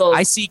of Cecils.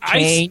 I see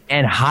Kain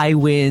and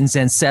Highwinds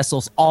and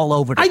Cecils all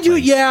over the place.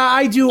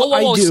 I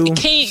do.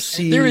 Kain,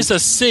 there is a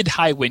Sid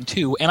Highwind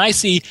too, and I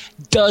see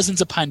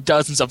dozens upon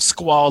dozens of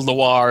Squall,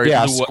 Loire,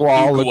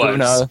 Squall,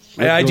 Laguna.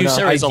 Yeah, I do.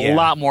 There is a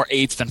lot more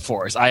 8s than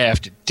 4s. I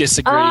have to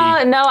disagree.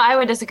 No, I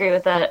would disagree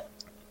with that.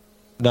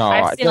 No,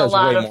 I've seen a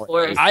lot of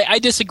 4s. I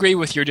disagree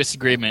with your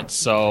disagreement.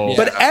 So,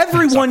 but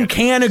everyone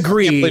can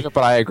agree. I can't believe it,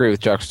 but I agree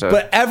with Juxta.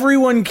 But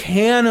everyone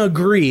can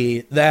agree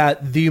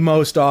that the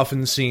most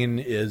often seen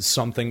is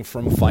something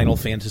from Final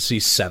Fantasy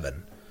VII. Well,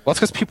 that's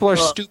because people are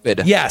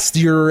stupid. Yes,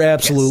 you're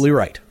absolutely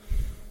right.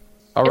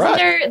 All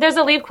right. There's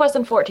a Leave Quest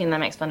in 14 that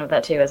makes fun of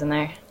that too, isn't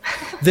there?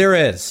 There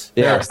is.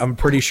 Yes. I'm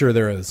pretty sure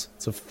there is.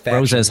 It's a fact.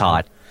 Rose is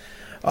hot.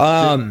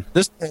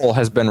 This poll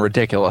has been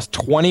ridiculous.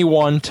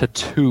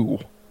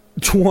 21-2.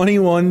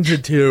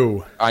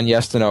 21-2 on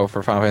yes to no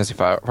for Final Fantasy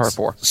Part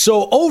 4.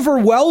 So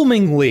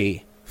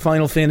overwhelmingly,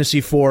 Final Fantasy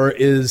IV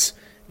is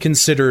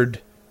considered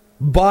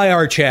by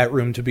our chat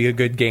room to be a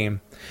good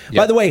game. Yep.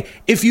 By the way,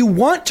 if you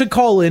want to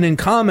call in and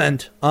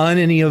comment on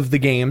any of the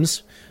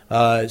games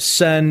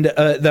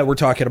that we're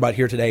talking about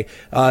here today,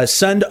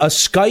 send a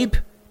Skype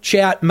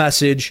chat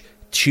message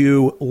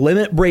to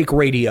Limit Break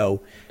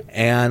Radio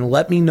and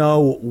let me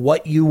know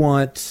what you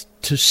want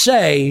to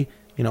say,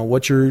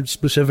 what your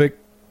specific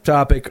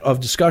topic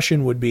of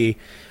discussion would be,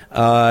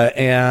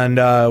 and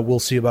we'll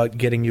see about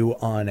getting you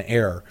on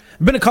air.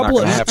 Been a couple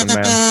of happen,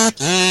 man.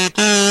 Is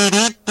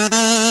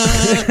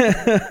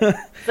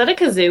that a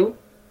kazoo?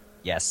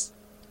 Yes.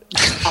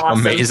 Awesome.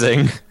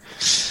 Amazing.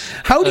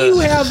 How do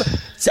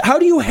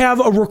you have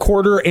a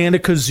recorder and a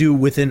kazoo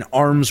within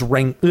arm's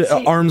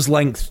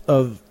length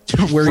of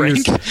where you're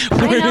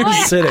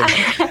sitting?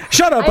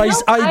 Shut up! I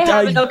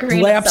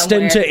lapsed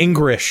into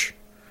English.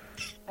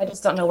 I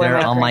just don't know where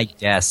they're on my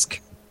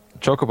desk.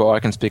 Chocobo, I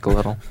can speak a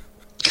little.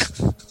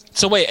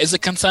 So wait, is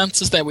it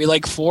consensus that we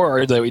like 4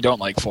 or that we don't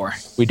like 4?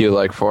 We do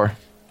like 4.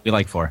 We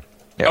like 4.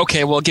 Yep.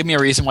 Okay, well, give me a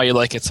reason why you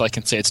like it so I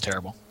can say it's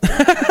terrible.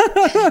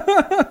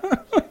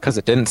 Because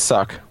it didn't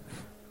suck.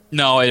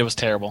 No, it was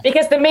terrible.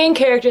 Because the main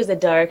character is a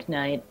Dark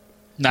Knight.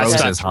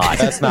 Rose is hot.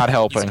 That's not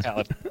helping.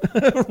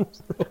 Rose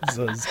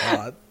is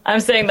hot.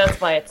 I'm saying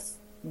that's why it's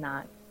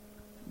not.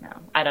 No,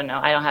 I don't know.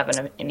 I don't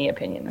have any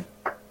opinion.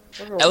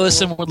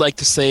 Ellison would like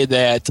to say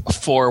that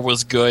 4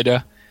 was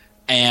good.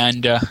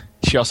 And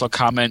she also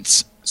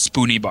comments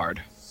Spoony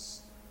Bard.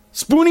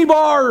 Spoony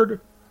Bard!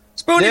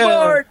 Spoony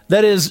Bard!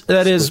 That is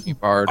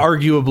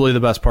arguably the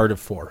best part of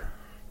 4.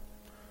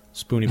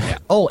 Spoony Bard.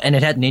 Oh, and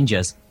it had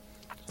ninjas.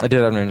 I did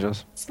have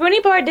ninjas.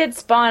 Spoony Bard did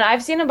spawn.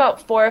 I've seen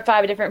about 4 or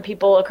 5 different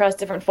people across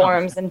different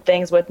forums and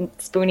things with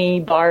Spoony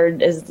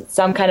Bard is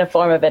some kind of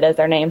form of it as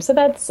their name. So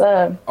that's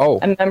a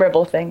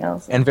memorable thing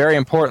also. And very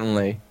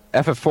importantly,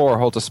 FF4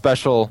 holds a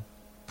special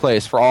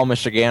place for all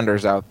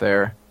Michiganders out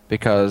there.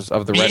 Because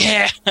of the Red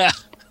Wings.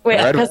 Wait,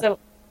 because of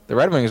the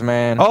Red Wings,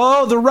 man.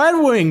 Oh, the Red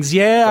Wings.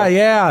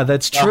 Yeah,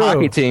 that's true. The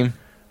hockey team.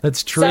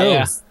 That's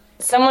true.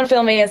 Someone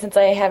fill me in since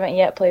I haven't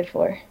yet played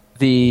 4.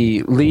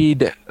 The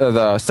lead,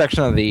 the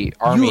section of the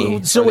Army,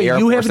 the Air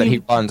Force that he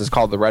runs is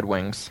called the Red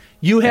Wings.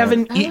 You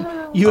haven't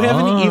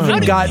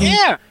even gotten...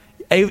 Yeah.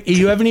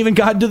 You haven't even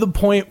gotten to the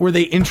point where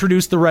they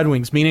introduced the Red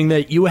Wings, meaning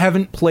that you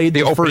haven't played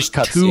the first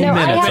 2 minutes.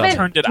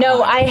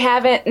 I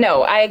haven't.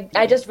 No,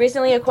 I just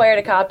recently acquired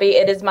a copy.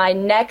 It is my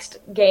next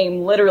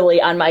game, literally,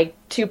 on my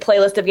 2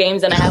 playlist of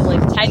games, and I have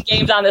like 10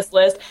 games on this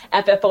list.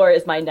 FF4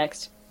 is my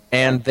next.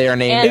 And they are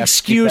named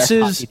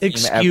excuses.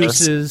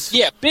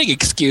 Yeah, big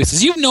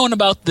excuses. You've known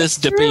about this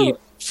debate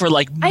for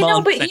like months. I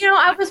know, but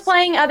I was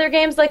playing other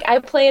games. Like I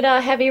played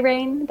Heavy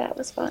Rain. That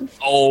was fun.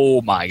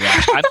 Oh my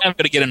gosh, I'm never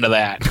gonna get into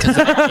that.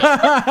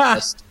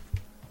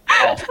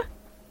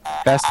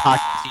 Best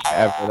hockey team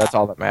ever. That's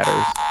all that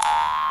matters.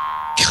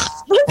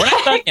 We're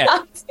not done yet.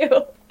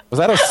 Was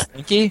that a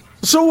stinky?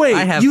 So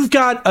wait, you've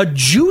got a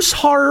juice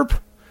harp,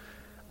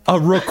 a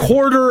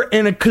recorder,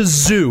 and a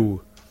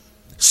kazoo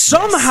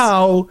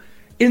somehow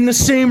in the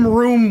same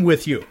room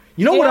with you.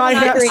 You know what I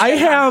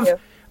have?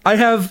 I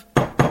have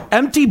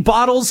empty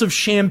bottles of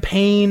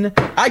champagne.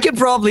 I could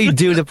probably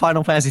do the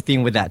Final Fantasy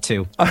theme with that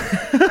too.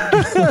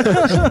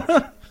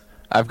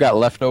 I've got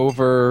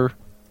leftover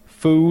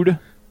food.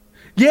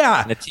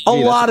 Yeah, a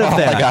lot of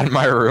that. I got in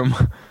my room.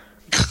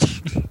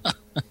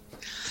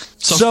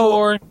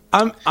 So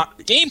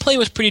gameplay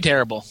was pretty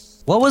terrible.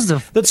 What was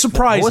that's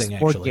surprising?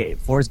 What was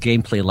For's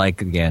gameplay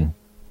like again?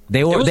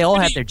 They all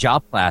had their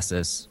job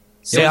classes.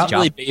 It was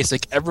really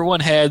basic.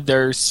 Everyone had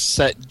their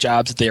set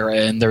jobs that they were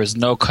in. There was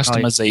no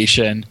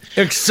customization.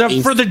 Except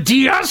for the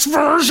DS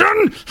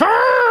version!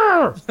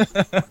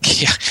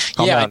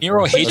 yeah,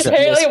 Aniero hates the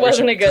DS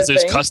version because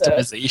there's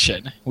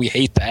customization. We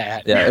hate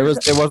that. Yeah, it was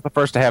the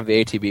first to have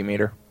the ATB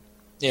meter.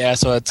 Yeah,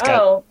 so it's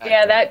got...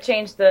 that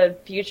changed the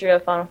future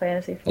of Final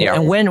Fantasy IV. Yeah,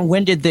 and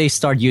when did they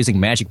start using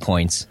magic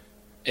points?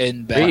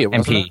 In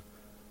MP.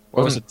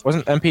 Wasn't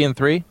MP in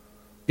 3?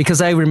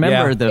 Because I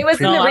remember it was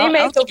in the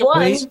remake of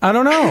 1. I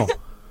don't know.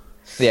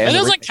 Yeah, it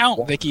doesn't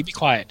count, Vicky. Be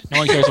quiet. No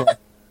one cares.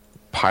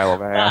 Pile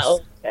of ass. Oh,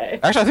 okay.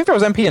 Actually, I think there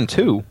was MP in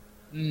 2.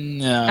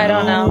 No, I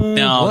don't know.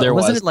 No, there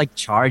wasn't it like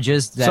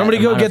charges? That somebody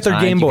go get their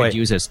Game Boy. You could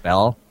use a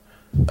spell.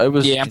 It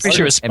was. Yeah, I'm pretty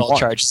sure it was spell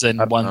charges in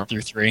 1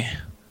 through 3.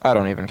 I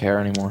don't even care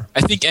anymore.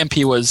 I think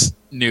MP was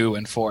new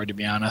in 4, to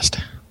be honest.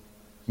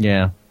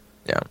 Yeah.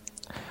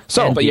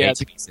 So, but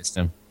it's a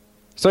system.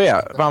 So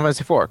yeah, Final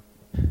Fantasy IV.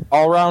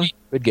 All around,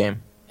 good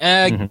game.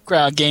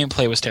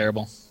 Gameplay was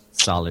terrible.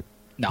 Solid.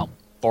 No,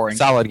 boring.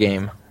 Solid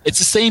game. It's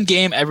the same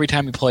game every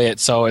time you play it,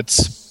 so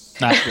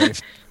it's not great.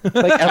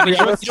 Like every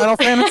other Final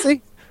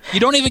Fantasy? You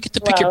don't even get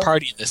to pick your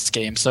party in this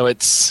game, so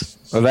it's...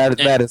 Well,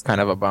 that is kind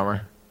of a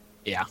bummer.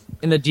 Yeah.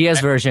 In the DS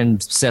version,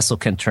 Cecil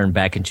can turn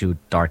back into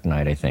Dark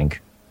Knight, I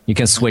think. You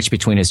can switch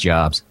between his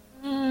jobs.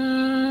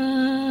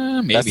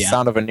 Maybe. That's the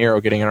sound of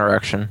Aniero getting an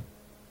erection.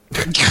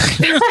 And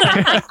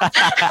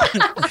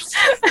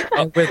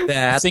with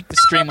that... I think the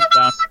stream went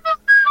down.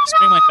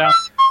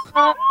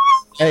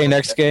 Hey,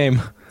 next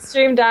game.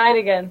 Stream died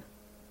again.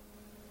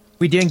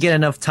 We didn't get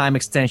enough time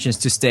extensions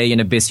to stay in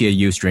a busier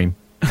uStream.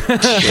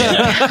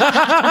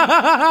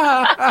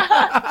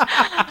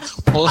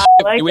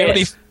 Do we have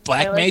any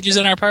black mages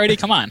in our party?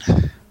 Come on.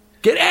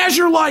 Get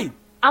Azure Light!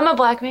 I'm a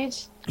black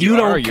mage. You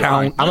don't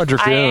count. I'm a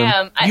Dragoon. I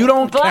am. You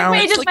don't black count.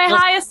 mage is my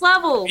highest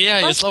level.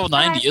 Yeah, it's level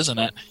 90, isn't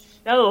it?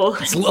 No.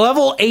 It's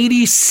level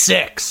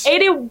 86.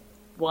 81.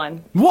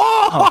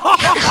 Whoa!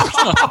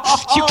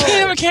 You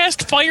can't even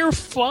cast Fire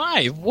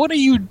 5. What are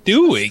you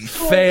doing?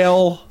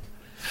 Fail.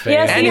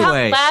 Yeah, see how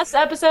last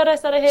episode I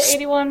said I hit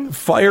 81?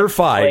 Fire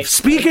 5.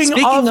 Speaking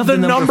of the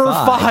number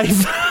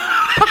 5.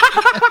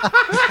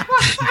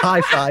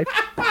 High five.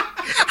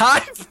 High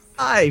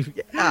five.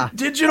 Yeah.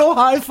 Digital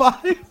high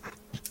five.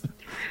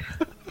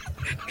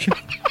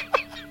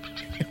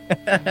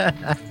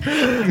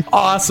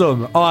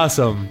 Awesome.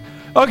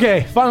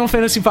 Okay, Final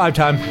Fantasy V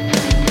time.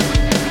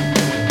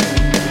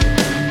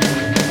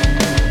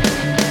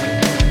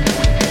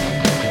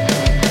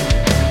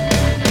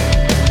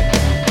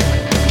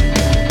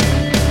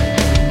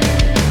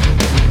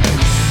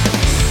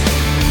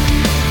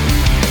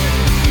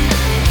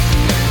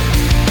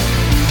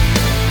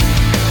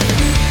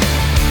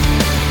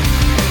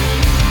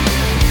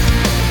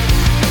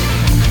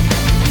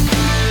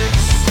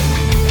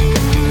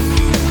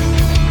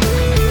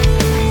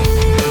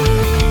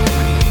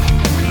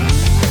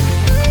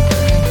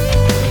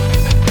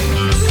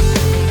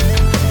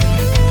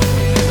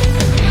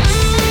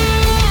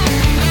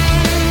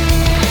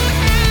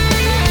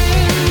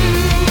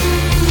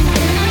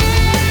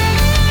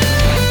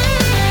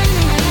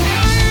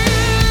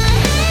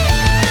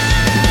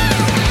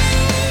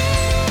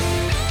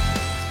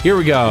 Here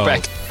we go.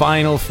 Back.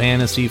 Final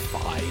Fantasy V.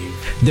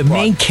 The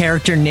main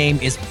character name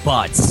is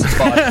Butts.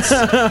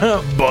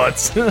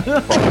 Butts.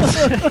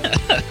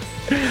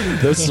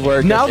 This is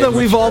where now that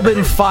we've all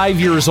been 5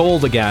 years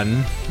old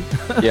again.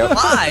 Yep.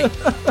 Why?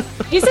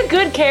 He's a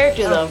good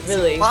character, though.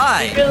 Really.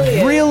 Why?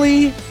 He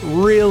really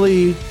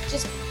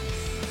is.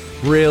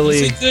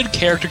 Really. He's a good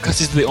character because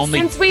he's the only.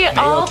 Since we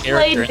all played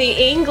character. the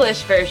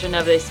English version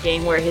of this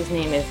game, where his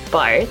name is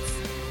Bart,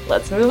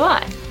 let's move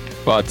on.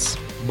 Butts.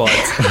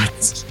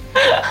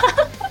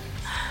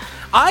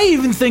 I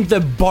even think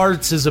that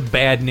Bartz is a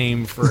bad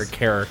name for a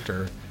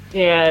character.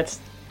 Yeah, it's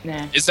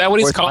nah. Is that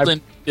what he's called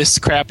in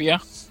Dyscrapia?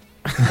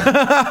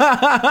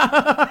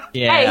 Yeah.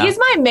 Hey, he's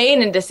my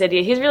main in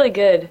Dissidia. He's really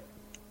good.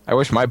 I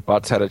wish my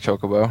butts had a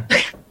chocobo.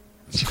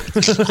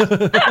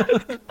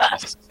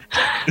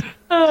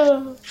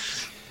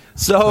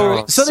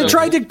 So they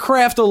tried to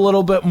craft a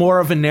little bit more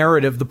of a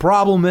narrative. The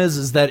problem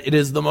is that it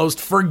is the most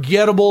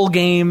forgettable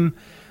game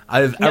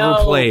I've ever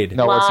played.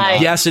 No, it's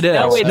not. Yes, it is.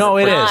 No,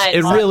 it not. is.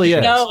 It really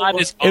is. No.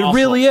 It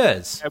really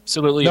is.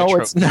 Absolutely. No,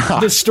 it's not.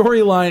 The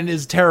storyline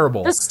is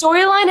terrible. The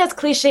storyline has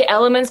cliche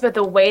elements, but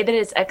the way that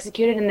it's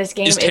executed in this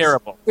game is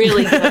terrible.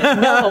 Really good.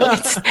 No,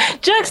 it's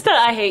Juxta.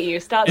 I hate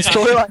you. Stop. The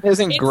storyline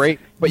isn't great,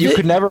 but you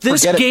could never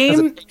forget it because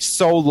it takes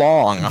so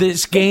long.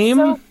 This game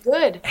so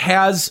good.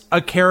 has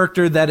a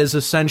character that is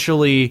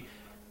essentially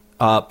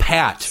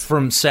Pat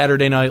from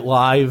Saturday Night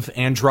Live,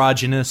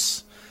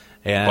 androgynous.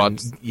 And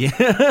Butts.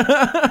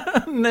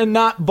 Yeah, and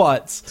not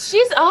Butts.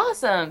 She's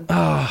awesome.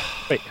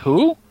 Wait,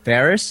 who?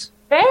 Varys?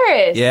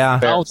 Ferris. Yeah.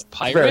 Ferris.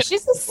 Pirate.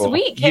 She's a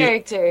sweet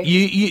character.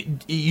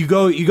 You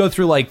go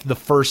through like the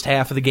first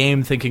half of the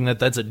game thinking that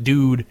that's a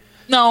dude.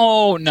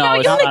 No, you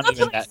only go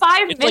through like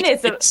 5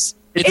 minutes.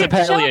 It's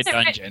apparently a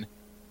dungeon.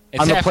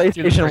 On the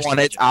PlayStation 1,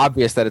 it's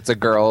obvious that it's a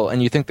girl,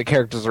 and you think the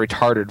character's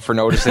retarded for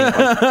noticing.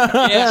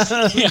 Yes,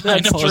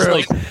 that's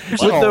true.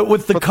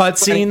 With the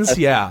cutscenes,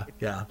 yeah.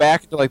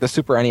 Back to like the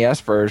Super NES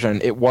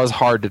version, it was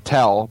hard to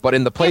tell, but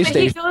in the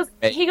PlayStation,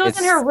 he goes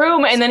in her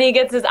room, and then he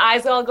gets his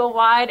eyes all go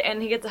wide,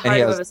 and he gets a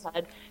heart above his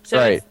head. So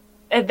right.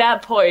 At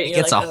that point, he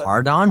gets a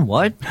hard-on.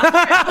 What? A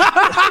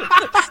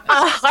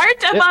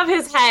heart above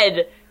his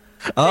head.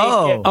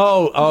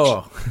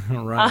 Oh,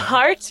 right. A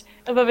heart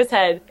above his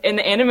head in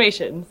the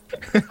animations.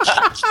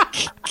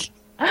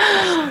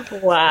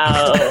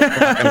 Wow.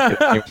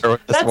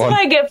 That's what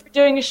I get for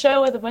doing a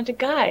show with a bunch of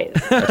guys.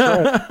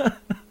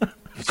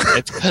 That's right.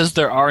 It's because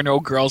there are no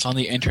girls on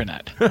the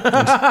internet.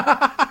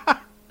 I've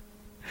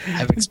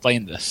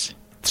explained this.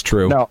 It's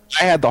true. No,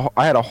 I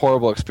had a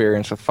horrible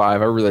experience with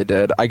 5. I really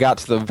did. I got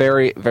to the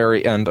very,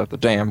 very end of the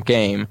damn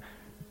game,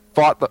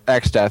 fought the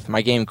X-Death.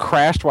 My game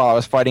crashed while I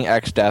was fighting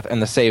X-Death,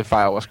 and the save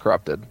file was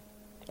corrupted.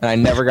 And I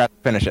never got to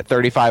finish it.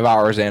 35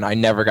 hours in, I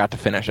never got to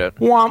finish it.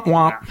 Womp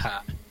womp.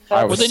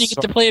 Well, then you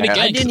get to play it again.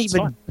 I didn't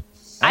even.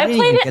 I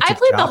played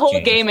the whole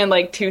game in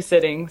like 2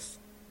 sittings.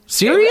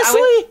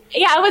 Seriously?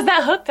 I was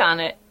that hooked on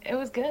it. It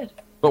was good.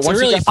 But once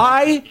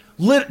literally,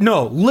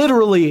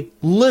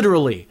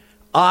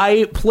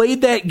 I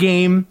played that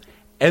game,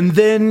 and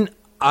then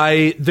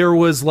there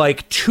was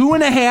like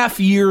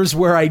 2.5 years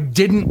where I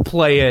didn't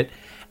play it,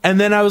 and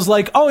then I was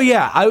like, oh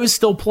yeah, I was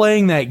still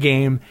playing that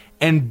game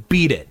and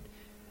beat it.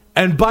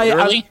 And by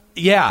that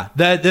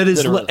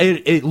is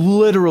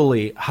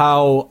literally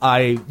how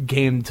I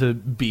came to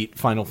beat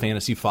Final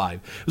Fantasy V.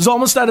 It was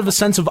almost out of a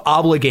sense of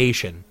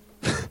obligation.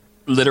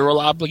 Literal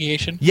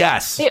obligation?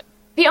 Yes.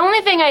 The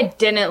only thing I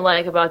didn't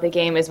like about the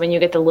game is when you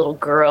get the little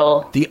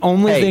girl. The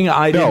only thing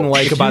I didn't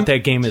like about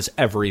that game is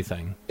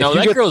everything. No,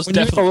 that girl's when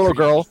you definitely get the little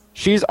girl.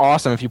 She's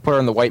awesome if you put her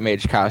in the white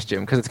mage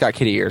costume because it's got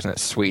kitty ears and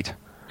it's sweet.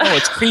 Oh,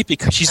 it's creepy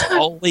because she's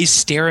always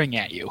staring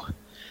at you.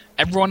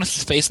 Everyone else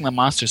is facing the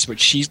monsters, but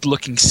she's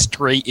looking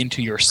straight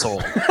into your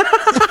soul.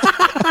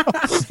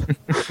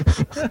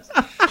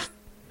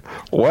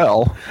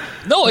 Well,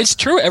 no, it's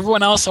true.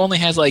 Everyone else only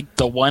has like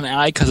the one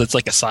eye because it's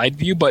like a side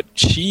view, but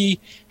she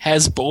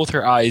has both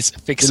her eyes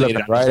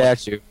fixated right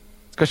at you.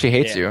 It's because she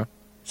hates you.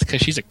 It's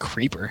because she's a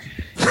creeper.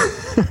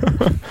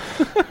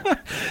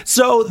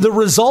 So the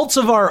results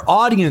of our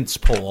audience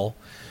poll: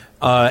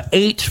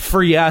 8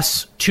 for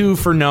yes, 2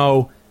 for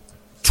no,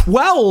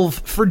 12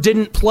 for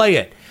didn't play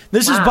it.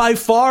 This is by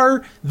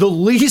far the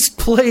least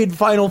played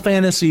Final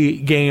Fantasy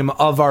game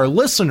of our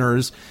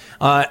listeners,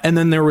 and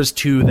then there was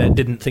 2 that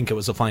didn't think it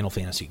was a Final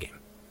Fantasy game.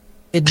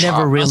 It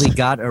never really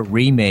got a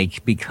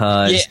remake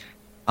because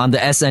on the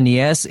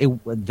SNES,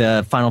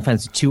 the Final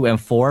Fantasy 2 and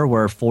 4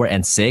 were 4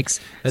 and 6,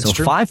 so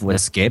true. 5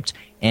 was skipped,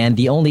 and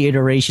the only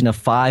iteration of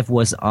 5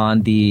 was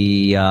on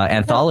the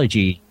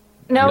anthology.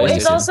 No,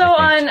 it's also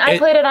on. I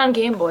played it on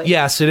Game Boy.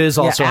 Yes, it is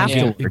also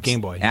on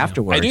Game Boy.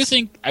 Afterwards,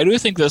 I do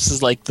think this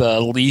is like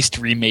the least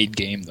remade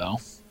game,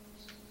 though.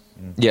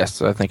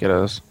 Yes, I think it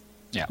is.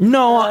 Yeah.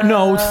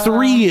 No,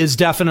 3 is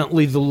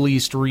definitely the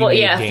least remade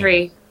game.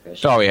 3.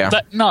 Oh yeah.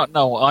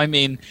 No. I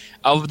mean,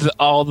 of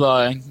all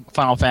the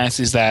Final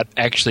Fantasies that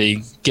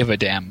actually give a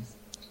damn,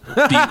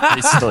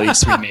 it's the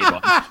least remade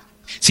one.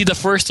 See, the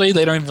first 3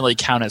 they don't even really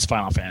count as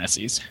Final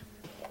Fantasies.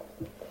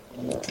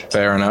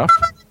 Fair enough.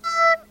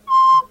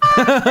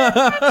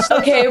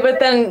 Okay, but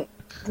then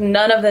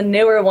none of the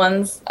newer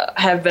ones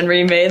have been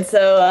remade,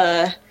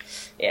 so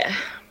yeah.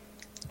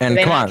 And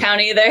they come not on, count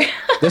either.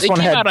 They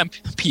came out on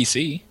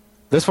PC.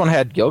 This one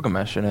had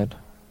Gilgamesh in it.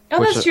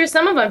 Oh, that's true.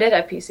 Some of them did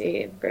have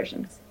PC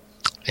versions.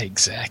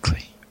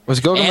 Exactly.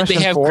 Was Gilgamesh and they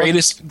in have 4?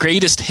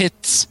 greatest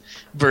hits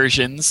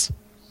versions.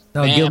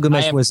 No,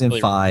 Gilgamesh was in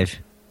 5.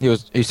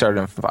 He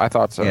started in 5. I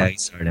thought so. Yeah, he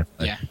started in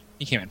 5. Yeah,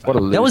 he came in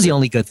 5. That was the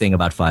only good thing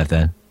about 5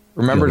 then.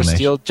 Remember Gilgamesh. to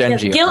steal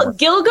Genji.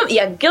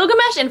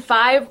 Gilgamesh in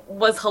 5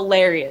 was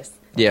hilarious.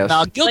 Yes.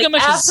 No,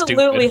 Gilgamesh is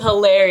absolutely stupid.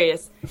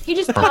 hilarious. He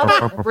just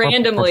popped up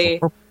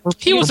randomly.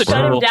 He was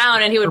shut him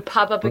down and he would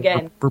pop up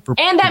again.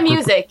 And that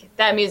music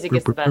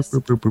is the best.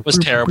 Was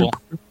terrible.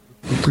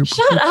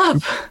 Shut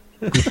up.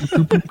 Because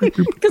I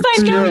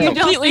know you don't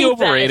completely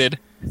think overrated.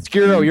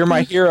 Skiro, you're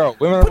my hero.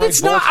 But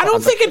it's not. I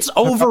don't think it's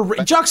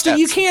overrated. Juxta,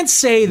 you can't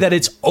say that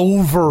it's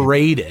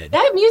overrated.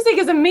 That music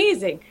is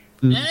amazing.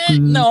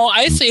 No,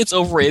 I say it's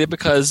overrated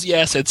because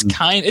yes, it's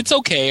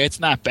okay, it's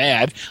not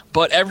bad,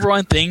 but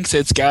everyone thinks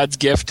it's God's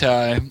gift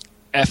to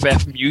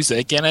FF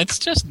music, and it's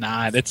just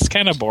not. It's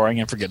kind of boring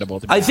and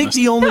forgettable. I think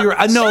the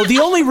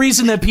only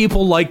reason that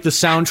people like the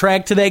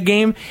soundtrack to that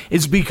game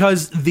is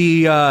because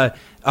the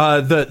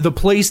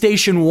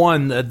PlayStation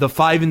 1, the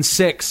 5 and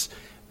 6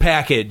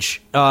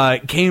 package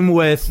came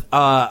with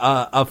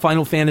a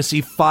Final Fantasy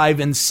 5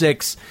 and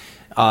 6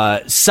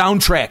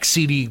 soundtrack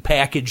CD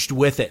packaged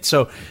with it,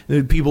 so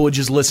people would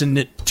just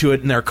listen to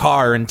it in their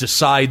car and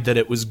decide that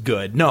it was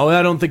good. No,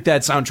 I don't think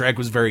that soundtrack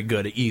was very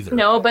good either.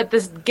 No, but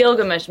this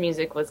Gilgamesh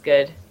music was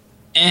good.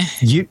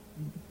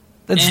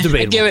 That's debatable.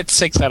 I give it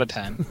 6 out of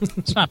 10.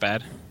 It's not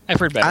bad. I've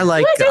heard better. I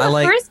like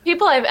the first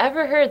people I've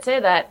ever heard say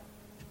that.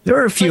 There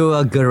are a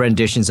few good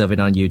renditions of it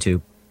on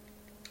YouTube.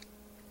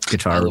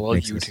 Guitar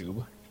mixes.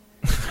 YouTube.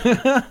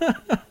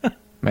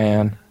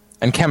 Man,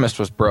 and Chemist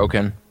was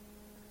broken.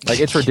 Like,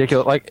 it's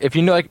ridiculous. Like, if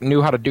you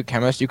knew how to do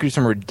Chemist, you could do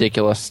some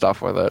ridiculous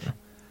stuff with it.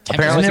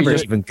 Apparently, I never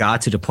even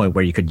got to the point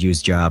where you could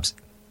use jobs.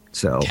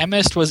 So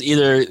Chemist was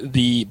either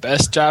the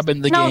best job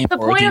in the game the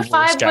or point the of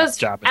 5 was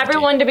job in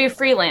everyone to be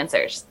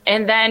freelancers,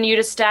 and then you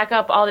just stack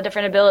up all the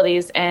different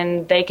abilities,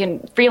 and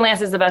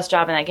freelance is the best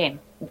job in that game.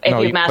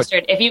 If you've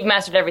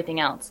mastered everything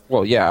else.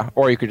 Well, yeah,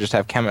 or you could just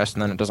have Chemist,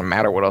 and then it doesn't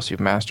matter what else you've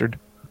mastered.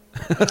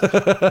 I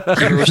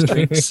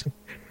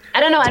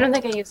don't know. I don't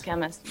think I used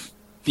Chemist.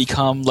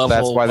 Become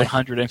level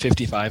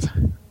 155.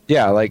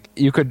 Yeah, like,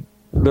 you could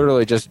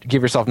literally just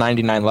give yourself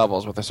 99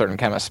 levels with a certain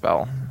Chemist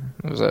spell.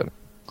 That was it.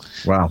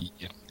 Wow.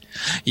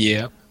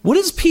 Yeah. What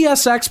is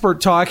PS Expert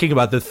talking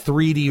about? The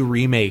 3D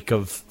remake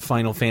of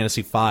Final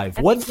Fantasy V.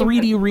 What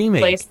 3D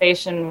remake?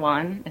 PlayStation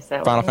 1. Is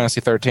that Final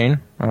Fantasy 13?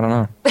 I don't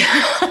know.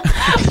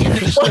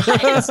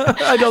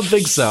 I don't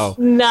think so.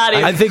 Not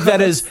even. I think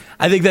that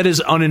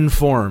is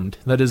uninformed.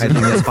 That is I think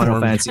that's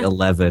Final Fantasy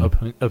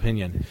 11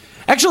 opinion.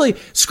 Actually,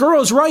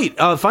 Skuro's right.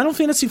 Final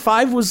Fantasy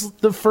V was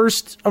the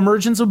first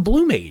emergence of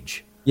Blue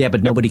Mage. Yeah,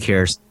 but nobody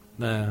cares.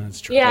 That's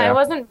true. Yeah, it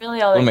wasn't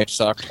really all that Blue Mage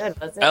sucked. good,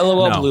 was it?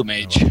 LOL Blue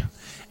Mage.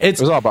 It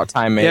was all about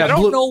time mage. I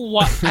don't know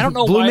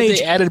why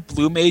they added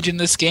Blue Mage in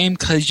this game,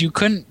 because you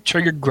couldn't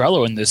trigger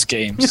Grello in this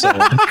game. So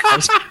I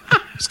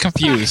was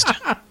confused.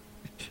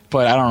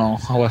 But I don't know.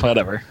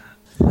 Whatever.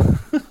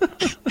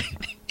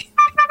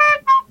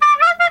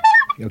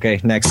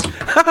 Okay, next.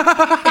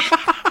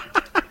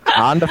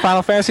 On to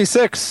Final Fantasy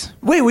VI.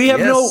 Wait, we have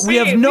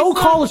no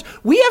callers.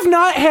 We have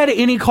not had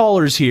any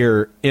callers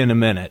here in a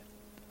minute.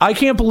 I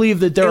can't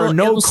believe that there are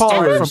no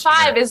callers.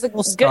 FF5 is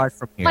a start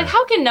from here. Like,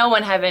 how can no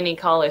one have any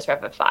callers for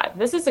FF5?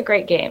 This is a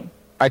great game.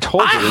 I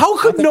told you. How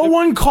could no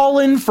one call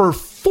in for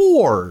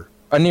 4?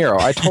 Aniero,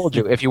 I told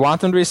you, if you want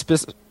them to be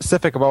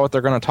specific about what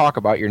they're going to talk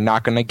about, you're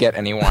not going to get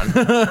anyone.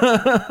 Did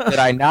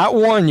I not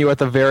warn you at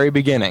the very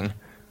beginning?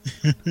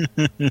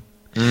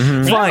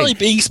 We're not really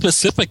being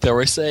specific, though.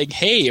 We're saying,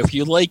 hey, if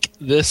you like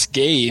this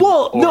game,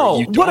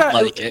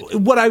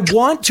 what I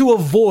want to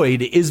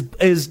avoid is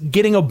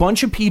getting a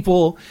bunch of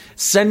people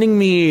sending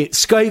me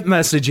Skype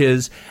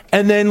messages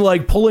and then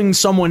like pulling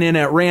someone in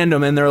at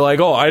random, and they're like,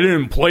 "Oh, I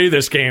didn't play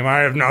this game. I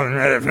have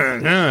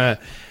nothing."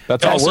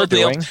 That's all we're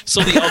doing.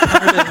 So the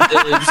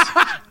alternative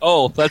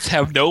is, let's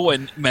have no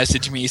one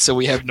message me, so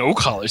we have no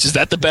callers. Is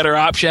that the better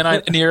option,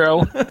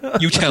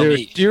 Aniero? You tell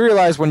me. Do you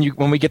realize when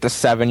we get to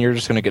 7, you're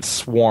just going to get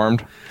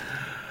swarmed?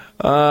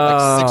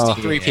 Like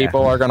 63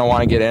 people are going to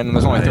want to get in, and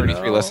there's only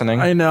 33 listening.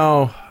 I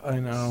know.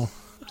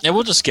 Yeah,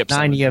 we'll just skip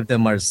 90 of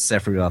them are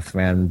Sephiroth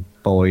fan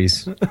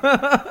boys. All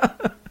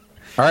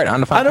right,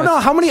 on to Final I don't know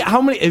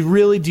how many.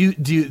 Really, do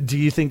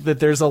you think that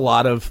there's a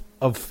lot of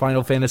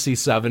Final Fantasy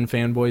VII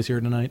fanboys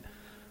here tonight?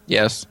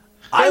 Yes.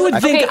 I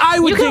would think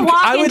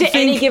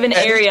any given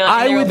area.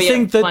 I would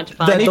think that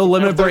the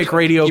Limit Break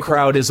Radio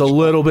crowd is a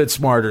little bit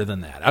smarter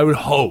than that. I would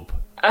hope.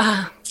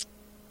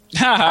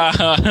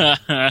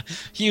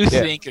 You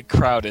think a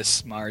crowd is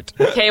smart?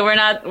 Okay, we're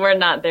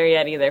not there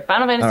yet either.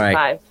 Final Fantasy V.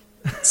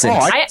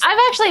 I've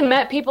actually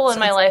met people in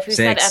my life who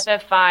said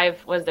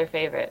FF5 was their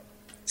favorite.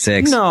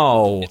 6.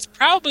 No, it's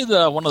probably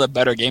one of the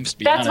better games. To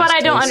be That's honest, what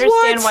I don't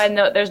understand.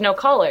 Why there's no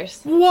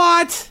callers.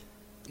 What?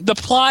 The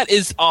plot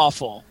is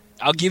awful.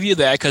 I'll give you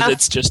that, because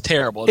it's just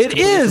terrible. It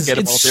is.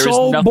 It's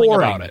so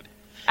boring. About it.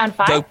 On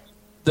 5?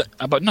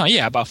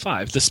 About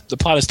 5. The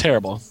plot is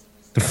terrible.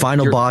 The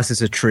final boss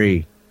is a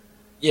tree.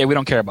 Yeah, we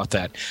don't care about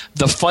that.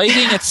 The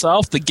fighting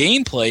itself, the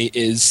gameplay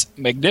is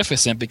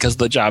magnificent because of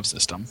the job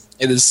system.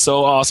 It is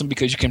so awesome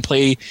because you can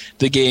play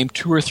the game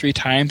 2 or 3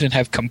 times and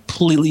have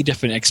completely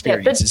different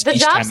experiences. The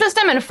job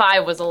system in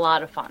 5 was a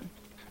lot of fun.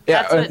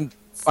 Yeah,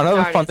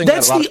 another fun thing.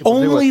 That's the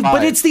only,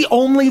 but it's the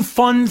only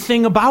fun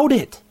thing about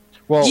it.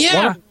 Well,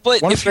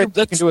 one thing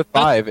you can do with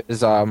 5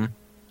 is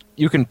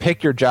you can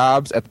pick your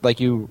jobs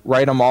you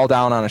write them all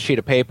down on a sheet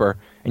of paper,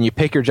 and you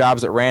pick your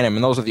jobs at random,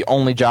 and those are the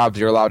only jobs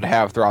you're allowed to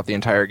have throughout the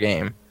entire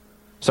game.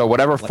 So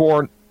whatever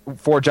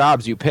four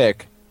jobs you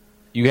pick,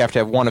 you have to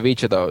have one of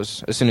each of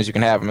those as soon as you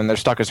can have them, and they're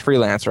stuck as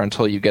freelancer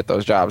until you get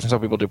those jobs. And some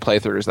people do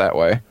playthroughs that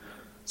way.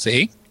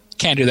 See,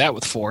 can't do that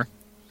with 4.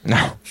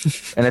 No,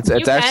 and it's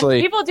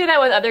actually people do that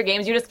with other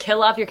games. You just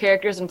kill off your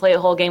characters and play the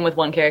whole game with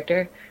one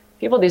character.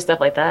 People do stuff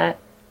like that.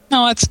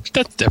 No, that's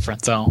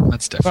different, though.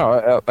 That's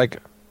different. No, like,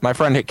 my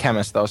friend hit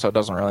Chemist, though, so it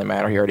doesn't really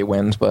matter. He already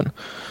wins, but...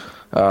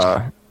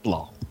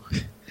 Lol.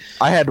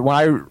 When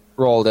I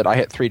rolled it, I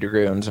hit 3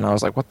 Dragoons, and I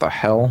was like, what the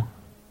hell?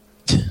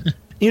 As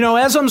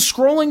I'm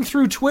scrolling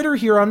through Twitter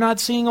here, I'm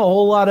not seeing a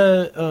whole lot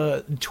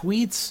of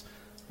tweets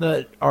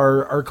that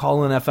are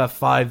calling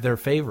FF5 their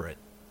favorite.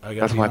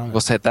 That's why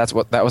people say that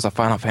was a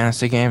Final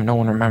Fantasy game. No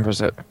one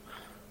remembers it.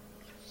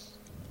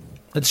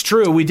 That's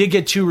true. We did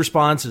get 2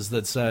 responses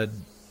that said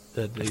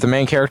that if the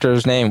main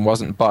character's name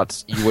wasn't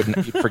Butts,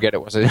 you'd forget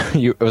it was a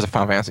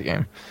Final Fantasy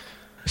game.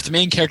 If the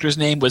main character's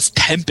name was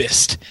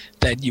Tempest,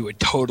 then you would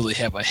totally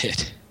have a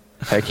hit.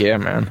 Heck yeah,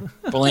 man.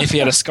 But only if he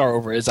had a scar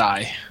over his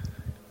eye.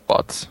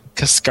 Butts.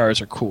 Because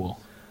scars are cool.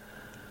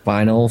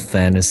 Final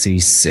Fantasy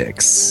VI.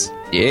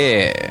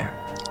 Yeah.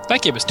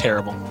 That game was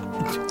terrible.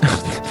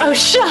 Oh,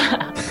 shut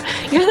up.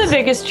 You're the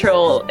biggest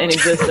troll in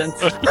existence.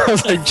 I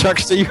was like,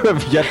 Juxta, you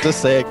have yet to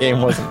say a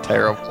game wasn't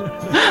terrible.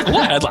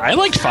 What? I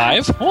liked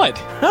 5. What?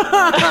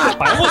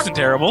 5 wasn't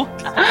terrible.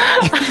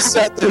 You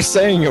sat there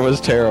saying it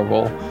was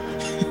terrible.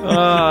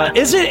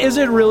 Is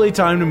it really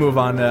time to move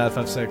on to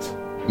FF6?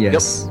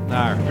 Yes. Yep.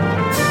 All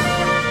right.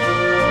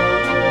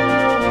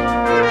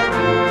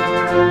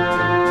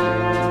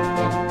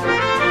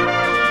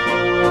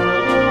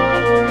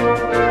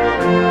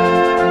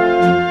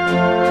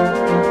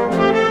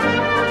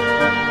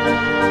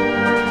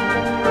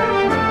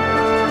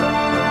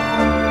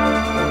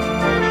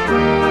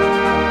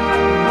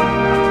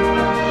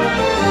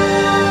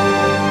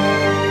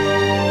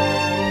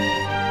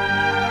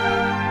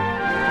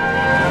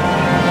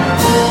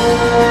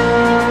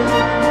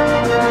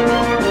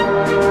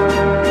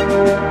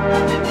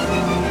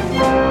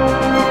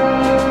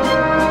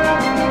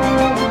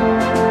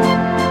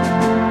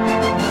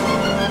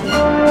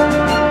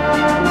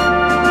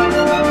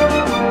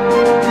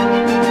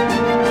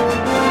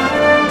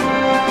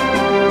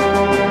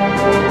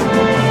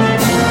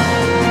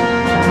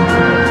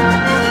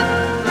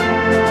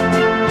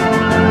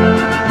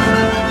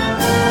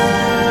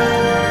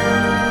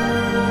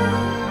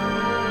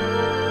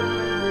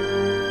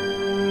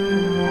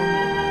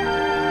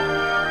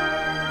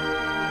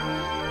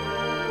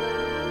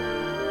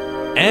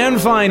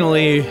 And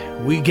finally,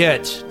 we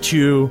get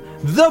to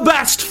the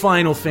best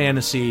Final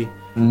Fantasy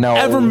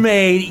ever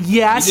made.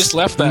 Yes. You just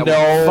left that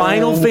one.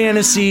 Final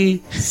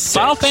Fantasy 6.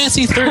 Final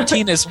Fantasy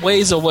 13 is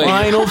ways away.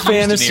 Final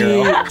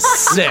Fantasy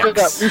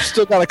 6. We've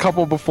still got a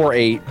couple before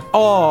 8.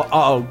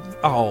 Oh,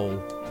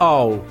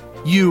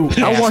 you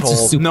I want to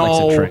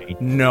suplex a train.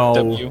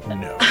 No.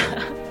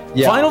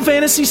 Yeah. Final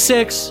Fantasy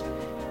 6,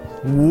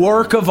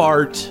 work of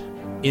art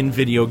in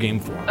video game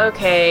form.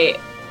 Okay,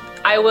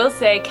 I will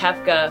say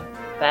Kefka,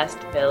 best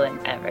villain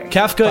ever.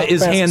 Kefka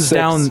is hands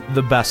down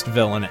the best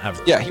villain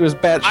ever. Yeah, he was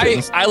bad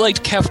shit. I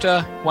liked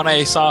Kefka when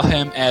I saw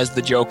him as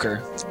the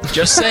Joker.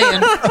 Just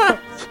saying.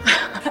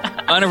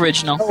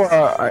 Unoriginal.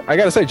 I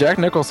gotta say, Jack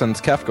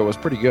Nicholson's Kefka was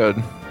pretty good.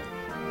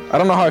 I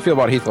don't know how I feel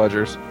about Heath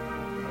Ledger's.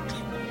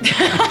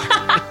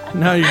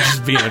 Now you're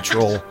just being a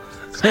troll.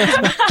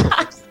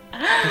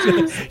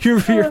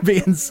 You're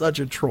being such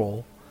a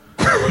troll.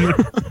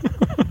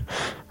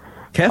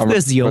 Kefka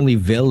is the only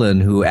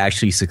villain who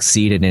actually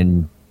succeeded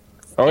in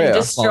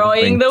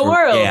destroying the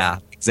world. Yeah,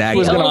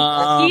 exactly.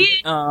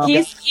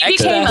 He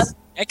became a...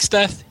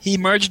 X-Death, he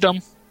merged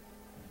them.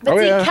 But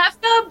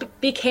Kefka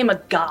became a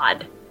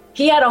god.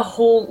 He had a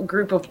whole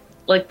group of,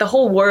 the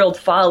whole world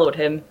followed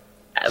him.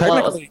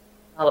 Technically,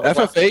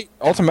 FF8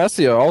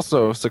 Ultimecia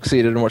also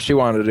succeeded in what she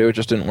wanted to do. It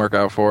just didn't work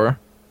out for her.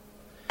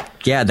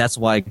 Yeah, that's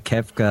why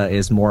Kefka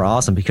is more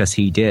awesome, because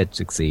he did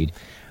succeed.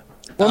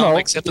 Well, no,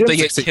 except that they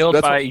get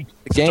killed by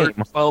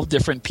 12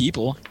 different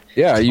people.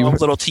 Yeah,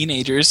 12 little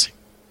teenagers.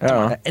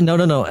 Yeah.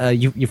 No.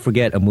 You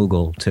forget a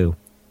Moogle too.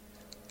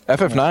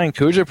 FF9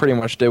 Kuja pretty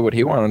much did what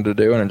he wanted to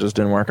do, and it just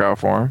didn't work out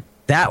for him.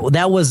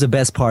 That was the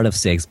best part of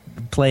 6,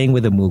 playing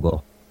with a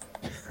Moogle.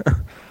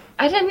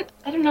 I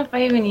don't know if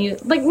I even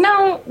used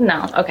no.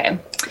 Okay,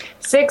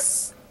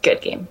 6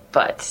 good game,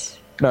 but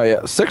no,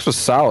 yeah, 6 was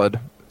solid.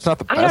 It's not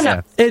the best. I don't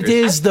know. It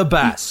is the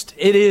best.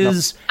 It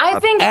is. I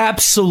think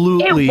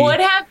absolutely. It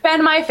would have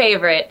been my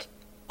favorite.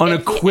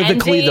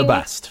 Unequivocally the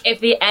best. If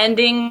the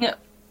ending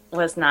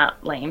was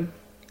not lame.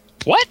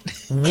 What?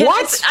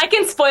 What? I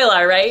can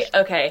spoiler, right?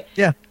 Okay.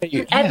 Yeah.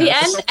 At the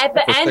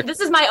end, this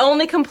is my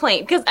only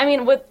complaint, because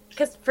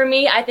for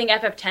me, I think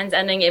FF10's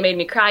ending, it made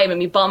me cry, it made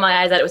me bawl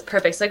my eyes out, it was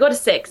perfect. So I go to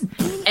 6,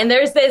 and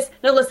there's this.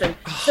 No, listen.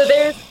 So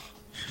there's.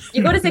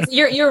 You go to 6.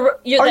 You're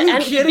the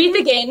end. You beat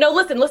the game. No,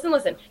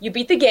 listen. You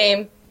beat the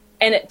game,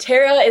 and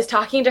Terra is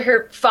talking to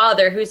her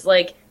father, who's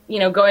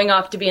going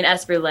off to be in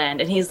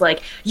Esperland, and he's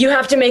like, "You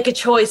have to make a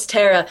choice,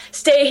 Terra.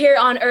 Stay here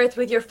on Earth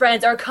with your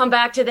friends, or come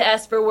back to the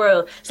Esper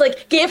world." It's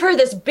give her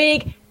this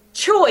big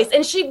choice,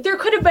 and there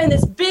could have been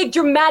this big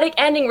dramatic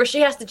ending where she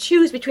has to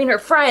choose between her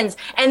friends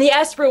and the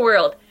Esper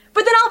world.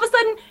 But then all of a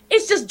sudden,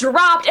 it's just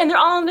dropped, and they're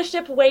all on the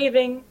ship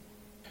waving.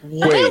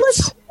 Wait,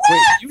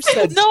 you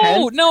said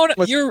no.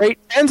 You're right.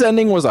 10's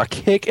ending was a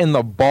kick in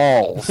the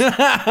balls. We'll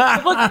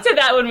get to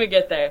that when we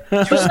get there.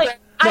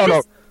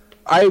 But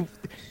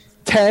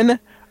 10.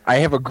 I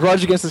have a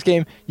grudge against this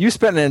game. You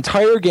spent an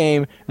entire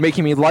game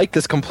making me like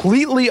this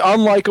completely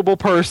unlikable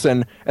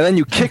person, and then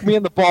you kick me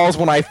in the balls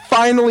when I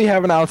finally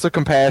have an ounce of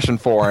compassion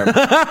for him.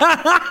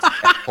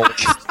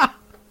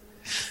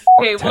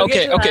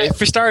 Okay.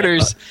 For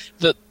starters,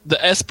 the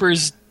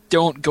Espers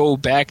don't go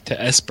back to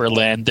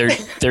Esperland.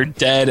 They're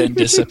dead and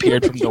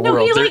disappeared from the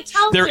world.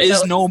 There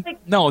is no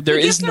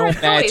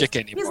magic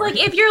anymore. He's like,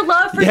 if your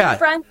love for your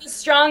friends is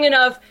strong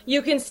enough,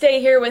 you can stay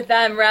here with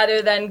them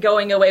rather than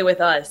going away with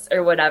us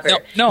or whatever.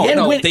 No.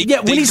 When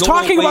he's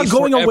talking about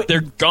going away,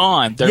 they're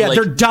gone.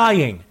 They're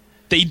dying.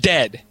 They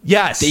dead.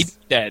 Yes, they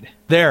dead.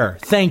 There.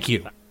 Thank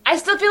you. I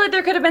still feel like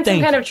there could have been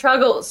some kind of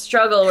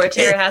struggle where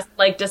Tara has to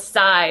like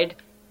decide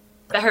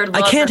that her love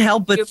I can't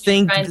help but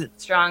think is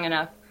strong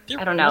enough.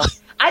 I don't know.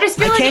 I just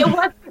feel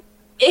like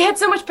it had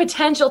so much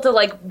potential to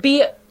like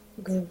be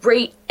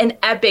great and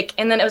epic,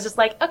 and then it was just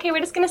like, okay,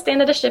 we're just gonna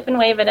stand at a ship and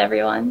wave at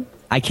everyone.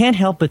 I can't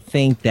help but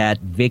think that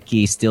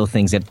Viki still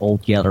thinks that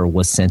Old Yeller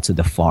was sent to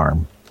the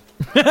farm.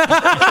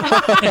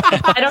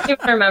 I don't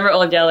even remember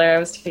Old Yeller. I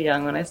was too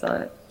young when I saw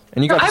it.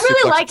 And I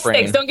really liked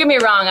 6. Don't get me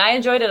wrong. I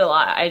enjoyed it a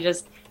lot. I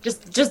just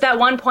that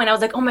one point, I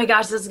was like, oh my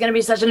gosh, this is gonna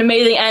be such an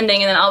amazing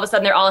ending, and then all of a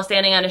sudden they're all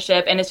standing on a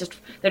ship, and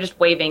they're just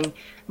waving. I'm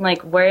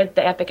like, where'd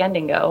the epic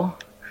ending go?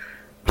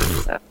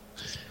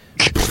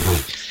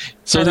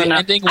 So the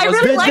ending was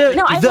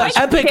the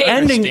epic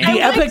ending.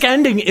 The epic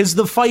ending is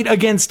the fight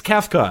against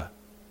Kefka.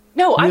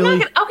 No, I'm not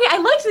gonna. Okay, I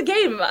liked the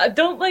game. I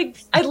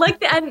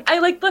liked the end. I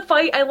liked the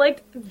fight. I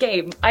liked the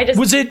game. I just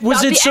was it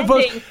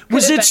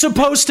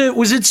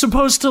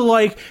supposed to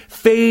like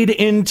fade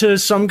into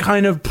some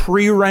kind of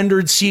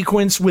pre-rendered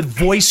sequence with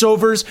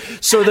voiceovers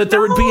so that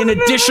there would be an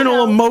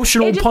additional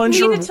emotional punch?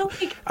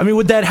 I mean,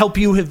 would that help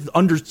you have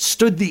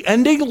understood the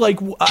ending? Like,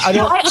 I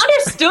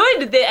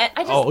understood the.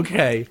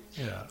 Okay.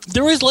 Yeah.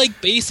 There was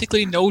like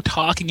basically no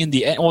talking in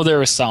the end. Well, there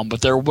was some,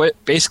 but there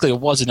basically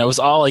wasn't. It was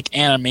all like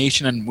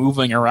animation and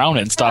moving around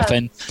and stuff,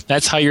 and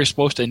that's how you're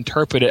supposed to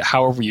interpret it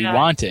however you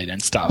want it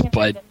and stuff. But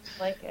I didn't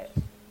like it.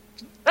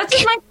 That's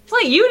just my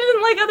play. You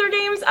didn't like other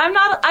games.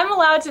 I'm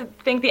allowed to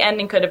think the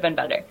ending could have been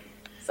better.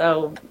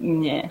 So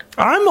yeah.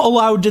 I'm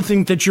allowed to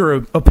think that your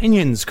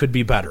opinions could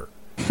be better.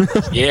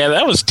 Yeah,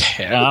 that was.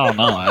 I don't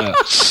know.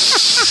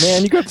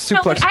 Man, you got the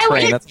suplex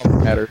train. That's all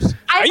that matters.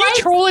 Are you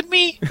trolling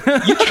me?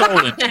 You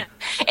trolling me.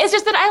 It's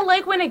just that I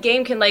like when a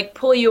game can like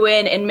pull you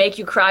in and make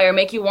you cry or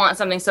make you want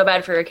something so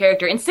bad for your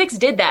character. And 6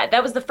 did that.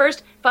 That was the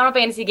first Final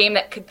Fantasy game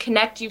that could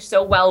connect you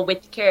so well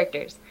with the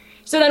characters.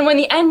 So then when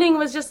the ending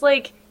was just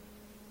like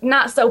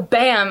not so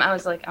bam, I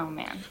was like, oh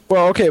man.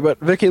 Well, okay, but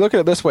Viki, look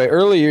at it this way.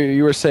 Earlier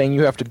you were saying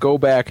you have to go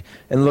back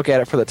and look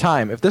at it for the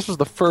time. If this was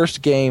the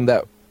first game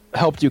that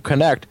helped you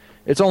connect,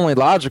 it's only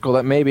logical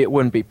that maybe it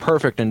wouldn't be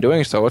perfect in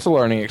doing so. It's a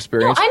learning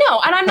experience. No, I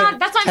know, and I'm not.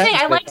 That's what I'm saying.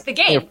 I liked the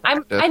game.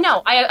 I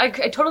know. I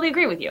totally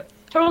agree with you.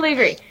 Totally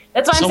agree.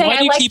 That's what I'm saying. So why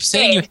do you keep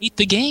saying you hate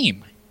the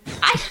game?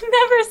 I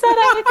never said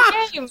I hate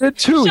the game.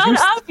 Shut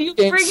up, you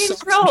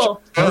friggin'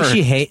 troll. Oh,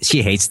 she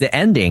hates the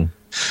ending.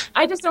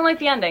 I just don't like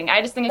the ending.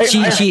 I just think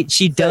it's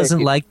she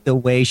doesn't like the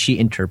way she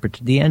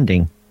interpreted the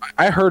ending.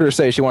 I heard her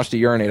say she wants to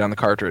urinate on the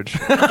cartridge.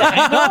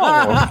 I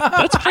know.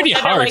 That's pretty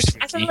harsh.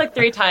 I said it like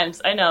 3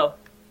 times. I know.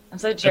 I'm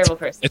such a terrible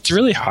person. It's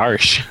really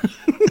harsh.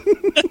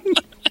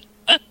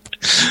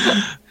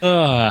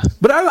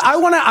 But I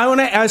want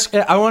to ask.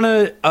 I want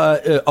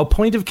a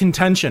point of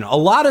contention. A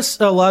lot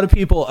of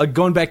people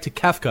going back to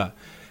Kefka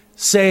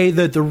say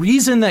that the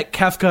reason that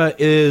Kefka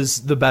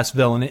is the best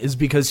villain is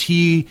because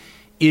he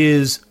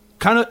is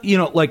kind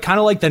of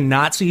like the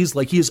Nazis.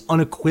 Like he is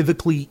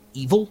unequivocally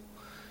evil.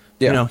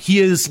 Yeah. You know, he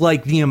is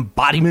like the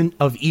embodiment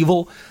of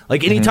evil.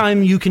 Like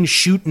anytime you can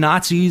shoot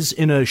Nazis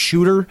in a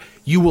shooter,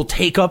 you will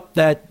take up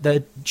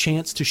that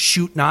chance to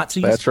shoot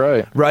Nazis. That's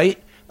right.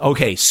 Right?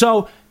 Okay.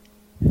 So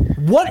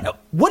what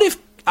if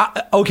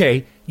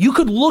you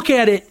could look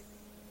at it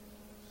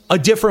a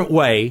different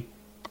way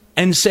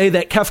and say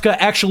that Kefka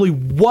actually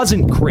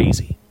wasn't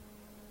crazy,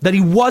 that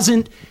he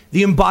wasn't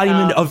the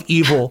embodiment of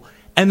evil,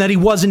 and that he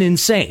wasn't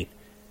insane.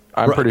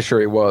 I'm pretty sure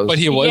he was. But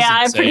he was. Yeah,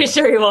 I'm pretty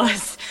sure he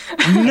was.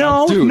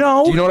 No. Do you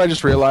know what I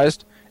just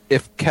realized?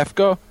 If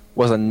Kefka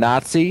was a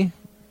Nazi,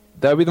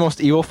 that would be the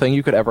most evil thing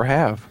you could ever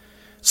have.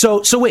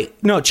 So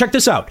wait. No, check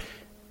this out.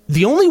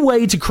 The only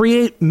way to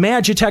create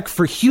Magitech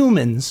for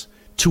humans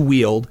to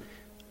wield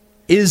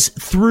is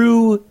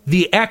through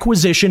the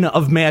acquisition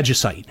of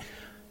Magicite,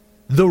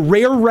 the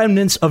rare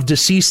remnants of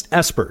deceased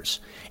espers.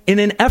 In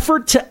an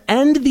effort to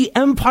end the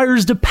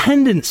Empire's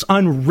dependence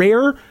on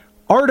rare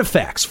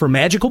artifacts for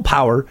magical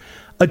power,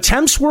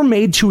 attempts were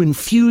made to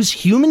infuse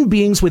human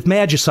beings with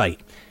magicite,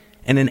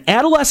 and an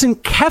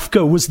adolescent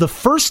Kefka was the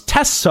first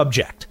test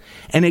subject,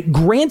 and it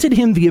granted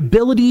him the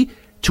ability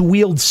to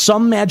wield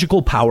some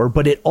magical power,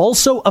 but it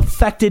also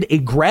affected a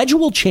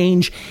gradual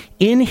change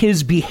in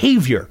his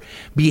behavior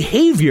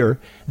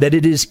that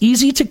it is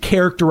easy to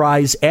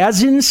characterize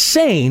as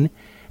insane,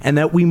 and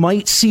that we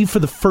might see for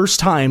the first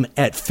time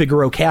at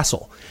Figaro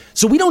Castle.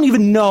 So we don't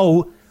even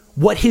know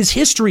what his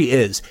history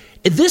is.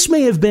 This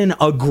may have been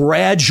a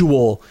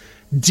gradual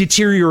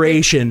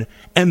deterioration,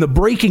 and the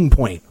breaking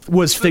point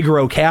was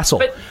Figaro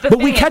Castle. But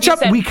we catch up.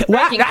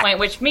 Breaking point,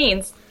 which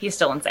means He's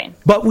still insane.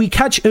 But we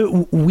catch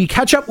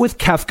up with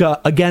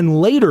Kefka again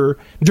later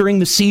during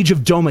the siege of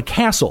Doma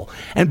Castle,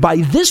 and by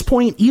this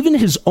point, even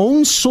his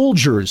own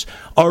soldiers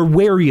are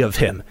wary of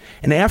him.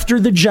 And after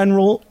the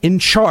general in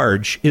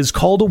charge is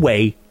called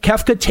away,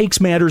 Kefka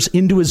takes matters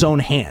into his own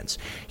hands.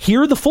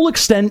 Here, the full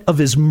extent of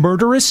his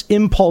murderous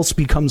impulse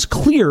becomes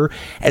clear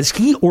as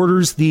he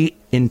orders the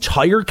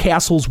entire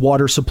castle's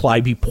water supply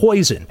be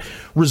poisoned,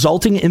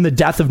 resulting in the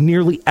death of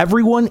nearly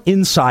everyone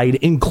inside,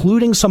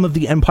 including some of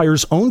the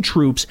Empire's own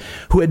troops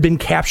who had been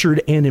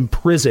captured and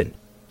imprisoned.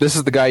 This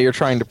is the guy you're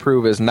trying to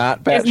prove is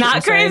not bad. It's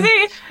not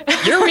crazy.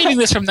 You're reading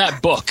this from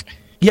that book.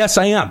 Yes,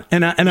 I am,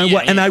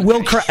 I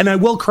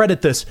will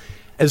credit this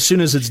as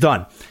soon as it's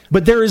done.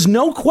 But there is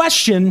no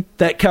question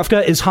that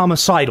Kefka is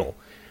homicidal.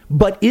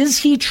 But is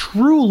he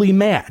truly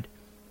mad?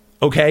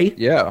 Okay?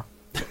 Yeah.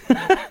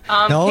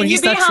 No, can he's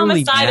you be not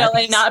truly homicidal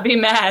mad. and not be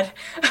mad?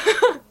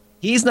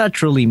 He's not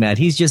truly mad.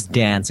 He's just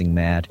dancing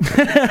mad.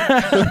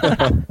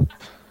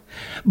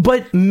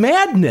 But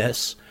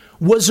madness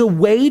was a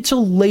way to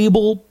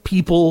label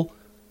people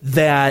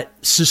that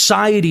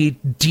society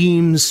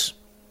deems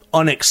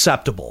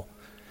unacceptable.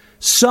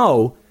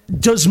 So,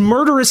 does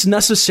murderous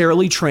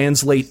necessarily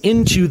translate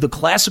into the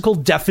classical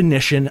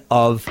definition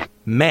of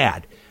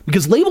mad?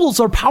 Because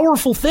labels are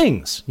powerful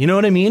things. You know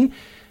what I mean?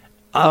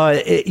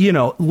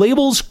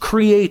 Labels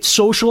create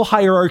social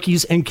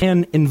hierarchies and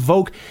can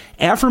invoke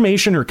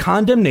affirmation or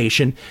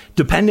condemnation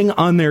depending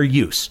on their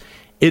use.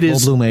 It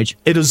is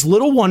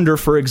little wonder,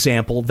 for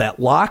example, that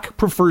Locke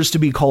prefers to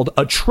be called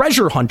a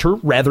treasure hunter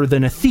rather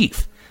than a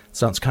thief.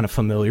 Sounds kind of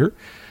familiar.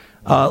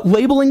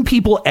 Labeling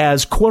people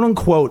as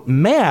quote-unquote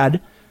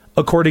mad,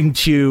 according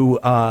to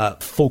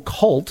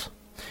Foucault,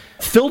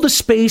 filled a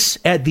space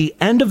at the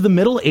end of the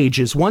Middle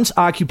Ages once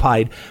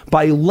occupied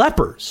by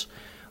lepers.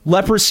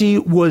 Leprosy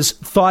was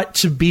thought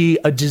to be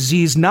a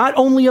disease not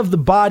only of the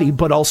body,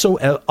 but also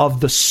of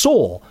the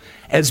soul,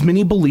 as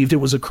many believed it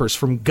was a curse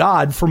from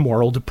God for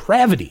moral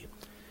depravity.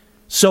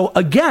 So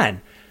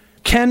again,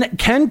 can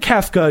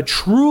Kefka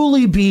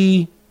truly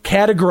be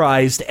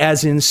categorized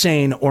as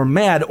insane or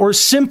mad, or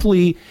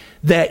simply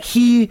that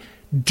he,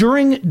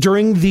 during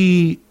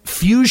the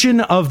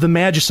fusion of the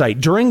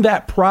Magicite, during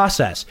that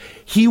process,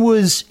 he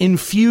was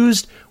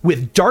infused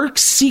with dark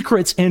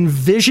secrets and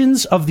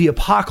visions of the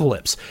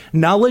apocalypse,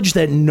 knowledge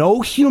that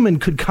no human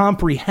could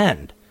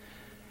comprehend.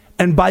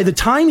 And by the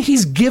time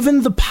he's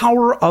given the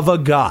power of a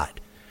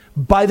god,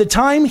 by the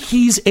time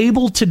he's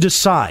able to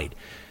decide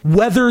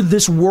whether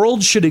this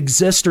world should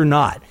exist or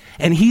not,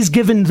 and he's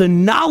given the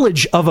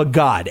knowledge of a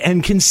god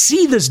and can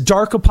see this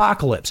dark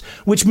apocalypse,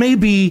 which may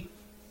be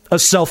a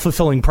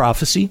self-fulfilling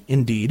prophecy,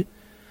 indeed,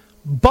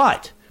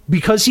 but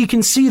because he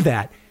can see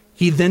that,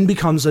 he then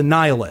becomes a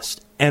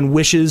nihilist and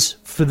wishes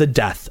for the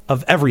death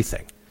of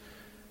everything.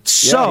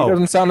 So he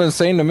doesn't sound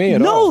insane to me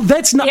at all. No,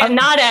 that's not. Yeah,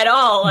 not at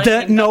all.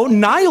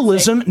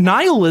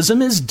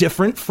 Nihilism is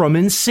different from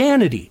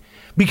insanity,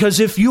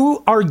 because if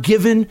you are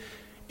given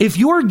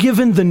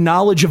the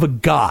knowledge of a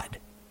god,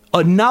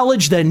 a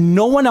knowledge that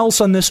no one else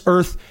on this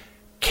earth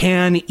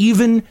can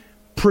even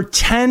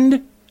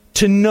pretend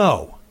to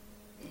know,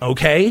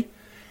 okay?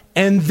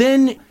 And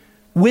then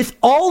with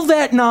all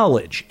that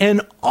knowledge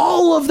and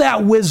all of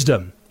that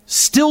wisdom,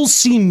 still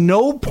see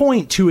no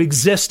point to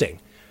existing,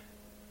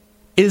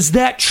 is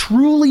that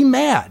truly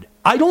mad?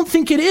 I don't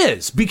think it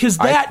is, because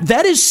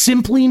that is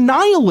simply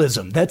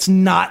nihilism. That's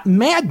not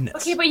madness.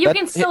 Okay, but you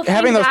can still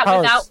think that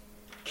without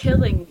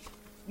killing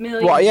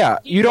millions. Well, yeah,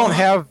 you don't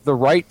have the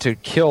right to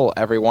kill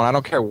everyone. I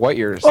don't care what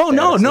your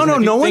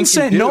no one's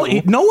saying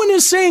no one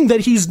is saying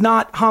that he's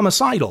not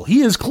homicidal.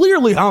 He is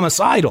clearly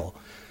homicidal.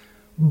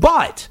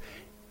 But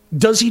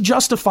does he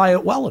justify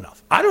it well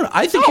enough? I don't know.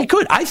 I think he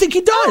could. I think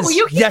he does.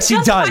 Yes,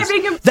 he does.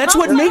 That's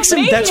what makes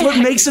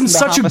him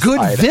such a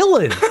good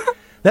villain.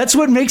 That's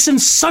what makes him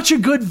such a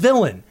good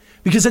villain.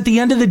 Because at the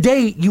end of the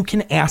day, you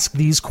can ask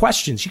these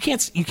questions. You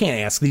can't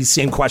ask these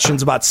same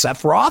questions about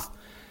Sephiroth.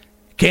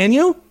 Can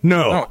you?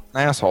 No.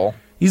 Asshole.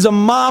 He's a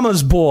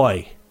mama's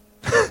boy.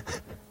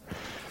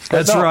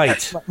 That's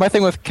right. My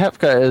thing with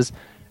Kefka is,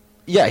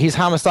 yeah, he's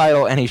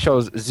homicidal and he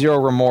shows zero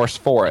remorse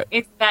for it.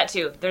 It's that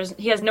too.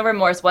 He has no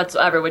remorse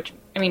whatsoever, which,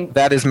 I mean,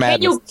 that is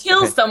madness. Can you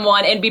kill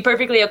someone and be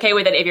perfectly okay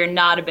with it if you're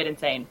not a bit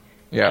insane?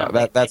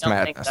 Yeah, that's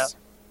madness. So.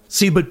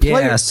 See, but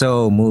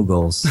so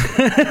Moogles.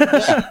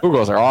 Yeah,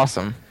 Moogles are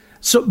awesome.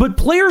 But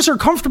players are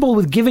comfortable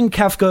with giving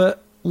Kefka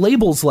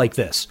labels like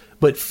this,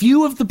 but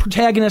few of the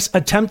protagonists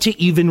attempt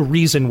to even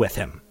reason with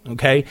him.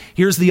 Okay,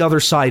 here's the other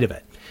side of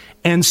it,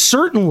 and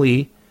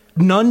certainly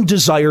none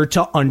desire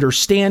to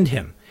understand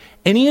him.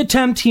 Any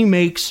attempt he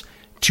makes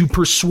to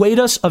persuade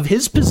us of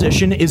his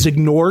position is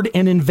ignored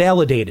and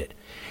invalidated.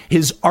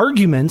 His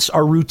arguments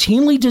are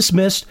routinely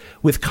dismissed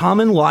with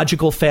common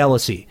logical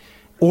fallacy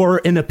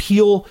or an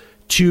appeal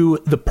to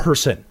the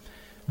person.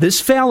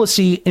 This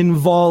fallacy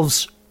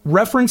involves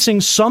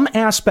referencing some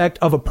aspect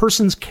of a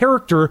person's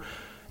character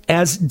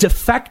as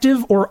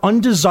defective or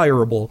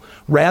undesirable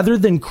rather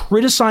than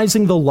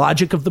criticizing the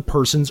logic of the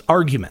person's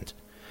argument.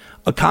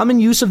 A common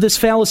use of this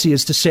fallacy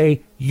is to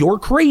say, "You're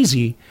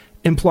crazy,"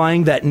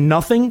 implying that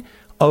nothing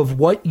of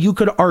what you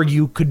could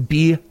argue could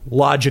be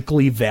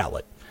logically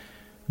valid.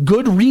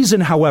 Good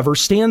reason, however,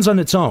 stands on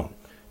its own.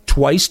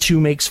 Twice 2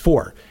 makes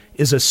 4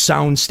 is a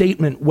sound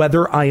statement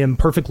whether I am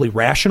perfectly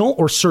rational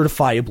or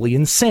certifiably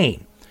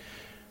insane.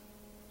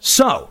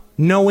 So,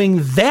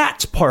 knowing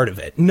that part of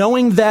it,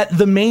 knowing that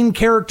the main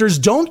characters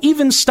don't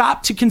even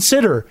stop to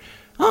consider,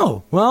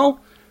 oh, well,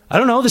 I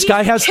don't know, this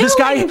guy has this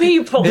guy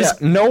people.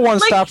 No one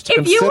stops to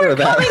consider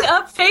that. If you were coming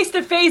up face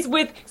to face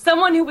with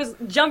someone who was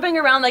jumping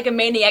around like a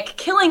maniac,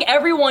 killing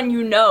everyone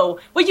you know,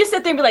 would you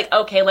sit there and be like,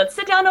 okay, let's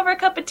sit down over a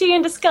cup of tea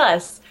and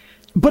discuss?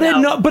 But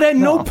at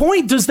no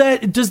point does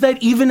that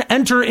even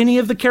enter any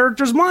of the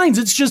characters' minds.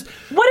 It's just,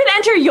 would it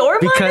enter your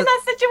mind in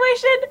that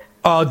situation?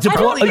 All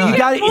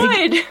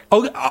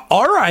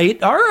right.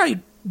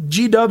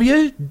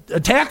 GW,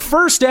 attack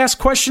first, ask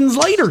questions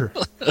later.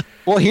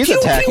 Well, he's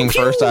attacking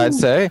first, I'd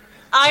say.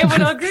 I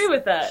would agree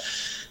with that.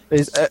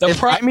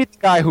 I meet the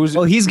guy who's...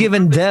 Well, he's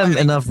given them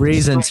enough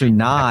reason to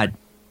not...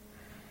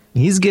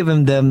 He's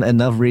given them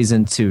enough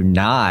reason to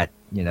not,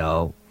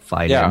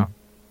 fight him.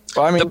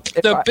 Well, I mean,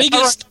 the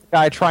biggest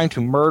guy trying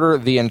to murder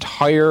the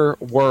entire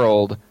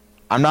world,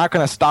 I'm not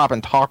going to stop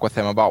and talk with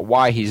him about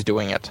why he's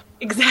doing it.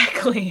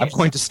 Exactly. I'm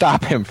going to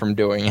stop him from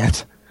doing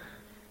it.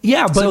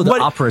 Yeah, but so the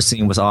opera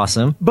scene was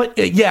awesome. But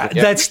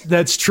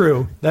that's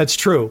true. That's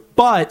true.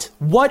 But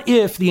what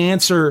if the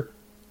answer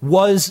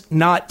was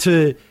not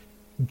to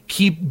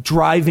keep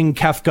driving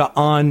Kefka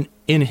on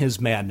in his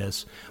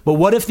madness, but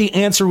what if the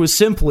answer was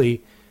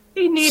simply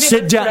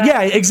sit down?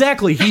 Yeah,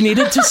 exactly. He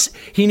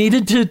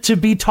needed to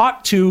be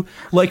talked to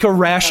like a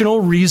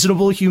rational,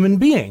 reasonable human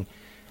being.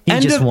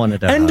 End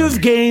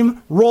of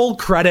game. Roll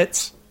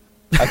credits.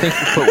 I think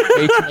you put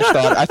way too much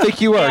thought. I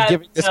think you are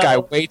giving this guy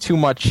way too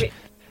much.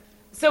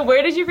 So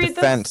where did you read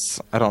defense?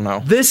 I don't know.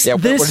 This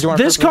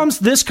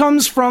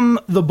comes from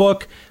the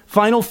book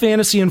Final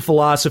Fantasy and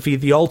Philosophy: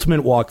 The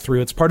Ultimate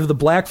Walkthrough. It's part of the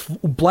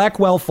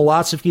Blackwell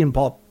Philosophy and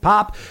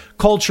Pop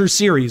Culture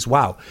series.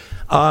 Wow.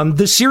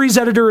 The series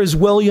editor is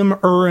William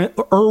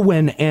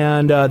Irwin,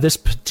 and this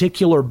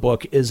particular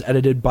book is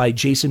edited by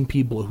Jason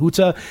P.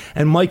 Blahuta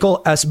and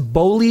Michael S.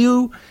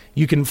 Beaulieu.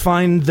 You can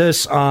find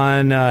this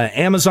on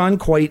Amazon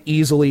quite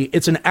easily.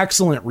 It's an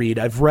excellent read.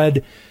 I've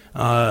read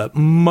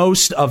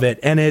most of it,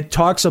 and it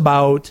talks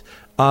about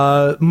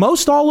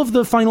most all of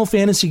the Final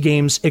Fantasy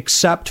games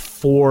except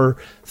for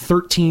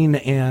 13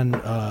 and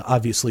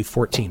obviously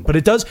 14. But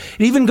it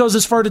even goes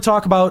as far to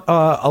talk about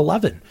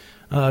 11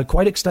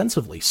 quite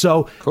extensively.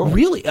 So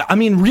really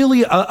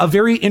a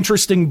very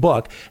interesting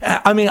book.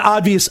 I mean,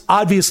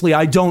 obviously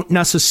I don't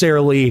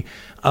necessarily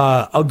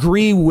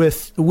agree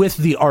with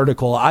the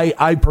article.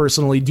 I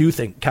personally do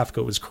think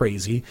Kefka was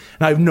crazy,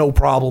 and I have no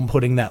problem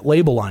putting that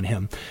label on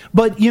him.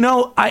 But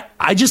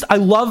I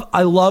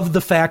love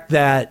the fact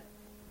that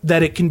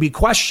it can be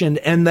questioned,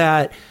 and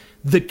that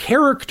the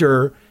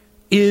character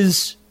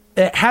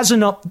has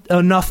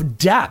enough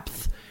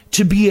depth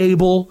to be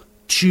able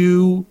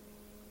to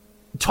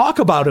talk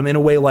about him in a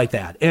way like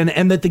that,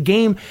 and that the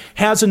game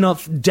has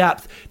enough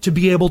depth to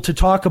be able to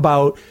talk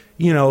about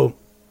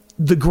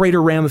the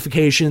greater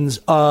ramifications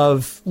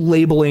of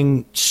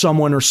labeling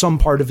someone or some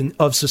part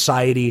of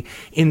society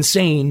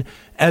insane,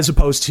 as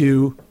opposed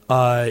to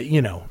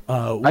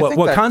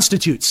what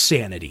constitutes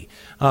sanity.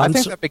 I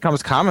think that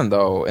becomes common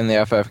though in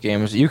the FF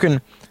games. You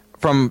can,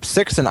 from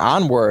 6 and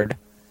onward,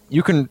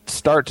 you can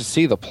start to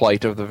see the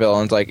plight of the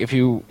villains. Like if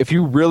you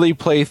really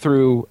play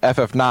through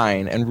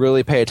FF9 and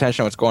really pay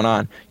attention to what's going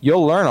on,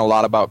 you'll learn a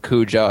lot about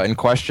Kuja and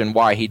question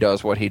why he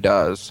does what he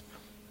does.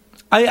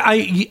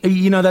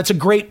 That's a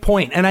great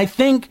point. And I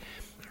think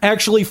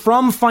actually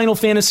from Final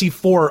Fantasy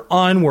IV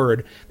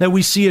onward that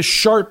we see a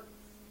sharp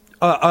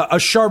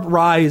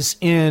rise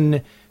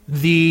in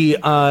the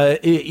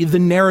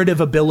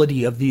narrative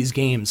ability of these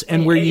games,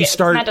 and where you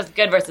start, it's not just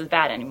good versus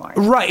bad anymore.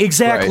 Right,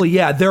 exactly. Right.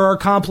 Yeah, there are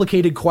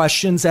complicated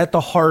questions at the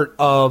heart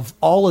of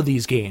all of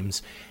these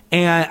games.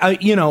 And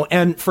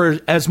and for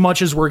as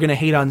much as we're going to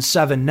hate on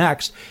 7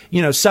 next,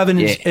 7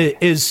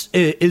 is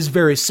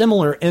very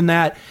similar in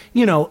that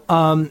the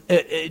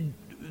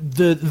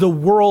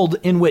world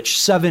in which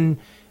 7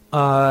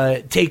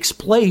 takes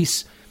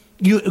place,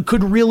 you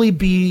could really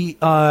be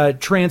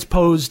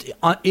transposed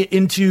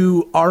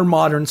into our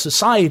modern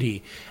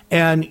society,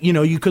 and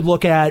you could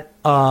look at.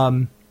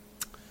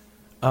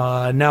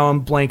 Now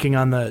I'm blanking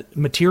on the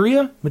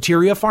materia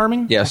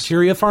farming. Yes.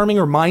 Materia farming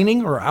or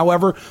mining or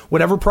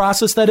whatever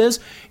process that is.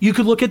 You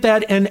could look at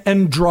that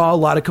and draw a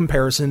lot of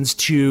comparisons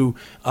to,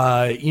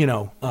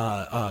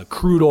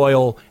 crude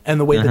oil and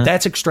the way that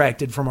that's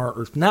extracted from our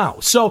earth now.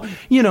 So,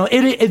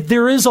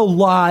 there is a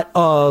lot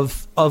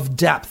of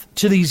depth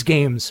to these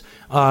games,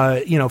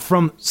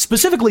 from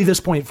specifically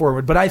this point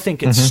forward, but I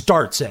think it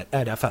starts at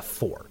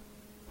FF4.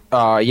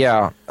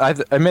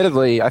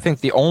 Admittedly, I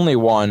think the only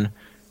one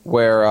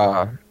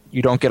where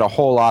you don't get a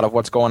whole lot of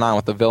what's going on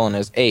with the villain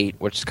is 8,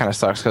 which kind of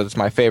sucks because it's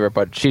my favorite,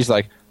 but she's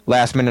like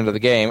last minute of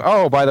the game,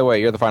 oh, by the way,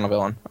 you're the final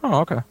villain.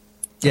 Oh, okay.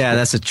 Yeah,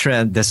 that's a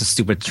trend. That's a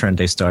stupid trend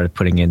they started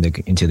putting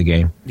into the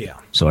game. Yeah.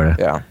 Sort of.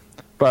 Yeah.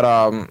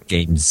 But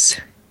games.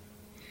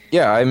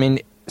 Yeah, I mean,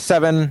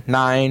 7,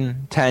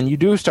 9, 10, you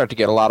do start to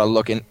get a lot of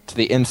look into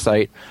the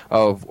insight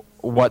of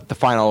what the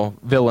final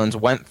villains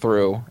went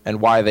through and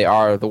why they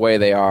are the way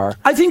they are.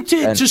 I think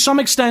to some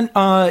extent,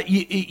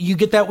 you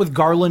get that with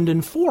Garland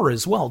and 4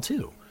 as well,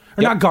 too.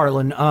 Or not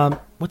Garland,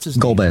 what's his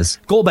name?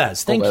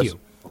 Golbez, thank you.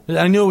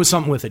 I knew it was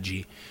something with a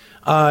G.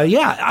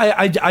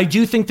 I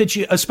do think that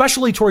you,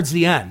 especially towards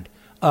the end,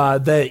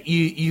 that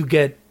you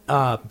get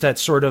that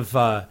sort of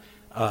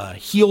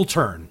heel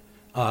turn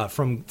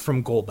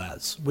from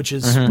Golbez, which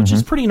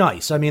is pretty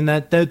nice. I mean,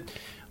 that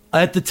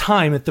at the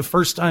time, at the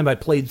first time I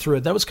played through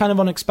it, that was kind of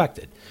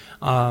unexpected.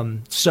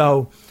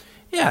 So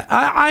yeah,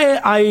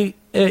 I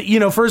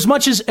for as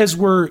much as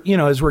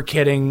we're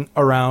kidding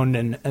around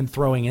and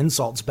throwing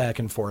insults back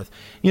and forth,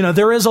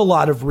 there is a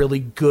lot of really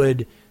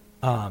good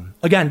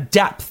again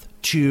depth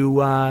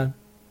to all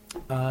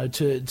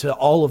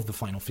of the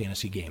Final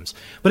Fantasy games.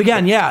 But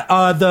again,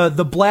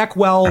 the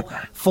Blackwell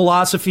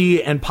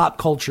philosophy and pop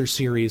culture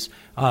series,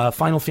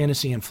 Final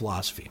Fantasy and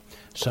philosophy.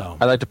 So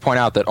I'd like to point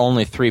out that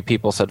only 3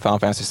 people said Final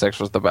Fantasy VI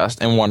was the best,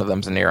 and one of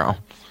them's Aniero.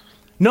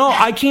 No,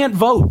 I can't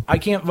vote. I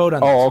can't vote on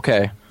this. Oh,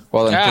 okay.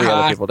 Well, then 3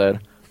 other people did.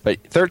 But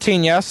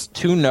 13, yes.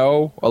 2,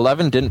 no.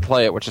 11 didn't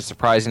play it, which is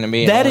surprising to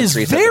me. That is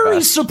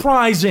very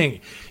surprising.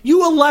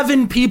 You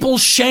 11 people,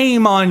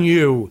 shame on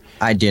you.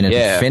 I didn't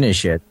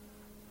finish it.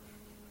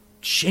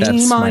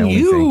 Shame on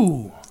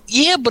you.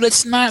 Yeah, but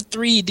it's not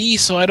 3D,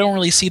 so I don't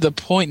really see the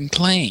point in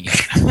playing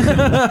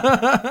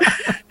it.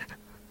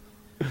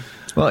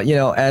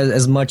 Well,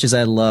 as much as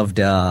I loved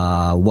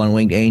One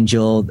Winged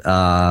Angel,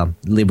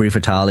 Libri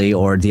Fatale,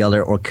 or the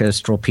other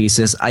orchestral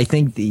pieces, I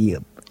think the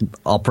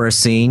opera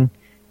scene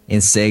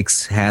in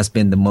 6 has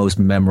been the most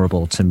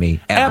memorable to me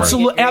ever.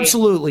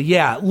 Absolutely,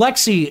 yeah.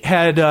 Lexi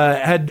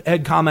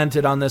had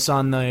commented on this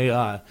on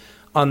the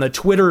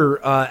Twitter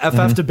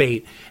FF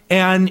debate,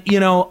 and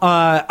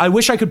I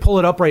wish I could pull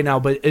it up right now,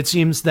 but it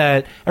seems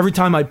that every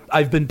time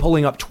I've been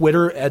pulling up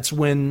Twitter, it's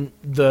when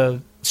the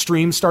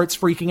stream starts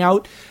freaking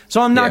out. So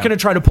I'm not going to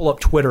try to pull up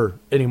Twitter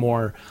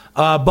anymore.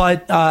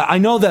 But I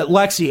know that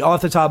Lexi,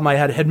 off the top of my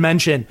head, had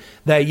mentioned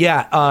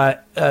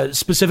that,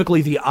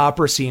 specifically the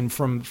opera scene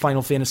from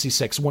Final Fantasy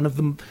VI, one of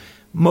the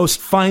most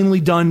finely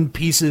done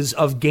pieces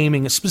of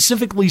gaming,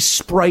 specifically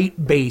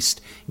sprite-based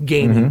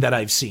gaming that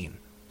I've seen.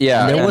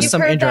 Yeah, and there was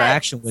some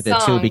interaction with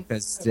it too,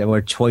 because there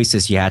were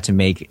choices you had to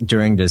make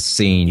during the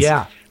scenes.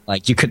 Yeah,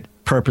 like you could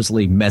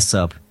purposely mess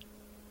up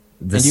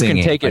the singing.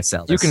 You can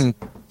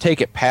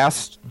take it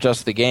past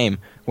just the game.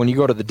 When you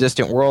go to the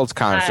Distant Worlds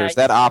concerts,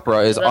 that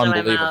opera is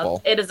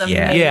unbelievable. It is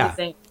amazing. Yeah,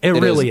 it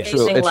really is.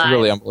 It's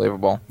really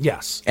unbelievable.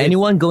 Yes.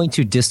 Anyone going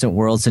to Distant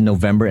Worlds in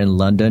November in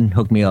London?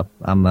 Hook me up.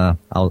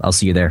 I'll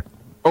see you there.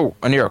 Oh,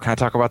 Aniero, can I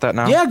talk about that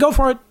now? Yeah, go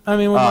for it. I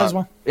mean, we might as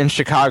well. In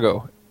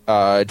Chicago,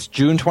 it's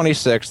June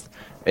 26th.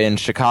 In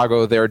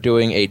Chicago, they're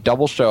doing a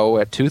double show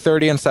at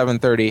 2:30 and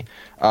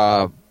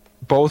 7:30.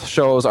 Both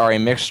shows are a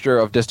mixture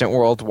of Distant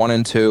Worlds 1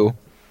 and 2.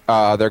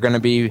 They're going to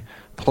be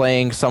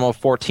playing some of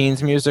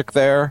 14's music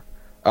there.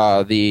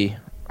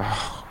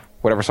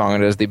 Whatever song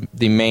it is,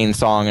 the main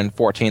song in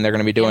 14, they're going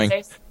to be doing.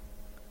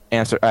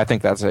 Answer. I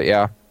think that's it.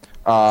 Yeah.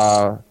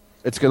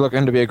 It's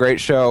looking to be a great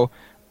show.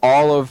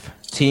 All of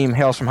Team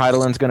Hails from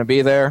Heideland's going to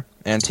be there,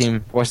 and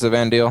Team Voices of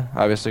Van Deal,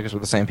 obviously, because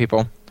we're the same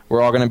people.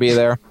 We're all going to be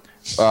there.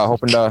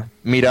 Hoping to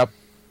meet up,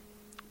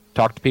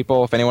 talk to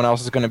people. If anyone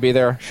else is going to be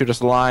there, shoot us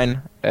a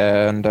line,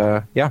 and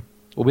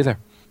we'll be there.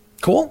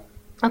 Cool.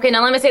 Okay,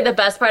 now let me say the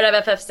best part of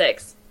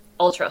FF6.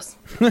 Ultros.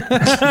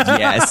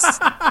 Yes.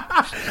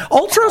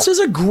 Ultros is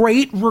a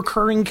great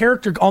recurring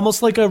character,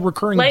 almost like a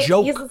recurring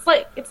joke.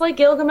 It's like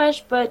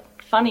Gilgamesh, but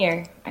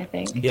funnier, I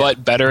think. Yeah.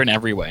 But better in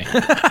every way.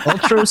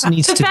 Ultros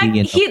needs to be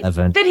in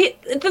 11.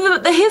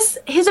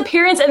 His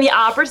appearance in the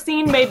opera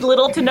scene made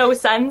little to no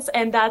sense,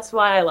 and that's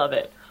why I love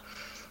it.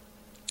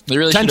 They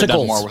really should have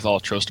done more with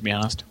Ultros, to be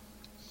honest.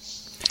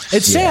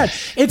 It's sad.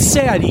 It's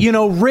sad.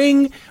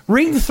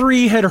 Ring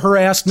 3 had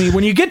harassed me.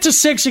 When you get to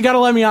 6, you got to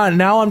let me on.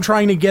 Now I'm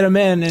trying to get him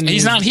in, and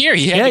he's not here.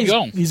 He had to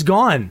go. He's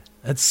gone.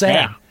 That's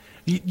sad.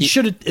 Yeah. You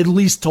should have at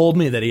least told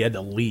me that he had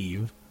to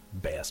leave,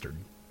 bastard.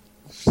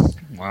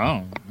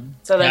 Wow.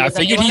 So then I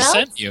figured he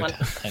sent you.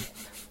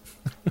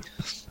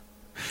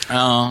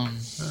 All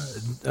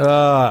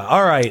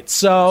right.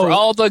 So for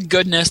all the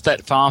goodness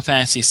that Final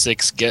Fantasy VI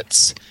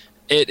gets,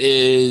 it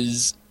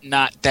is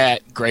not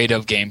that great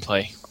of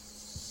gameplay.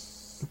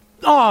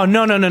 Oh,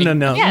 no.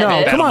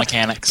 Yeah, battle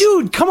mechanics.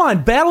 Dude, come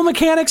on. Battle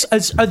mechanics,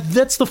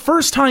 that's the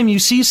first time you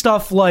see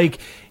stuff like,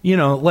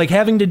 like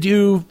having to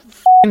do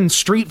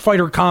Street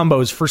Fighter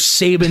combos for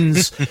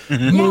Sabin's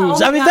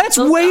moves. I mean, that's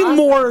way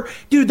more,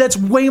 dude, that's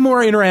way more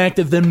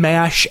interactive than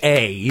Mash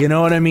A. You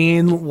know what I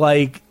mean?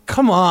 Like,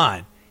 come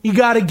on. You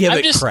got to give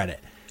it credit.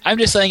 I'm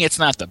just saying it's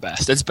not the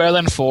best. It's better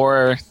than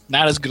 4,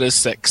 not as good as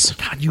 6.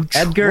 God, you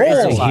Edgar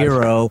is a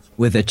hero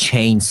with a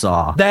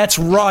chainsaw. That's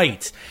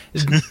right.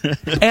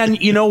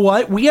 And you know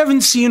what? We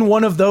haven't seen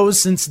one of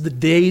those since the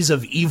days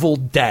of Evil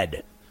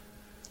Dead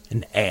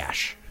and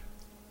Ash.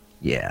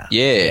 Yeah.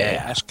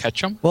 Ash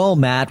Ketchum? Well,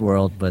 Mad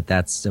World, but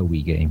that's a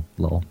Wii game.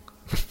 Lol.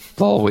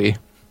 Lol Wii.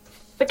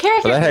 The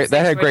characters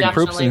that had Greg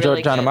Proops and Joe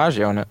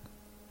Gianamaggio in it.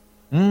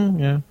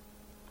 Yeah.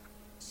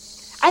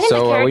 I think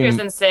the characters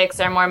in 6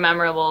 are more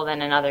memorable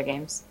than in other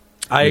games.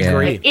 I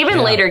agree. Like,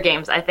 even later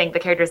games, I think the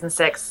characters in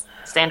 6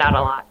 stand out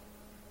a lot.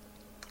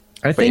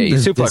 I think you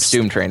suplex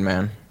Doom Train,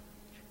 man.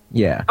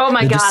 Yeah. Oh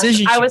my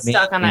gosh, I was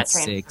stuck on that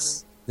train.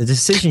 The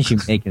decisions you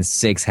make in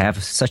 6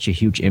 have such a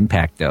huge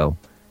impact, though.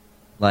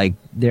 Like,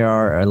 there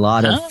are a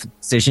lot of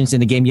decisions in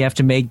the game you have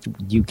to make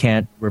you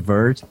can't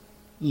revert.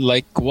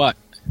 Like what?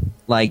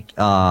 Like,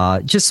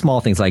 just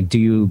small things like, do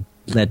you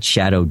let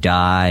Shadow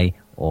die?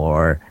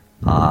 Or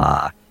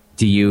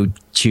do you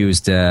choose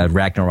the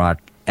Ragnarok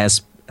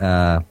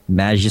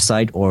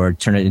Magicite or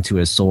turn it into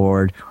a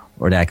sword?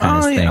 Or that kind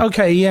of thing.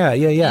 Okay, yeah.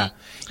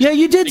 Yeah,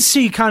 you did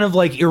see kind of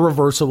like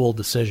irreversible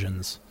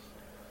decisions.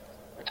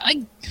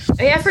 I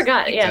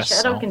forgot. Yeah,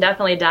 Shadow can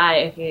definitely die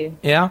if you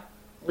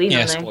leave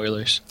him there.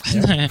 Spoilers.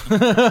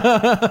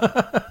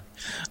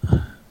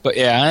 But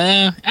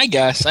yeah, I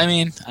guess. I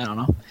mean, I don't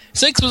know.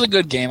 6 was a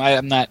good game. I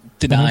am not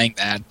denying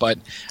that, but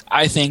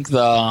I think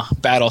the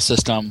battle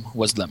system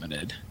was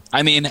limited.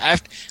 I mean,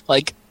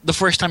 like the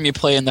first time you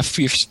play and the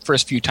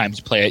first few times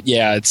you play it,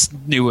 yeah, it's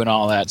new and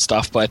all that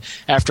stuff. But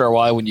after a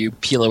while, when you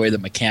peel away the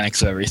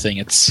mechanics of everything,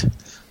 it's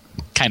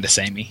kind of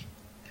samey.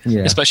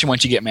 Yeah. Especially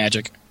once you get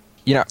magic.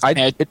 You know,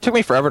 it took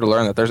me forever to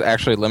learn that there's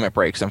actually limit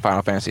breaks in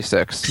Final Fantasy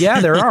VI. Yeah,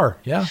 there are.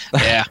 Yeah.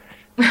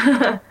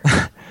 Yeah.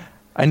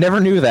 I never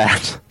knew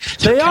that.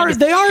 They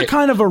are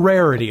kind of a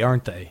rarity,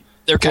 aren't they?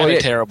 They're kind of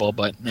terrible,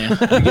 but yeah. You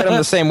get them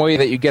the same way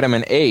that you get them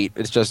in 8.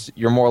 It's just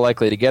you're more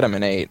likely to get them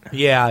in 8.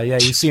 Yeah, you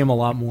see them a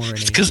lot more in 8.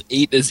 It's because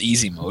 8 is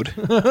easy mode.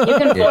 You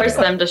can force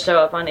them to show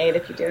up on 8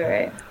 if you do it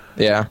right.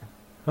 Yeah.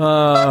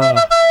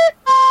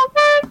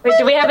 Wait,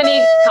 do we have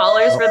any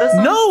callers for this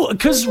one? No,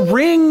 because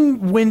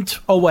Ring went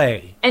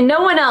away. And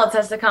no one else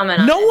has to comment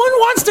on it. No one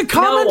wants to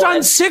comment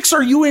on 6.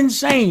 Are you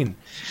insane?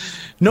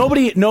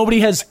 Nobody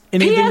has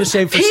anything to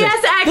say for 6.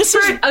 PS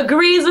Expert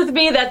agrees with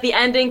me that the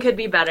ending could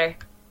be better.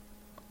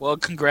 Well,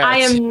 congrats. I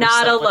am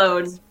not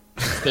alone.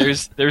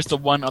 There's the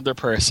one other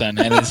person,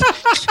 and also,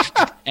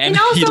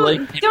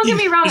 don't get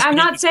me wrong. I'm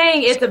not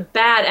saying it's a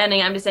bad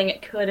ending. I'm just saying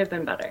it could have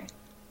been better.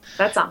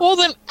 That's all. Well,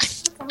 then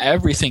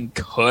everything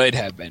could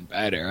have been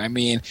better. I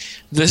mean,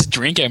 this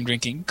drink I'm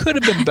drinking could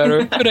have been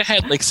better. Could have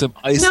had like some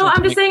ice. No,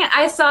 I'm just saying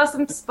I saw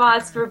some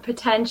spots for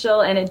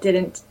potential, and it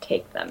didn't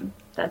take them.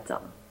 That's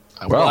all.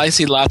 Well, I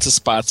see lots of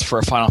spots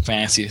for Final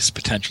Fantasy's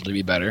potential to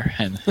be better,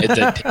 and it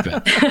did take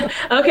that.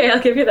 Okay,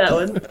 I'll give you that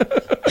one.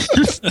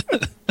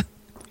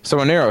 So,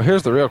 Aniero,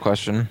 here's the real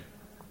question.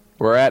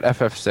 We're at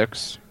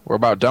FF6. We're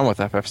about done with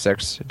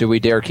FF6. Do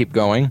we dare keep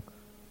going?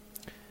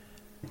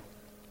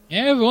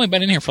 Yeah, we've only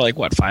been in here for like,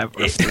 what, 5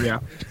 or 3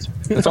 hours?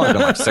 It's only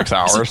been like 6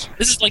 hours.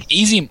 This is like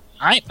easy.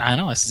 I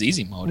know, this is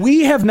easy mode.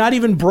 We have not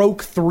even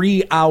broke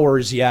 3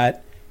 hours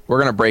yet. We're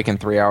going to break in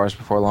 3 hours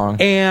before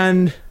long.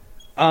 And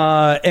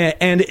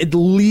at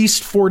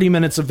least 40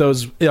 minutes of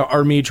those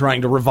are me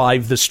trying to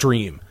revive the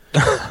stream.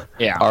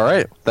 Yeah. All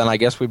right. Then I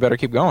guess we better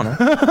keep going,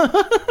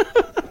 huh?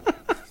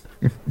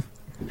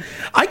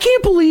 I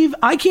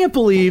can't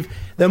believe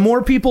that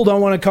more people don't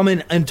want to come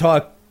in and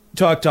talk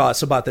to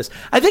us about this.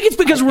 I think it's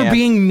because we're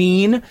being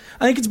mean.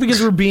 I think it's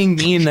because we're being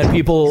mean that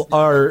people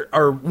are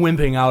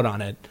wimping out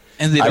on it.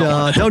 And they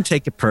don't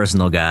take it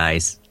personal,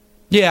 guys.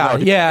 Yeah.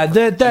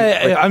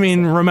 I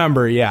mean,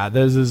 remember,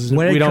 this is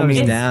when we don't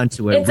mean down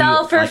to it. It's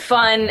all for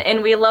fun,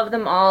 and we love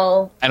them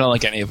all. I don't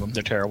like any of them.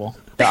 They're terrible.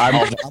 Yeah,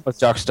 I'm with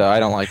Juxta.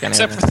 I don't like any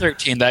except of them. for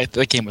 13.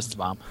 That game was the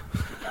bomb.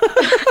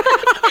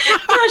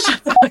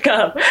 Shut the fuck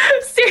up.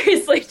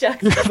 Seriously,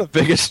 Juxta. You're the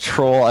biggest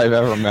troll I've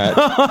ever met.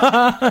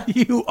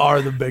 You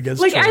are the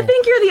biggest troll. I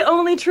think you're the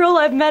only troll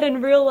I've met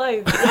in real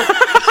life.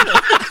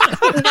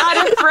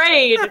 Not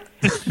afraid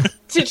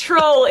to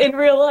troll in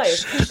real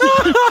life.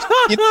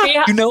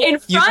 In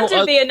front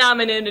of the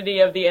anonymity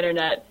of the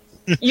internet.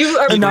 You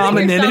are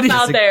putting yourself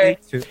out there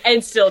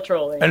and still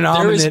trolling.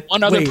 There is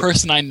one other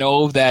person I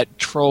know that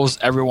trolls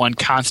everyone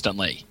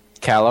constantly.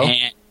 Callow?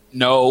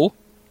 No,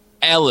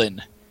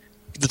 Ellen.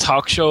 The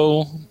talk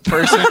show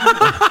person.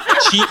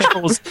 She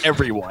trolls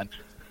everyone.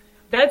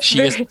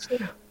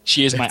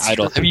 She is my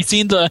idol. Have you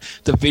seen the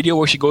video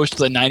where she goes to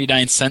the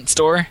 99-cent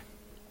store?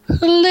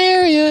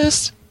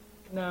 Hilarious.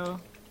 No.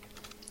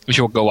 We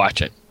should go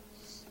watch it.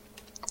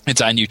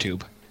 It's on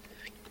YouTube.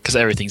 Because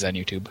everything's on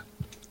YouTube.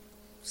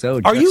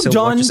 So, are you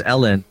done? Watches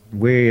Ellen.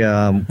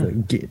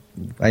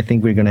 I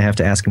think we're going to have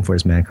to ask him for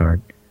his man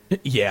card.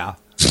 Yeah.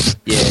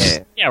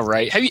 Yeah,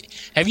 right.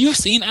 Have you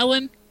seen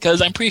Ellen?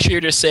 Because I'm pretty sure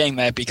you're just saying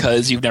that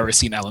because you've never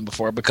seen Ellen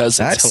before. Because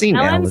I've seen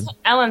Ellen.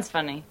 Ellen's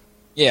funny.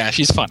 Yeah,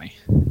 she's funny.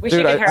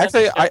 Dude,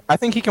 I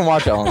think he can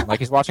watch Ellen. Like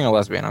he's watching a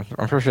lesbian. I'm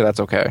pretty sure that's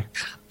okay.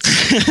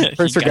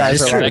 Pretty sure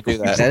guys are allowed to do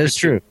that. That is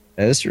true.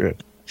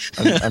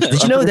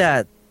 Did you know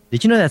that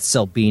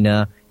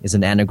Selbina is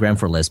an anagram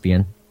for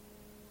lesbian?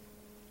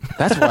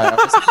 That's why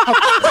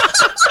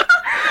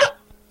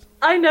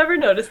I never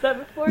noticed that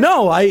before.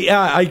 No,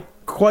 I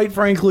quite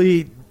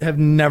frankly have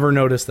never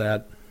noticed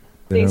that.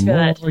 Thanks for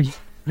that.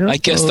 I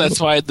guess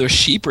that's why the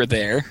sheep are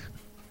there.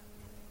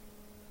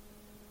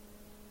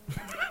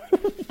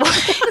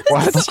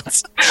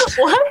 What?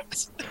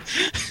 What?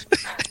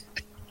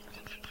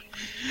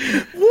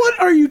 What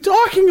are you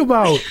talking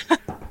about?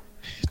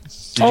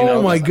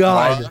 Oh my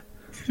god.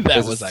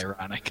 That was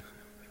ironic.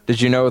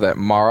 Did you know that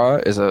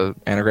Mara is an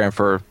anagram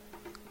for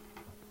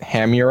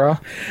Hamura?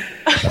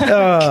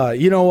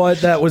 You know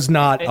what? That was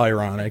not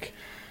ironic.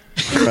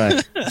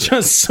 Right.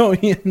 Just so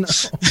you know.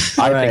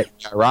 I think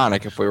it's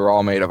ironic if we were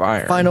all made of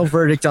iron. Final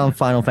verdict on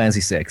Final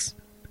Fantasy VI.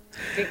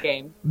 Good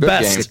game.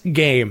 Best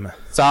game.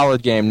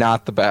 Solid game,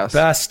 not the best.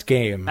 Best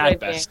game. Not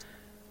best.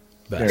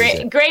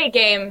 Great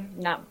game,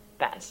 not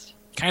best.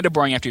 Kind of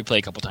boring after you play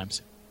a couple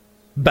times.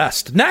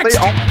 Best. Next.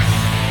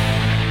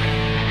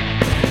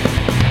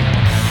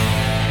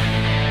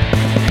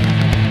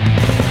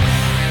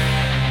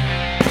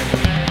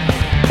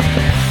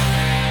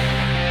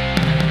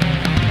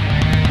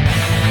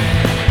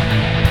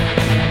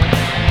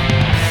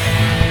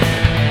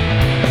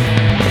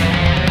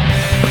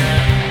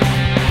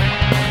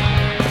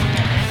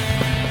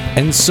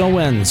 And so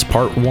ends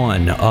part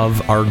 1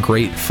 of our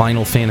great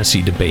Final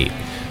Fantasy debate.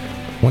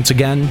 Once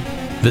again,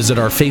 visit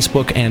our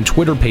Facebook and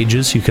Twitter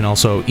pages. You can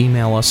also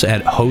email us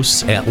at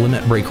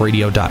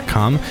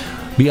hosts@limitbreakradio.com.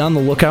 Be on the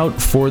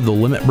lookout for the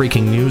Limit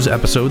Breaking News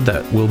episode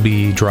that will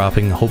be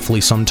dropping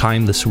hopefully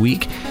sometime this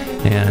week.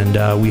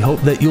 And we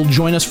hope that you'll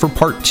join us for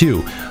part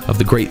 2 of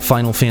the great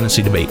Final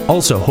Fantasy debate,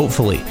 also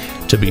hopefully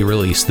to be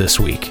released this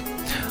week.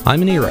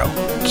 I'm Aniero.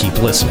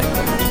 Keep listening.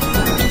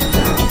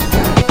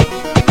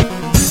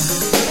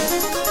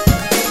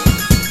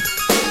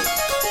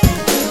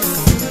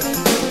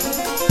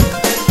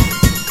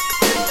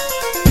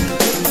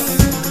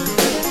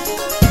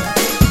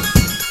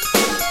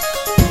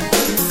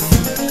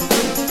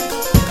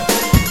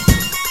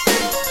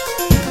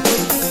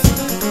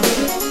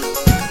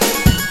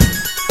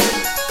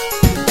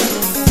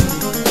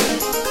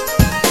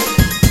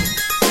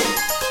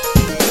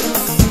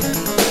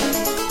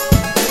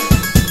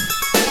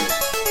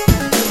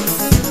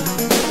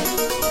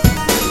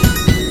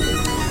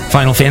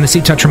 Final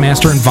Fantasy,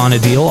 Tetramaster, and Vana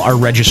diel are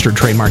registered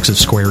trademarks of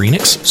Square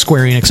Enix.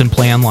 Square Enix and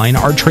Play Online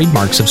are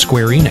trademarks of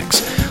Square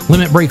Enix.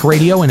 Limit Break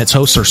Radio and its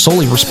hosts are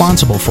solely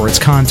responsible for its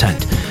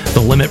content. The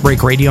Limit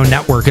Break Radio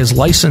network is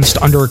licensed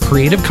under a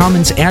Creative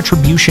Commons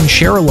Attribution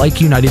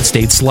Share-alike United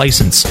States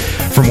license.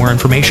 For more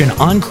information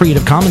on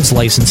Creative Commons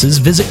licenses,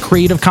 visit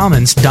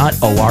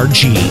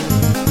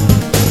creativecommons.org.